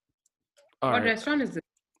 What restaurant is it?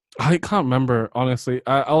 I can't remember, honestly.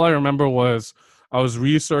 All I remember was I was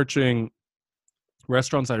researching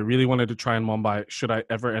restaurants I really wanted to try in Mumbai, should I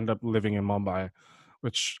ever end up living in Mumbai,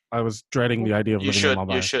 which I was dreading the idea of living in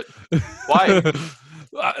Mumbai. You should. Why?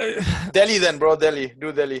 Delhi then, bro. Delhi.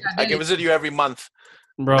 Do Delhi. Yeah, I can visit you every month.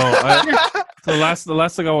 Bro, the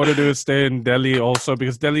last thing I want to do is stay in Delhi also,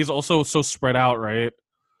 because Delhi is also so spread out, right?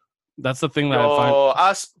 That's the thing that I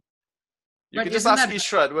find. You can just ask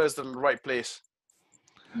Ishrat where's the right place.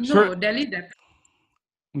 No, Delhi.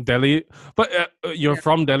 Delhi, but you're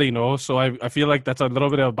from Delhi, no? So I feel like that's a little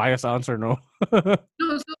bit of a biased answer, no? No,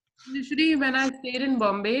 so initially when I stayed in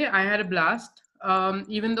Bombay, I had a blast.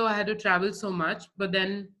 Even though I had to travel so much, but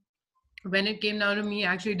then when it came down to me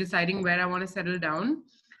actually deciding where I want to settle down,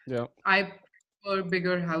 I prefer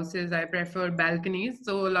bigger houses. I prefer balconies.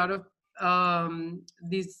 So a lot of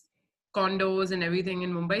these condos and everything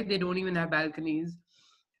in Mumbai, they don't even have balconies.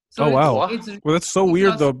 So wow. Well, that's so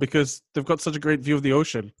weird though, because they've got such a great view of the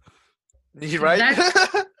ocean. Right?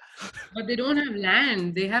 But they don't have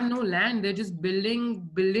land. They have no land. They're just buildings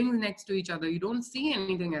next to each other. You don't see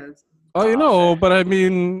anything else. Oh, you know, but I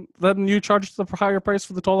mean, then you charge the higher price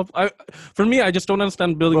for the taller. For me, I just don't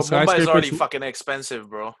understand building skyscrapers. Mumbai's already fucking expensive,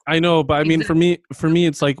 bro. I know, but I mean, for me,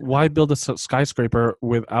 it's like, why build a skyscraper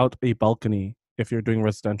without a balcony if you're doing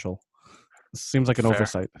residential? It seems like an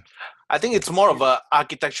oversight. I think it's more of a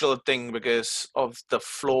architectural thing because of the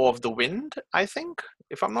flow of the wind, I think,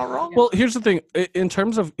 if I'm not wrong. Well, here's the thing. In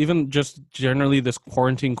terms of even just generally this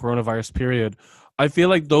quarantine coronavirus period, I feel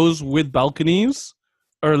like those with balconies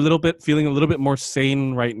are feeling a little bit more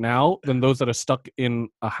sane right now than those that are stuck in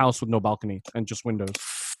a house with no balcony and just windows.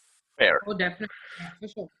 Fair. Oh, definitely. For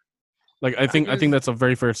sure. Like, I think that's a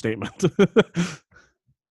very fair statement.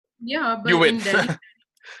 Yeah, but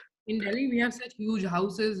in Delhi, we have such huge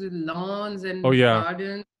houses with lawns and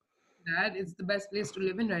gardens. That it's the best place to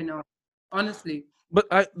live in right now, honestly. But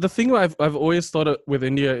the thing I've always thought with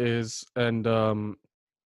India is, and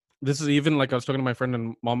this is even like I was talking to my friend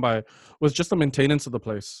in Mumbai, was just the maintenance of the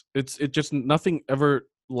place. It just nothing ever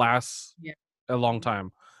lasts a long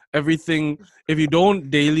time. Everything, if you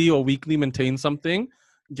don't daily or weekly maintain something,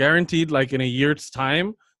 guaranteed, like in a year's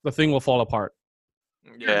time, the thing will fall apart.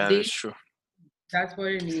 Yeah, that's true. That's what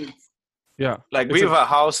it needs. Yeah. Like we have a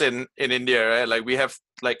house in India, right? Like we have,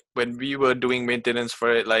 like when we were doing maintenance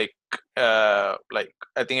for it, like I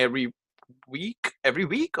think every week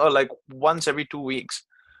or like once every 2 weeks,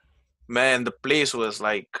 man, the place was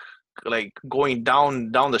like going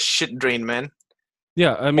down the shit drain, man.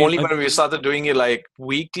 Yeah. I mean, only when we started doing it like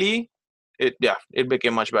weekly, it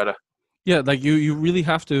became much better. Yeah. Like you really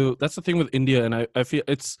have to, that's the thing with India. And I feel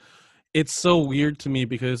it's so weird to me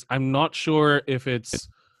because I'm not sure if it's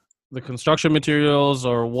the construction materials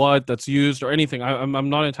or what that's used or anything. I'm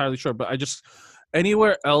not entirely sure, but I just,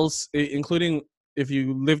 anywhere else, including if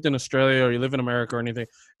you lived in Australia or you live in America or anything,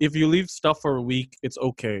 if you leave stuff for a week, it's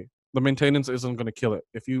okay. The maintenance isn't going to kill it.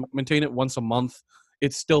 If you maintain it once a month,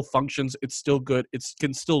 it still functions. It's still good. It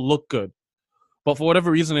can still look good. But for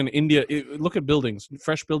whatever reason in India, look at buildings,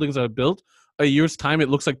 fresh buildings that are built, a year's time, it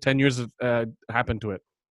looks like 10 years happened to it.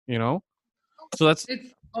 You know, so it's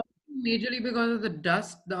majorly because of the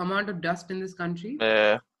dust, the amount of dust in this country.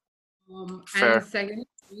 Fair. And second,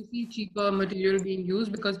 we see cheaper material being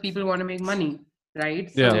used because people want to make money,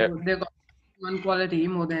 right? So they've got one quality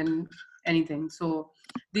more than anything. So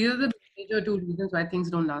these are the major two reasons why things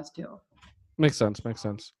don't last here. Makes sense.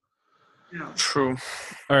 Yeah. True.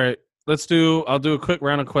 All right, I'll do a quick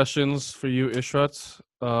round of questions for you, Ishrat,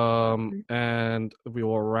 and we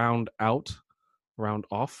will round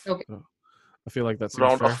off. Okay. I feel like that's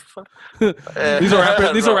round fair. Off. These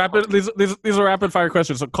are rapid fire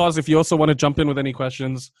questions. So, Cause, if you also want to jump in with any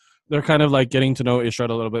questions, they're kind of like getting to know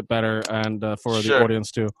Ishrat a little bit better, and for the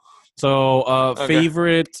audience too. So,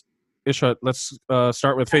 favorite Ishrat. Let's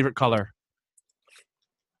start with favorite color.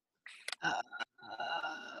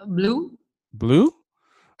 Blue. Blue.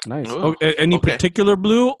 Nice. Oh, any particular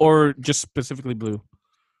blue or just specifically blue?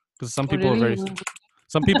 Because some people are very.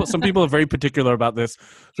 Some people are very particular about this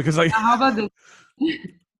because like. How about this?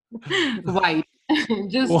 White,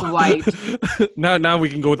 just white. Now we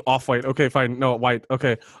can go with off-white. Okay, fine. No, white.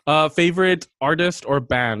 Okay. Favorite artist or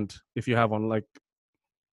band if you have one, like,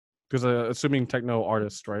 because assuming techno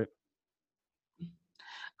artist, right?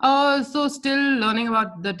 So still learning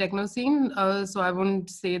about the techno scene. So I wouldn't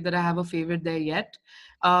say that I have a favorite there yet.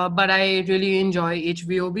 But I really enjoy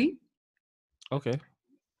HVOB. Okay.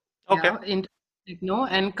 Okay. Yeah, in techno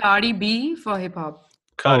and Cardi B for hip hop. Oh,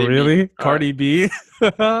 Cardi B. really? All Cardi B?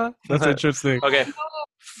 That's right. interesting. Okay.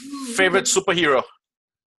 Favorite superhero?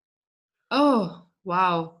 Oh,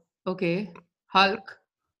 wow. Okay. Hulk.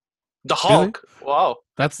 The Really? Hulk. Wow.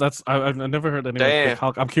 I've never heard anyone pick Damn.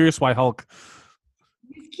 Hulk. I'm curious why Hulk.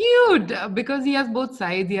 He's cute because he has both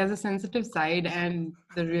sides. He has a sensitive side and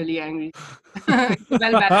the really angry. Well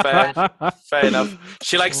balanced. Fair enough.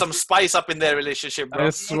 She likes some spice up in their relationship, bro. I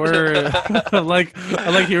swear, I like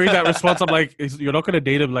hearing that response. I'm like, you're not gonna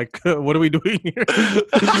date him. Like, what are we doing here?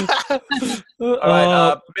 All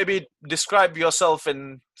right. Maybe describe yourself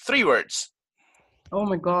in 3 words. Oh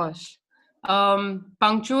my gosh.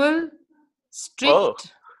 Punctual, strict, Oh,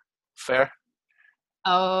 fair.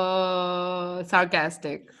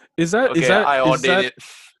 sarcastic. Is that Okay, I ordained it.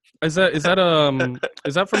 is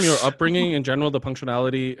that from your upbringing in general, the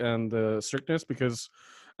punctuality and the strictness? Because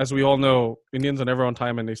as we all know, Indians are never on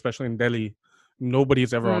time, and especially in Delhi,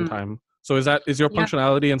 nobody's ever on time. So is your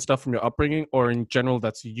punctuality and stuff from your upbringing, or in general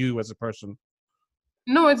that's you as a person?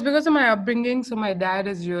 No, it's because of my upbringing. So my dad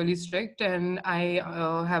is really strict, and I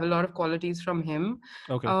have a lot of qualities from him.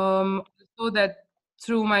 Okay. So that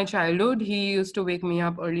through my childhood, he used to wake me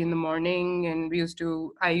up early in the morning, and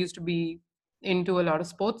I used to be into a lot of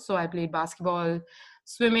sports. So I played basketball,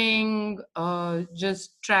 swimming,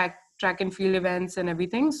 just track and field events and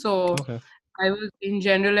everything. So Okay. I was in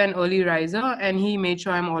general an early riser, and he made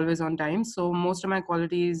sure I'm always on time. So most of my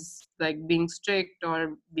qualities, like being strict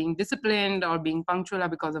or being disciplined or being punctual, are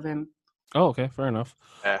because of him. Oh, okay, fair enough.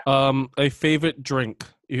 Yeah. A favorite drink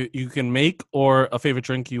you can make, or a favorite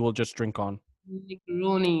drink you will just drink on?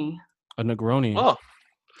 Negroni. A Negroni. Oh,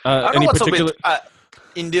 I don't any know what's particular? up with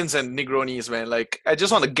Indians and Negronis, man. Like, I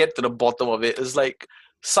just want to get to the bottom of it. It's like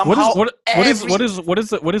somehow what is in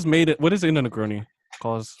a Negroni?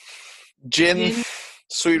 Cause gin,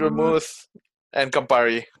 sweet vermouth, and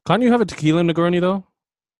Campari. Can't you have a tequila Negroni though?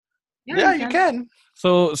 Yeah, you can.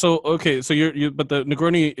 So okay, so but the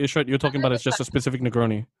Negroni Ishrat you're talking about is just a specific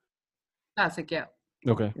Negroni. Classic, yeah.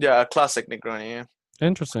 Okay. Yeah, a classic Negroni. Yeah.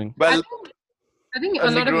 Interesting. Well, I think a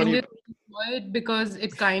lot of Indians enjoy it because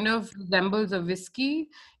it kind of resembles a whiskey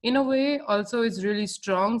in a way. Also, it's really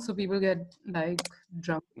strong, so people get like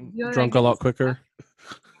drunk. Drunk a lot quicker.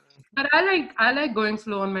 But I like going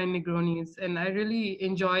slow on my Negronis, and I really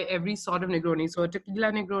enjoy every sort of Negroni. So a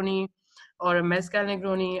tequila Negroni or a mezcal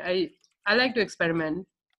Negroni. I like to experiment.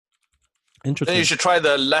 Interesting. Then you should try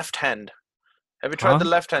the left hand. Have you tried the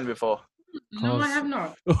left hand before? No, I have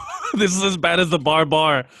not. This is as bad as the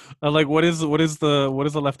bar. Like, what is the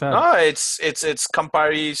left hand? No, it's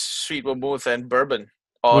Campari, sweet vermouth, and bourbon,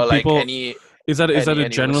 or like any. Is that a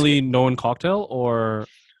generally known cocktail, or?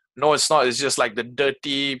 No, it's not. It's just like the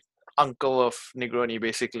dirty uncle of Negroni,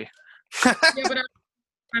 basically. Yeah, but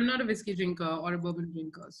I'm not a whiskey drinker or a bourbon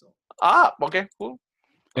drinker, so. Okay, cool.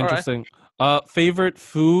 Interesting. Right. Favorite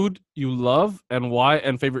food you love and why,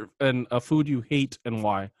 and a food you hate and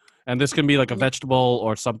why. And this can be like a vegetable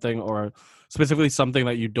or something, or specifically something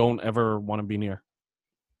that you don't ever want to be near.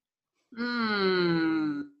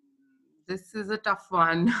 This is a tough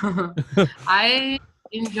one. I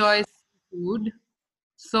enjoy food.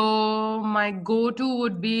 So my go-to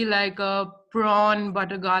would be like a prawn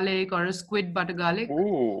butter garlic or a squid butter garlic.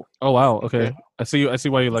 Ooh. Oh wow. Okay. I see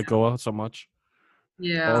why you like Goa so much.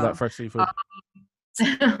 Yeah. All that fresh seafood.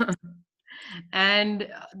 And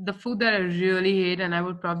the food that I really hate and I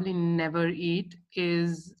would probably never eat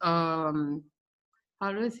is how do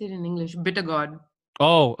I say it in English? Bitter gourd.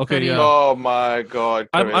 Oh, okay, Curry. yeah. Oh my god.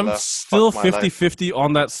 I'm still 50-50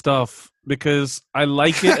 on that stuff because I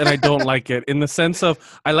like it and I don't like it, in the sense of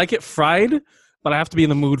I like it fried, but I have to be in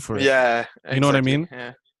the mood for it. Yeah. Exactly. You know what I mean?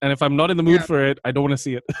 Yeah. And if I'm not in the mood for it, I don't want to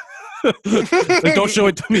see it. Like, don't show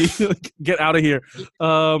it to me. Get out of here.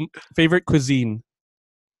 Favorite cuisine?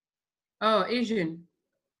 Oh, Asian.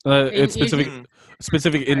 It's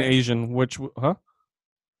specific in Asian. Which, huh?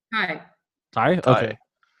 Thai. Okay.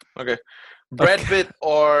 Okay. Brad Pitt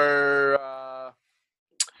or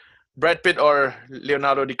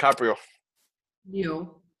Leonardo DiCaprio?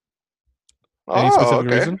 Leo. Any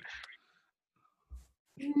specific reason?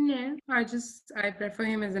 Yeah, I prefer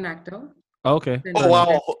him as an actor. Okay. Oh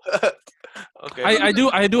wow. Okay. I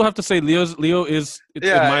do have to say Leo is in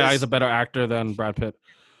my eyes a better actor than Brad Pitt.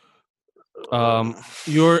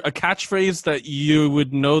 You're a catchphrase that you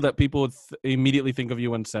would know that people would immediately think of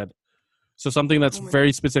you when said. So something that's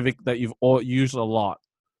very specific that you've used a lot.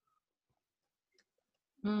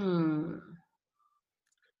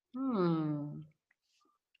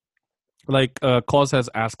 Like Cause has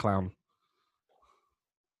ass clown.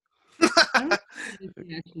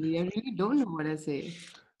 Actually, I really don't know what I say.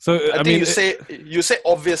 So I mean, you say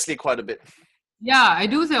obviously quite a bit. Yeah, I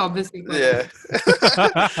do say obviously. Yeah.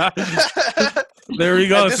 There we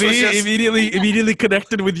go. See, immediately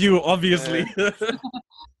connected with you, obviously.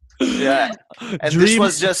 Yeah. And this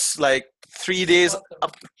was just like 3 days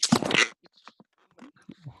up.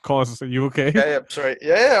 Cause, are you okay? Yeah, sorry.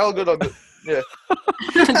 Yeah, all good. Yeah.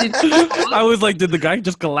 I was like, did the guy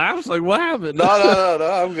just collapse? Like, what happened? No.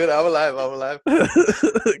 I'm good. I'm alive.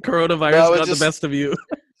 Coronavirus got the best of you.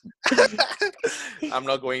 I'm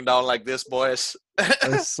not going down like this, boys.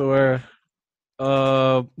 I swear.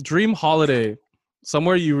 Dream holiday.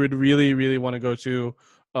 Somewhere you would really, really want to go to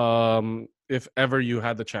if ever you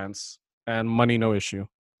had the chance. And money, no issue.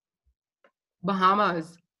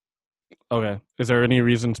 Bahamas. Okay. Is there any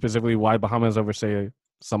reason specifically why Bahamas over, say,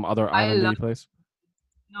 some other island place?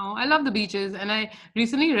 No, I love the beaches, and I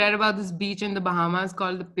recently read about this beach in the Bahamas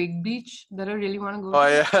called the Pig Beach that I really want to go. Oh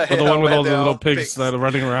yeah, the one with all the little pigs that are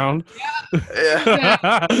running around.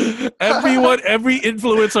 Yeah. Every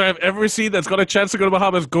influencer I've ever seen that's got a chance to go to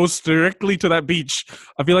Bahamas goes directly to that beach.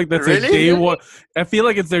 I feel like that's their day one. I feel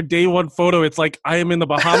like it's their day one photo. It's like, I am in the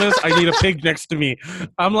Bahamas. I need a pig next to me.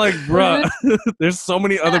 I'm like, bruh, there's so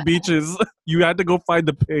many other beaches. You had to go find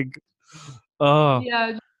the pig.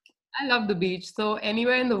 Yeah. I love the beach. So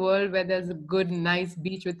anywhere in the world where there's a good, nice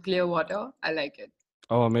beach with clear water, I like it.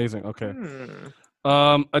 Oh, amazing. Okay.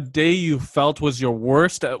 A day you felt was your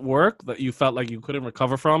worst at work that you felt like you couldn't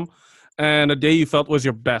recover from, and a day you felt was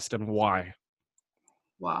your best, and why?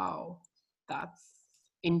 Wow. That's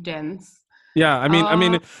intense. Yeah, I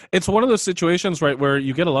mean, it's one of those situations, right, where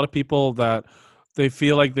you get a lot of people that they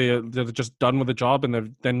feel like they're just done with the job and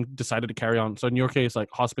they've then decided to carry on. So in your case, like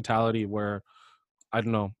hospitality, where I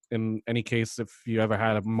don't know, in any case, if you ever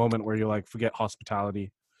had a moment where you're like, forget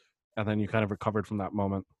hospitality, and then you kind of recovered from that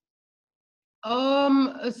moment.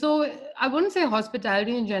 So I wouldn't say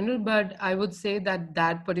hospitality in general, but I would say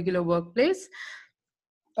that particular workplace,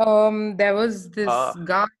 there was this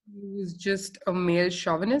guy who was just a male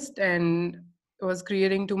chauvinist and was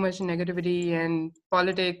creating too much negativity and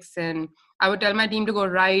politics, and I would tell my team to go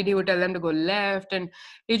right, he would tell them to go left, and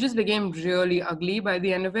it just became really ugly by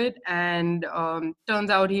the end of it. And turns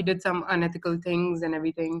out he did some unethical things and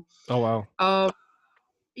everything. Oh wow.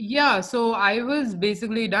 Yeah, so I was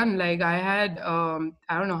basically done. Like I had I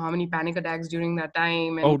don't know how many panic attacks during that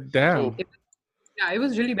time. And oh damn. It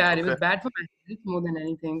was really bad. Okay. It was bad for my health more than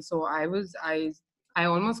anything. So I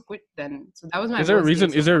almost quit then. So that was my. Is there a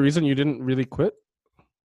reason? Is there a reason you didn't really quit?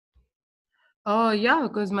 Yeah,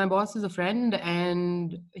 because my boss is a friend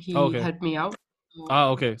and he helped me out.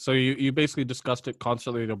 Okay. So you basically discussed it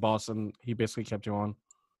constantly with your boss, and he basically kept you on.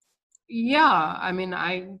 Yeah, I mean,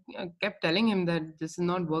 I kept telling him that this is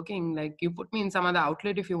not working. Like, you put me in some other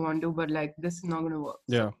outlet if you want to, but like, this is not going to work.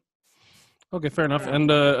 Yeah. Okay, fair enough.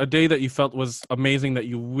 And a day that you felt was amazing that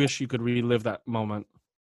you wish you could relive that moment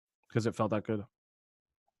because it felt that good.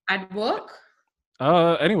 At work?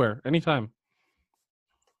 Anywhere, anytime.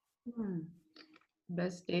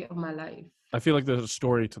 Best day of my life. I feel like there's a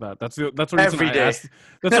story to that. That's the reason I asked.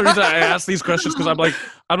 That's the reason I ask these questions, because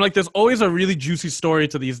I'm like, there's always a really juicy story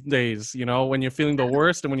to these days. You know, when you're feeling the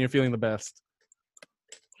worst and when you're feeling the best.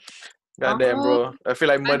 Goddamn, bro! I feel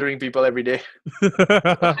like murdering people every day.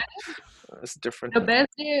 It's different. The best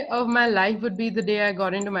day of my life would be the day I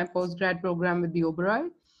got into my postgrad program with the Oberoi.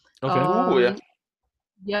 Okay.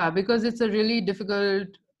 Yeah, because it's a really difficult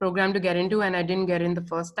program to get into, and I didn't get in the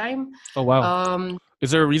first time. Oh wow. Is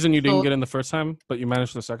there a reason you didn't get in the first time, but you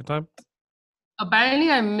managed the second time? Apparently,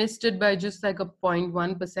 I missed it by just like a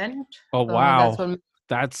 0.1%. Oh wow,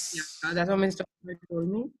 that's what Mr. told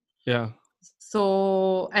me. Yeah.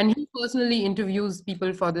 So, and he personally interviews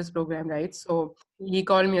people for this program, right? So he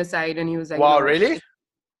called me aside and he was like, "Wow, really?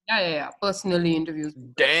 Yeah. Personally interviews.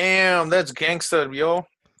 Damn, that's gangster, yo."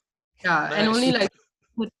 Yeah, nice. And only like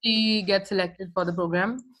 30 get selected for the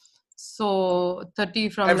program. So 30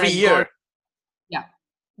 from every year.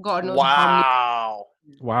 God knows. Wow.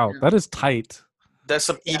 Wow, that is tight. That's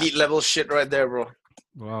some elite level shit right there, bro.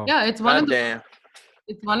 Wow. Yeah, it's one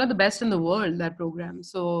of the best in the world, that program.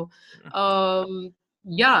 So,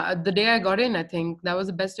 the day I got in, I think that was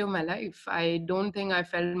the best day of my life. I don't think I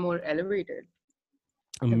felt more elevated.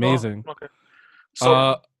 Amazing. Okay.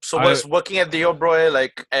 So was working at the Oberoi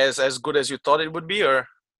like as good as you thought it would be, or?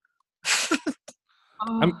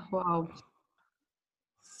 Wow.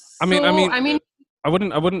 I mean, I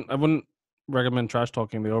wouldn't recommend trash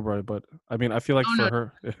talking the Oberoi, but I mean, I feel like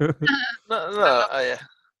her. No.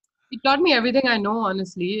 It taught me everything I know,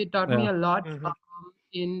 honestly. It taught me a lot.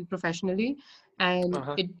 in professionally, and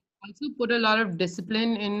Uh-huh. it also put a lot of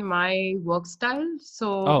discipline in my work style. Oh, So,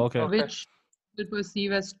 okay. Okay. which people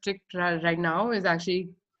perceive as strict right now is actually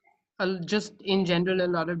just in general a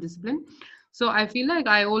lot of discipline. So I feel like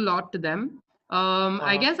I owe a lot to them. I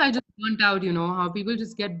Uh-huh. guess I just burnt out, how people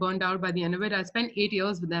just get burnt out by the end of it. I spent 8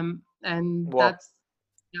 years with them, and Wow.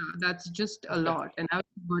 that's just a Okay. lot, and I was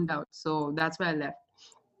burnt out. So that's why I left.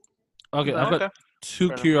 Okay, I've But got Okay. two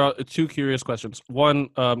Fair enough. two curious questions. One,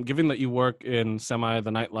 given that you work in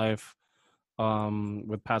the nightlife,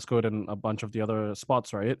 with Passcode and a bunch of the other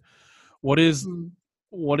spots, right? What is hmm.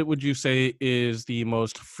 what would you say is the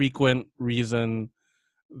most frequent reason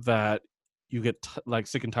that you get like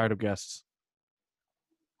sick and tired of guests?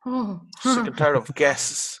 Oh. Sick and tired of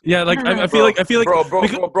guests. Yeah, like I feel Bro, like bro, bro,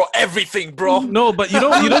 because, bro, bro, everything, bro. no, but you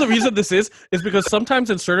know the reason this is because sometimes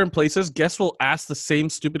in certain places guests will ask the same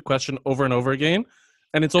stupid question over and over again,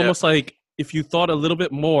 and it's Yeah. almost like if you thought a little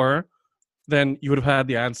bit more, then you would have had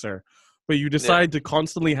the answer. But you Yeah. decide to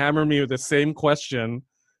constantly hammer me with the same question,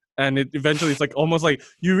 and it eventually it's like almost like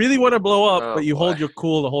you really want to blow up, Oh but you boy. hold your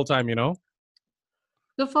cool the whole time, you know?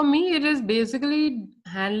 So for me, it is basically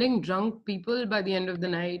handling drunk people by the end of the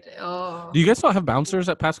night. Do you guys not have bouncers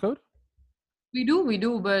at Passcode? We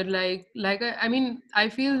do, but I mean, I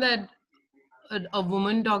feel that a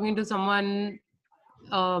woman talking to someone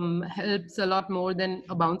helps a lot more than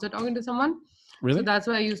a bouncer talking to someone. So Really? that's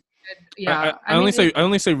why I used to get, I, yeah. I I mean, I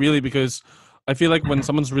only say really because I feel like when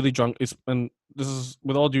someone's really drunk, is and this is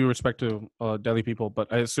with all due respect to Delhi people,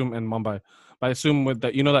 but I assume in Mumbai, but I assume with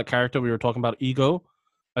that that character we were talking about, ego.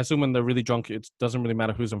 I assume when they're really drunk, it doesn't really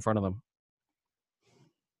matter who's in front of them.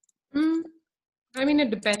 mm, I mean, it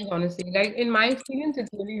depends, honestly. Like in my experience, it's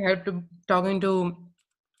really helped to talking to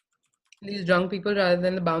these drunk people rather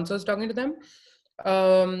than the bouncers talking to them.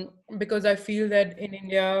 Because I feel that in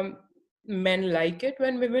India, men like it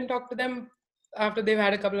when women talk to them after they've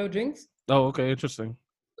had a couple of drinks. Oh, okay, interesting.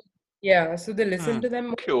 Yeah, so they listen Hmm. to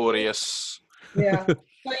them. Curious. Yeah.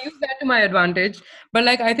 So I use that to my advantage. But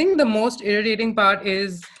like I think the most irritating part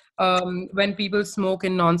is when people smoke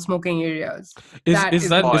in non-smoking areas. That is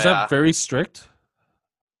the Oh is that yeah. very strict?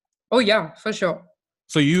 Oh yeah, for sure.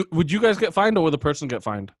 So would you guys get fined or would the person get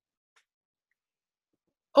fined?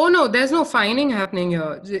 Oh no, there's no fining happening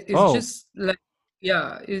here. It's Oh, just like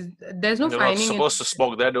there's no You're not fining in supposed to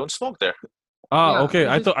smoke there. Don't smoke there. yeah, okay.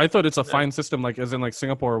 it's just I thought it's a Yeah. fine system, like as in like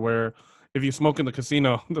Singapore, where if you smoke in the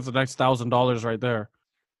casino, that's a nice $1,000 right there.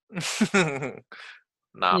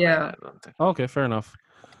 Nah, man. yeah. I don't think. Okay, fair enough.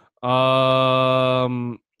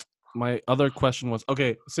 My other question was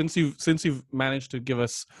okay. Since you've managed to give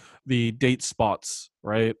us the date spots,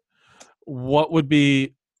 right? What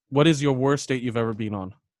is your worst date you've ever been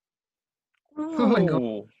on? Oh my God.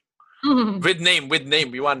 Ooh. With name.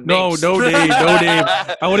 We want No, names. no name, no name.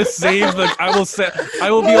 I want to save I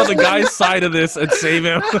will be on the guy's side of this and save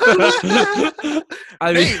him.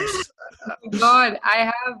 I mean, Names. God,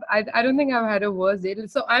 I don't think I've had a worse date.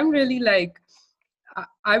 So I'm really like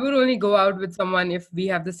I would only go out with someone if we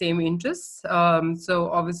have the same interests. So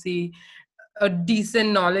obviously a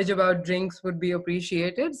decent knowledge about drinks would be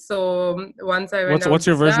appreciated. So once I went out what's with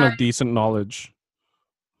your this version guy, of decent knowledge?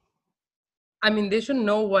 I mean they should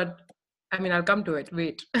know what I mean, I'll come to it.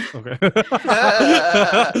 Wait. Okay.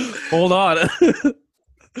 Hold on.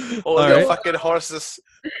 All your fucking horses.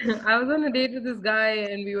 I was on a date with this guy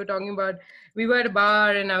and we were at a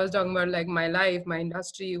bar and I was talking about like my life, my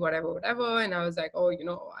industry, whatever. And I was like, oh,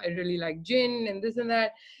 I really like gin and this and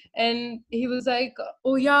that. And he was like,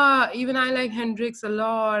 oh yeah, even I like Hendrix a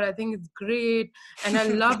lot. I think it's great. And I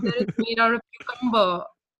love that it's made out of cucumber.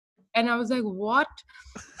 And I was like, what?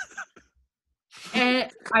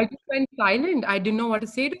 And I just went silent. I didn't know what to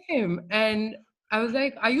say to him. And I was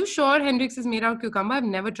like, are you sure Hendrix is made out of cucumber? I've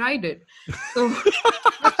never tried it. So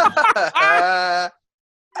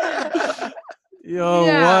Yo,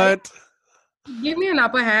 yeah, what? he gave me an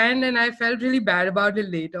upper hand and I felt really bad about it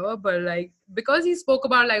later. But like because he spoke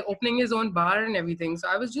about like opening his own bar and everything, so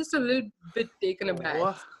I was just a little bit taken aback.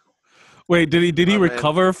 What? Wait, did he Oh, man.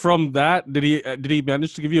 recover from that? Did he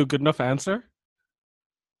manage to give you a good enough answer?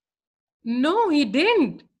 No, he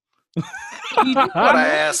didn't. He just What I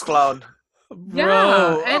ass clown. Yeah,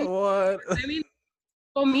 Bro, and what? I mean,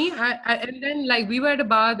 for me, and then like we were at a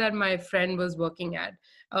bar that my friend was working at.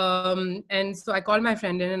 And so I called my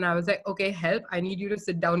friend in and I was like, okay, help, I need you to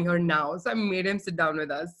sit down here now. So I made him sit down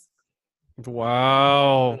with us.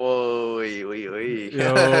 Wow. Whoa,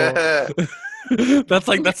 Yo. that's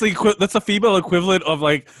the female equivalent of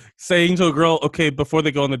like saying to a girl, okay, before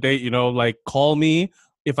they go on the date, like call me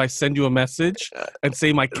if I send you a message and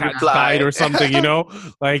say my cat Reply. died or something, you know,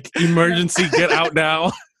 like emergency, get out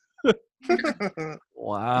now.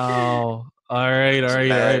 Wow. All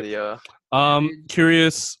right. Yeah.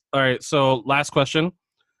 Curious. All right. So last question,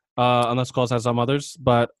 unless Calls has some others,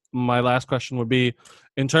 but my last question would be,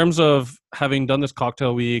 in terms of having done this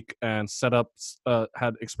cocktail week and set up,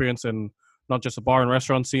 had experience in not just a bar and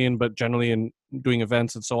restaurant scene, but generally in doing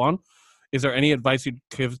events and so on. Is there any advice you'd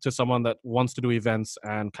give to someone that wants to do events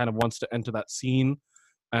and kind of wants to enter that scene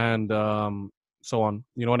and so on?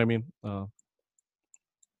 You know what I mean?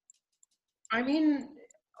 I mean,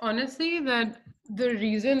 honestly, that the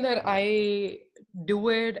reason that I do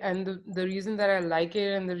it and the reason that I like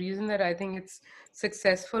it and the reason that I think it's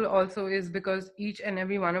successful also is because each and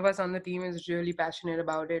every one of us on the team is really passionate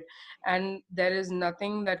about it. And there is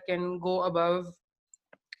nothing that can go above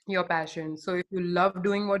your passion. So if you love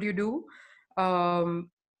doing what you do,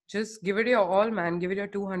 just give it your all, man. Give it your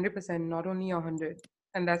 200%, not only your 100.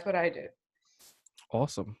 And that's what I did.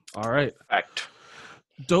 Awesome. All right. Fact.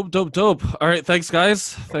 Dope. All right. Thanks,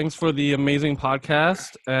 guys. Thanks for the amazing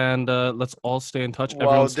podcast. And let's all stay in touch.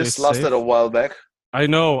 Wow, this lasted safe. a while back. I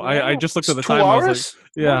know. I just looked at the 2 time. hours? I was like,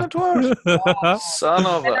 yeah. More than 2 hours? Oh, son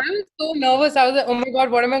of And a... I was so nervous. I was like, oh my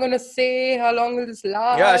God, what am I going to say? How long will this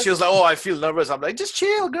last? Yeah, she was like, oh, I feel nervous. I'm like, just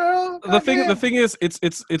chill, girl. The thing is,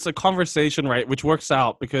 it's a conversation, right? Which works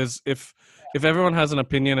out because if everyone has an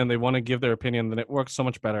opinion and they want to give their opinion, then it works so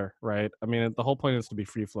much better, right? I mean, the whole point is to be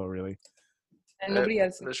free flow, really. And nobody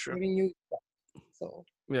else is giving you stuff, so.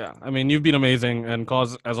 Yeah, I mean, you've been amazing, and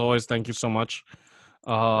Cause, as always, thank you so much.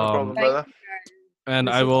 No problem, brother. And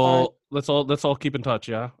I will. Let's all keep in touch,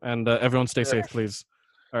 yeah. And everyone, stay safe, please.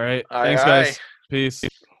 All right. Thanks, guys. Peace.